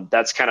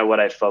 That's kind of what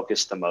I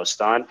focused the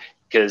most on.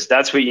 because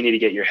that's what you need to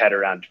get your head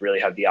around to really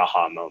have the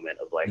aha moment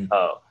of like,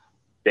 oh,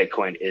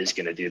 Bitcoin is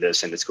going to do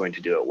this and it's going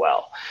to do it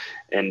well.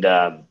 And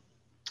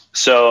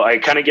so I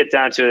kind of get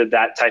down to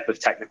that type of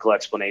technical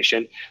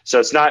explanation. So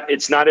it's not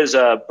as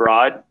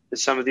broad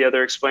as some of the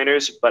other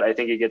explainers, but I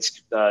think it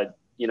gets to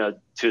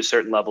a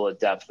certain level of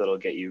depth that'll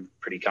get you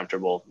pretty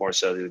comfortable, more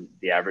so than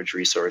the average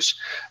resource.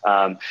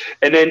 And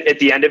then at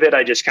the end of it,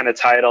 I just kind of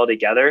tie it all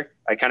together.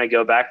 I kind of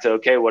go back to,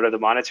 okay, what are the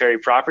monetary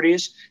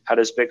properties? How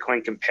does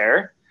Bitcoin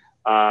compare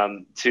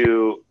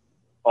to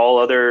all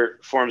other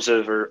forms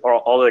of, or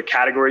all the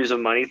categories of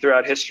money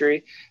throughout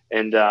history?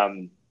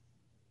 And,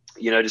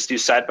 just do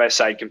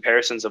side-by-side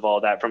comparisons of all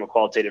that from a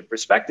qualitative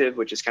perspective,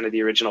 which is kind of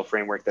the original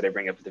framework that I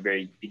bring up at the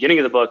very beginning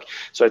of the book.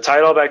 So I tie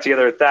it all back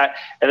together with that.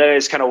 And then I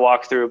just kind of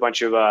walk through a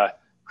bunch of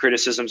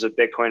criticisms of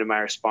Bitcoin and my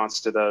response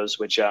to those,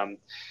 which, I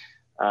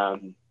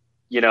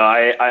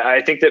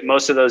think that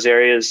most of those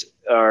areas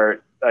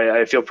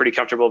I feel pretty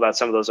comfortable about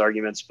some of those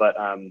arguments, but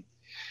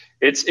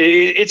it's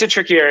a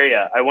tricky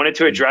area. I wanted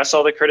to address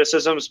all the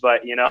criticisms,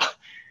 but,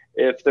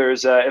 if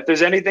there's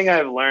anything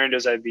I've learned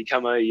as I've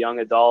become a young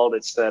adult,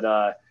 it's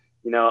that,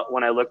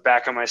 when I look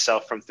back on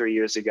myself from 3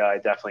 years ago, I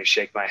definitely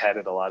shake my head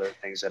at a lot of the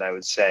things that I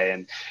would say.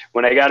 And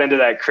when I got into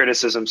that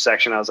criticism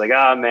section, I was like,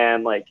 oh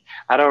man, like,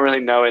 I don't really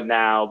know it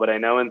now, but I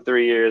know in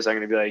 3 years, I'm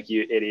going to be like,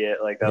 you idiot.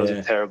 Like that was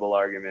a terrible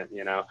argument,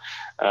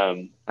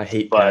 I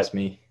hate Past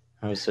Me.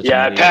 I was such an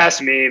idiot.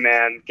 Past Me,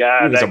 man.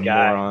 God, he was a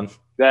guy, moron.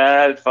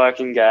 That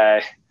fucking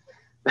guy.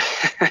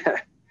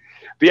 But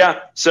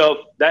yeah,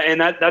 so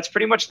that's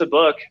pretty much the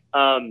book.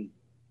 And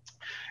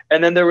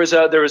then there was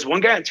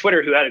one guy on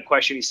Twitter who had a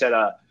question. He said,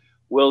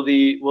 will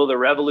the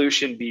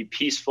revolution be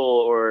peaceful,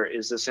 or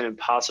is this an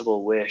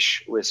impossible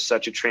wish with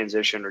such a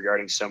transition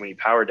regarding so many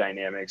power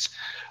dynamics?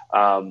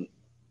 And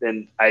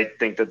I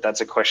think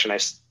that's a question I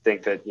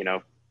think that,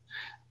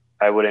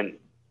 I wouldn't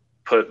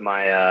put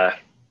my,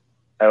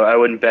 I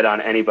wouldn't bet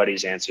on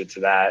anybody's answer to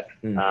that.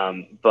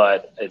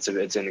 But it's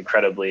an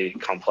incredibly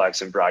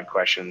complex and broad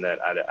question that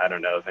I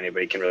don't know if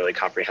anybody can really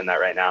comprehend that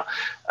right now.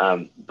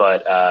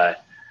 But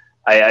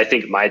I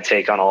think my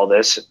take on all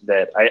this,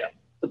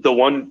 the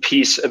one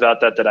piece about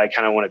that I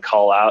kind of want to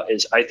call out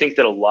is I think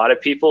that a lot of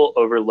people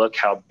overlook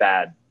how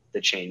bad the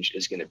change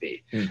is going to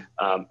be.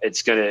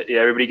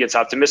 Everybody gets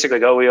optimistic,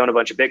 like, oh, we own a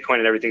bunch of Bitcoin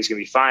and everything's going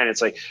to be fine.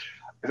 It's like,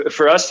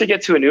 for us to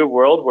get to a new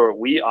world where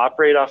we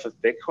operate off of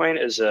Bitcoin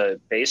as a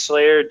base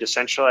layer,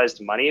 decentralized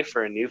money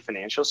for a new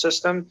financial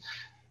system,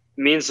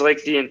 means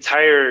like the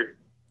entire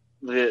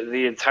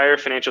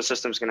financial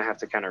system is going to have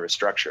to kind of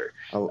restructure.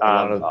 A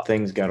lot of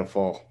things got to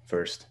fall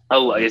first.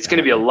 It's going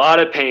to be a lot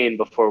of pain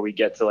before we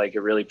get to like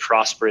a really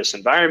prosperous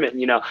environment.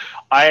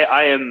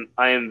 I'm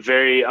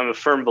a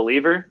firm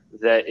believer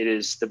that it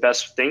is the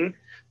best thing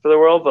for the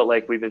world, but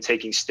like we've been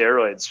taking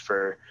steroids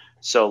for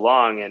so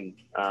long, and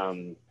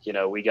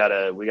we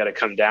gotta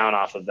come down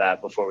off of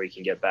that before we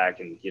can get back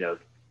and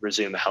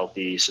resume a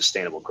healthy,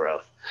 sustainable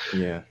growth.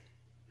 Yeah.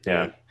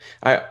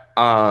 I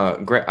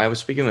was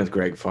speaking with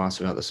Greg Foss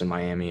about this in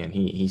Miami, and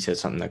he said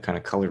something that kind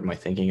of colored my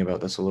thinking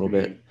about this a little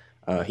bit.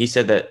 He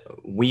said that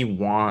we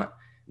want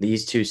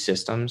these two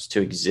systems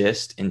to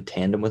exist in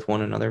tandem with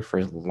one another for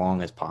as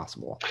long as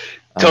possible.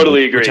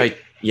 Totally agree. Which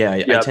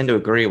I tend to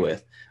agree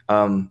with.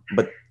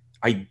 But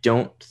I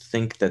don't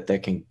think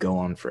that can go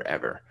on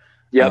forever.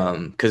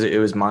 Because it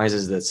was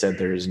Mises that said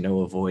there is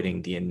no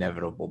avoiding the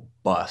inevitable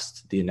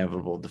bust, the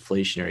inevitable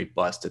deflationary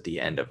bust at the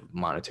end of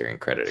monetary and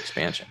credit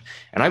expansion.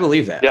 And I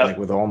believe that, like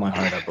with all my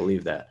heart, I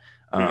believe that.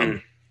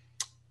 And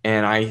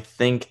I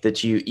think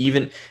that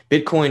even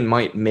Bitcoin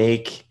might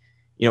make,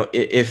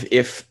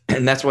 if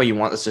and that's why you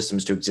want the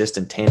systems to exist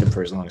in tandem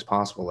for as long as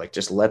possible. Like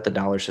just let the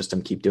dollar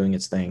system keep doing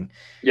its thing.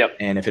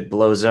 And if it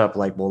blows up,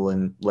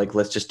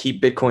 let's just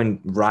keep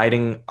Bitcoin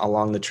riding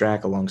along the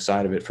track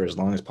alongside of it for as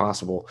long as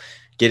possible.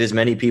 Get as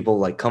many people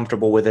like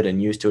comfortable with it and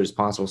used to it as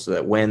possible, so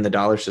that when the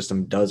dollar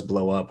system does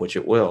blow up, which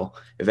it will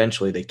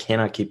eventually, they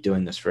cannot keep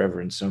doing this forever,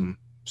 and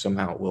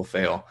somehow it will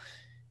fail.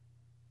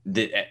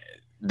 The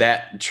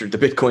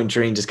Bitcoin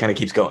train just kind of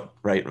keeps going,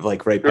 right?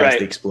 Like right past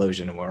the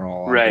explosion, and we're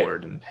all on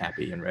board and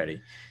happy and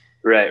ready.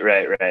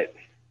 Right.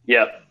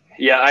 Yeah,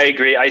 I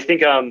agree. I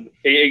think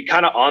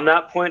kind of on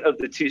that point of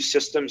the two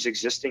systems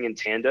existing in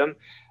tandem,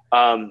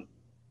 I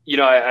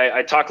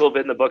talk a little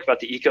bit in the book about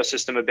the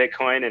ecosystem of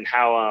Bitcoin and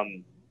how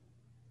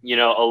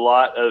a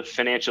lot of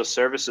financial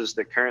services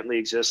that currently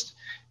exist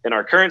in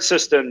our current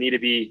system need to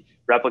be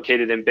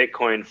replicated in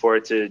Bitcoin for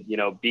it to,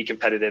 be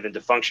competitive and to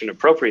function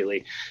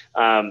appropriately.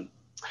 And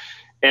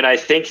I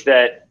think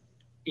that,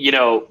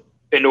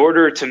 in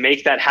order to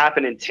make that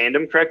happen in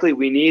tandem correctly,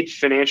 we need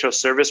financial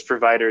service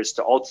providers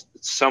to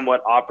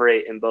somewhat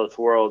operate in both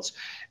worlds.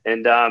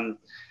 And,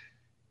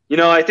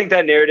 I think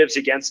that narrative's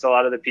against a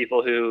lot of the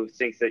people who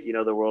think that,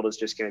 the world is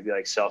just going to be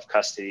like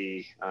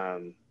self-custody,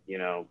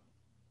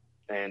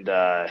 and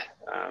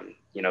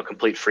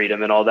complete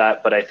freedom and all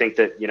that. But I think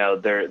that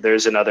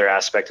there's another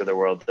aspect of the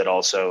world that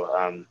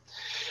also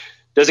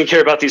doesn't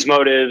care about these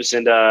motives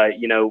and,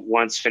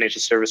 wants financial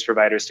service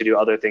providers to do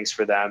other things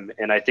for them.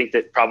 And I think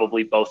that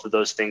probably both of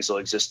those things will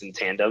exist in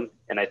tandem.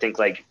 And I think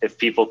like if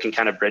people can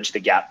kind of bridge the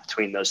gap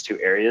between those two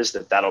areas,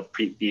 that'll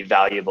be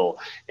valuable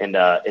in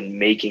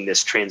making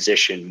this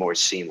transition more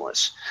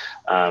seamless.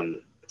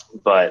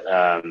 But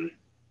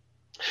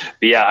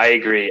yeah, I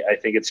agree. I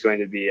think it's going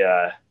to be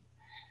a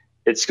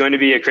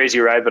crazy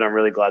ride, but I'm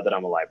really glad that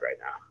I'm alive right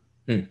now.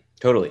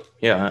 Totally.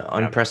 Yeah.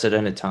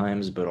 Unprecedented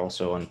times, but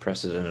also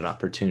unprecedented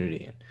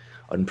opportunity and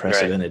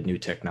unprecedented new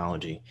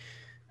technology.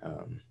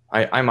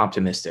 I'm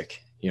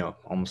optimistic,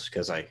 almost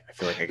because I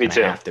feel like I kind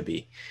of have to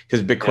be,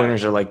 because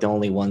Bitcoiners are like the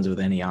only ones with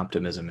any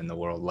optimism in the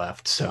world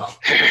left. So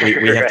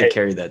we have to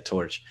carry that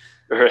torch.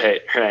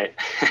 Right.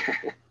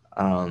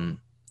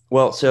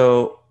 Well,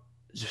 so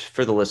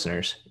for the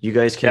listeners, you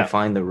guys can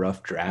find the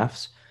rough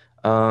drafts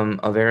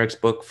of Eric's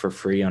book for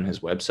free on his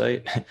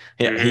website.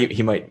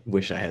 He might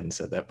wish I hadn't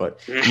said that, but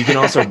you can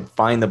also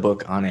find the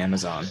book on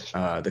Amazon,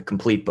 the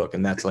complete book,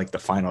 and that's like the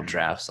final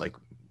drafts, like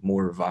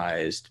more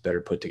revised,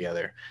 better put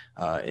together,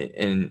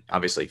 and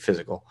obviously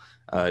physical.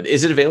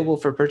 Is it available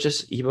for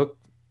purchase ebook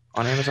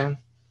on Amazon?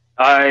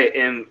 I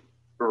am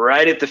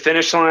right at the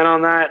finish line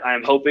on that.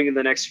 I'm hoping in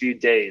the next few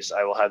days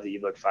I will have the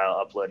ebook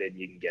file uploaded.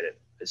 You can get it.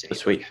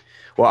 Sweet.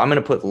 Well, I'm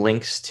going to put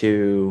links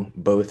to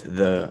both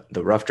the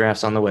rough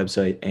drafts on the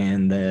website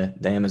and the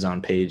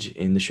Amazon page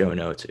in the show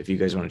notes if you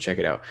guys want to check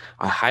it out.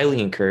 I highly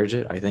encourage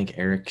it. I think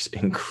Eric's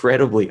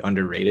incredibly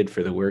underrated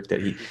for the work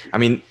that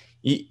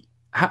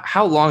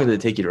how long did it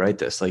take you to write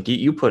this? Like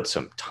you put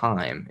some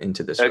time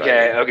into this.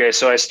 Okay.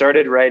 So I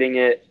started writing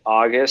it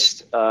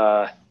August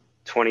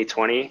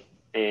 2020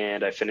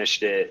 and I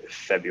finished it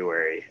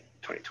February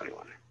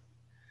 2021.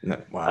 No,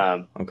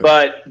 wow. Okay.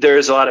 But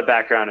there's a lot of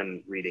background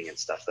and reading and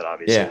stuff that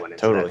obviously went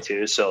into that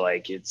too. So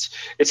like it's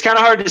kind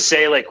of hard to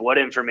say like what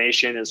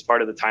information is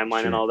part of the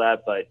timeline and all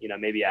that, but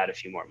maybe add a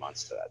few more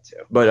months to that too.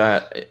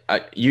 But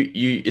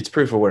it's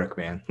proof of work,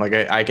 man. Like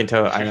I can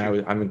tell.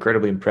 I'm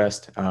incredibly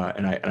impressed,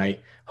 and I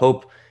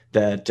hope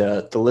that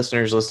the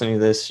listeners listening to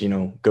this,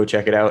 go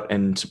check it out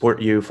and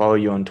support you, follow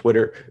you on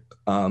Twitter.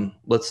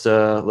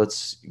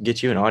 Let's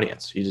get you an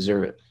audience. You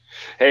deserve it.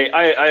 Hey,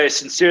 I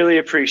sincerely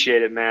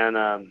appreciate it, man.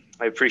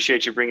 I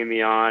appreciate you bringing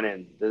me on,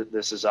 and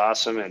this is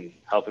awesome and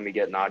helping me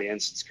get an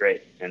audience. It's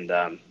great. And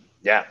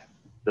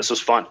this was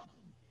fun.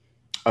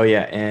 Oh,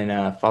 yeah.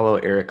 And follow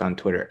Eric on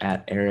Twitter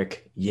at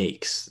Eric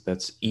Yakes.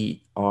 That's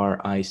ERICYAKES.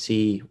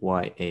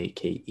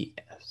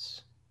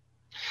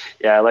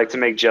 Yeah, I like to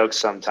make jokes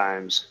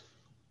sometimes.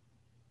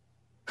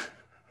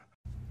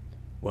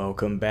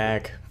 Welcome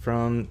back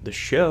from the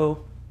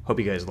show. Hope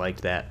you guys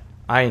liked that.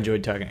 I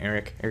enjoyed talking to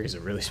Eric. Eric is a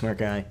really smart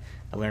guy.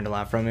 I learned a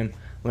lot from him.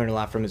 Learned a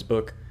lot from his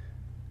book.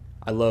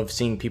 I love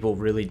seeing people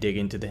really dig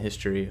into the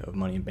history of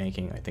money and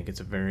banking. I think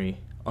it's a very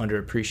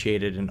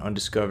underappreciated and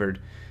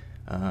undiscovered,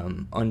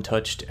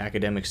 untouched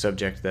academic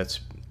subject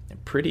that's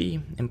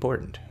pretty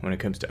important when it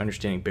comes to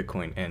understanding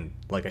Bitcoin. And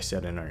like I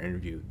said in our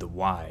interview, the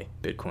why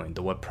Bitcoin,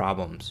 the what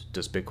problems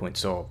does Bitcoin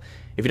solve.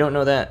 If you don't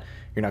know that,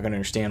 you're not going to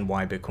understand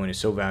why Bitcoin is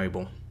so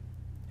valuable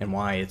and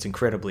why it's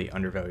incredibly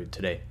undervalued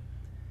today.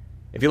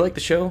 If you like the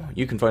show,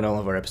 you can find all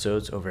of our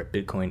episodes over at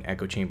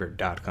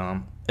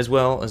bitcoinechochamber.com, as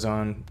well as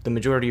on the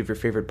majority of your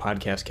favorite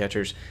podcast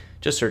catchers.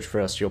 Just search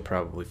for us. You'll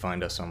probably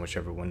find us on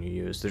whichever one you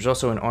use. There's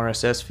also an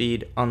RSS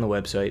feed on the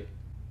website.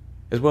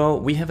 As well,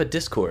 we have a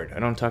Discord. I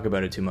don't talk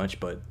about it too much,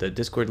 but the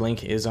Discord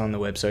link is on the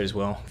website as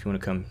well. If you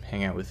want to come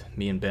hang out with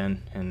me and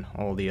Ben and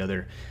all the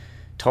other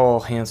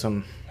tall,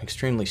 handsome,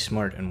 extremely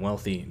smart, and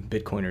wealthy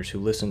Bitcoiners who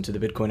listen to the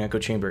Bitcoin Echo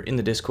Chamber in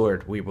the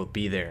Discord, we will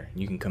be there.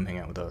 You can come hang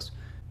out with us.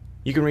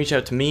 You can reach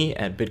out to me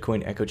at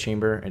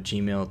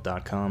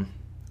bitcoinechochamber@gmail.com,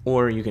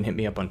 or you can hit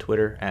me up on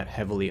Twitter at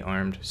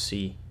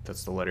heavilyarmedc.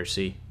 That's the letter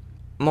C.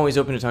 I'm always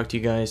open to talk to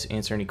you guys,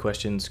 answer any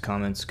questions,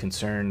 comments,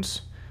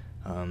 concerns.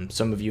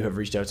 Some of you have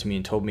reached out to me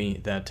and told me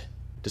that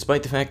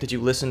despite the fact that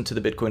you listen to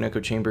the Bitcoin Echo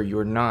Chamber, you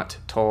are not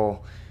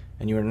tall,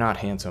 and you are not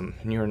handsome,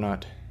 and you are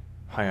not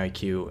high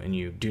IQ, and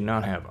you do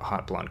not have a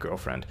hot blonde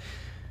girlfriend.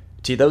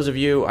 To those of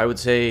you, I would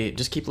say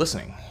just keep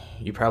listening.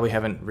 You probably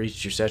haven't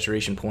reached your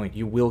saturation point.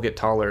 You will get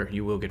taller.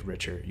 You will get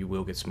richer. You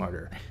will get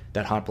smarter.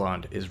 That hot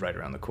blonde is right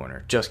around the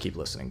corner. Just keep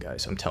listening,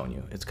 guys. I'm telling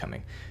you, it's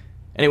coming.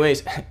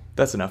 Anyways,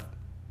 that's enough.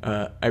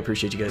 I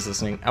appreciate you guys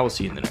listening. I will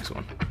see you in the next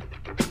one.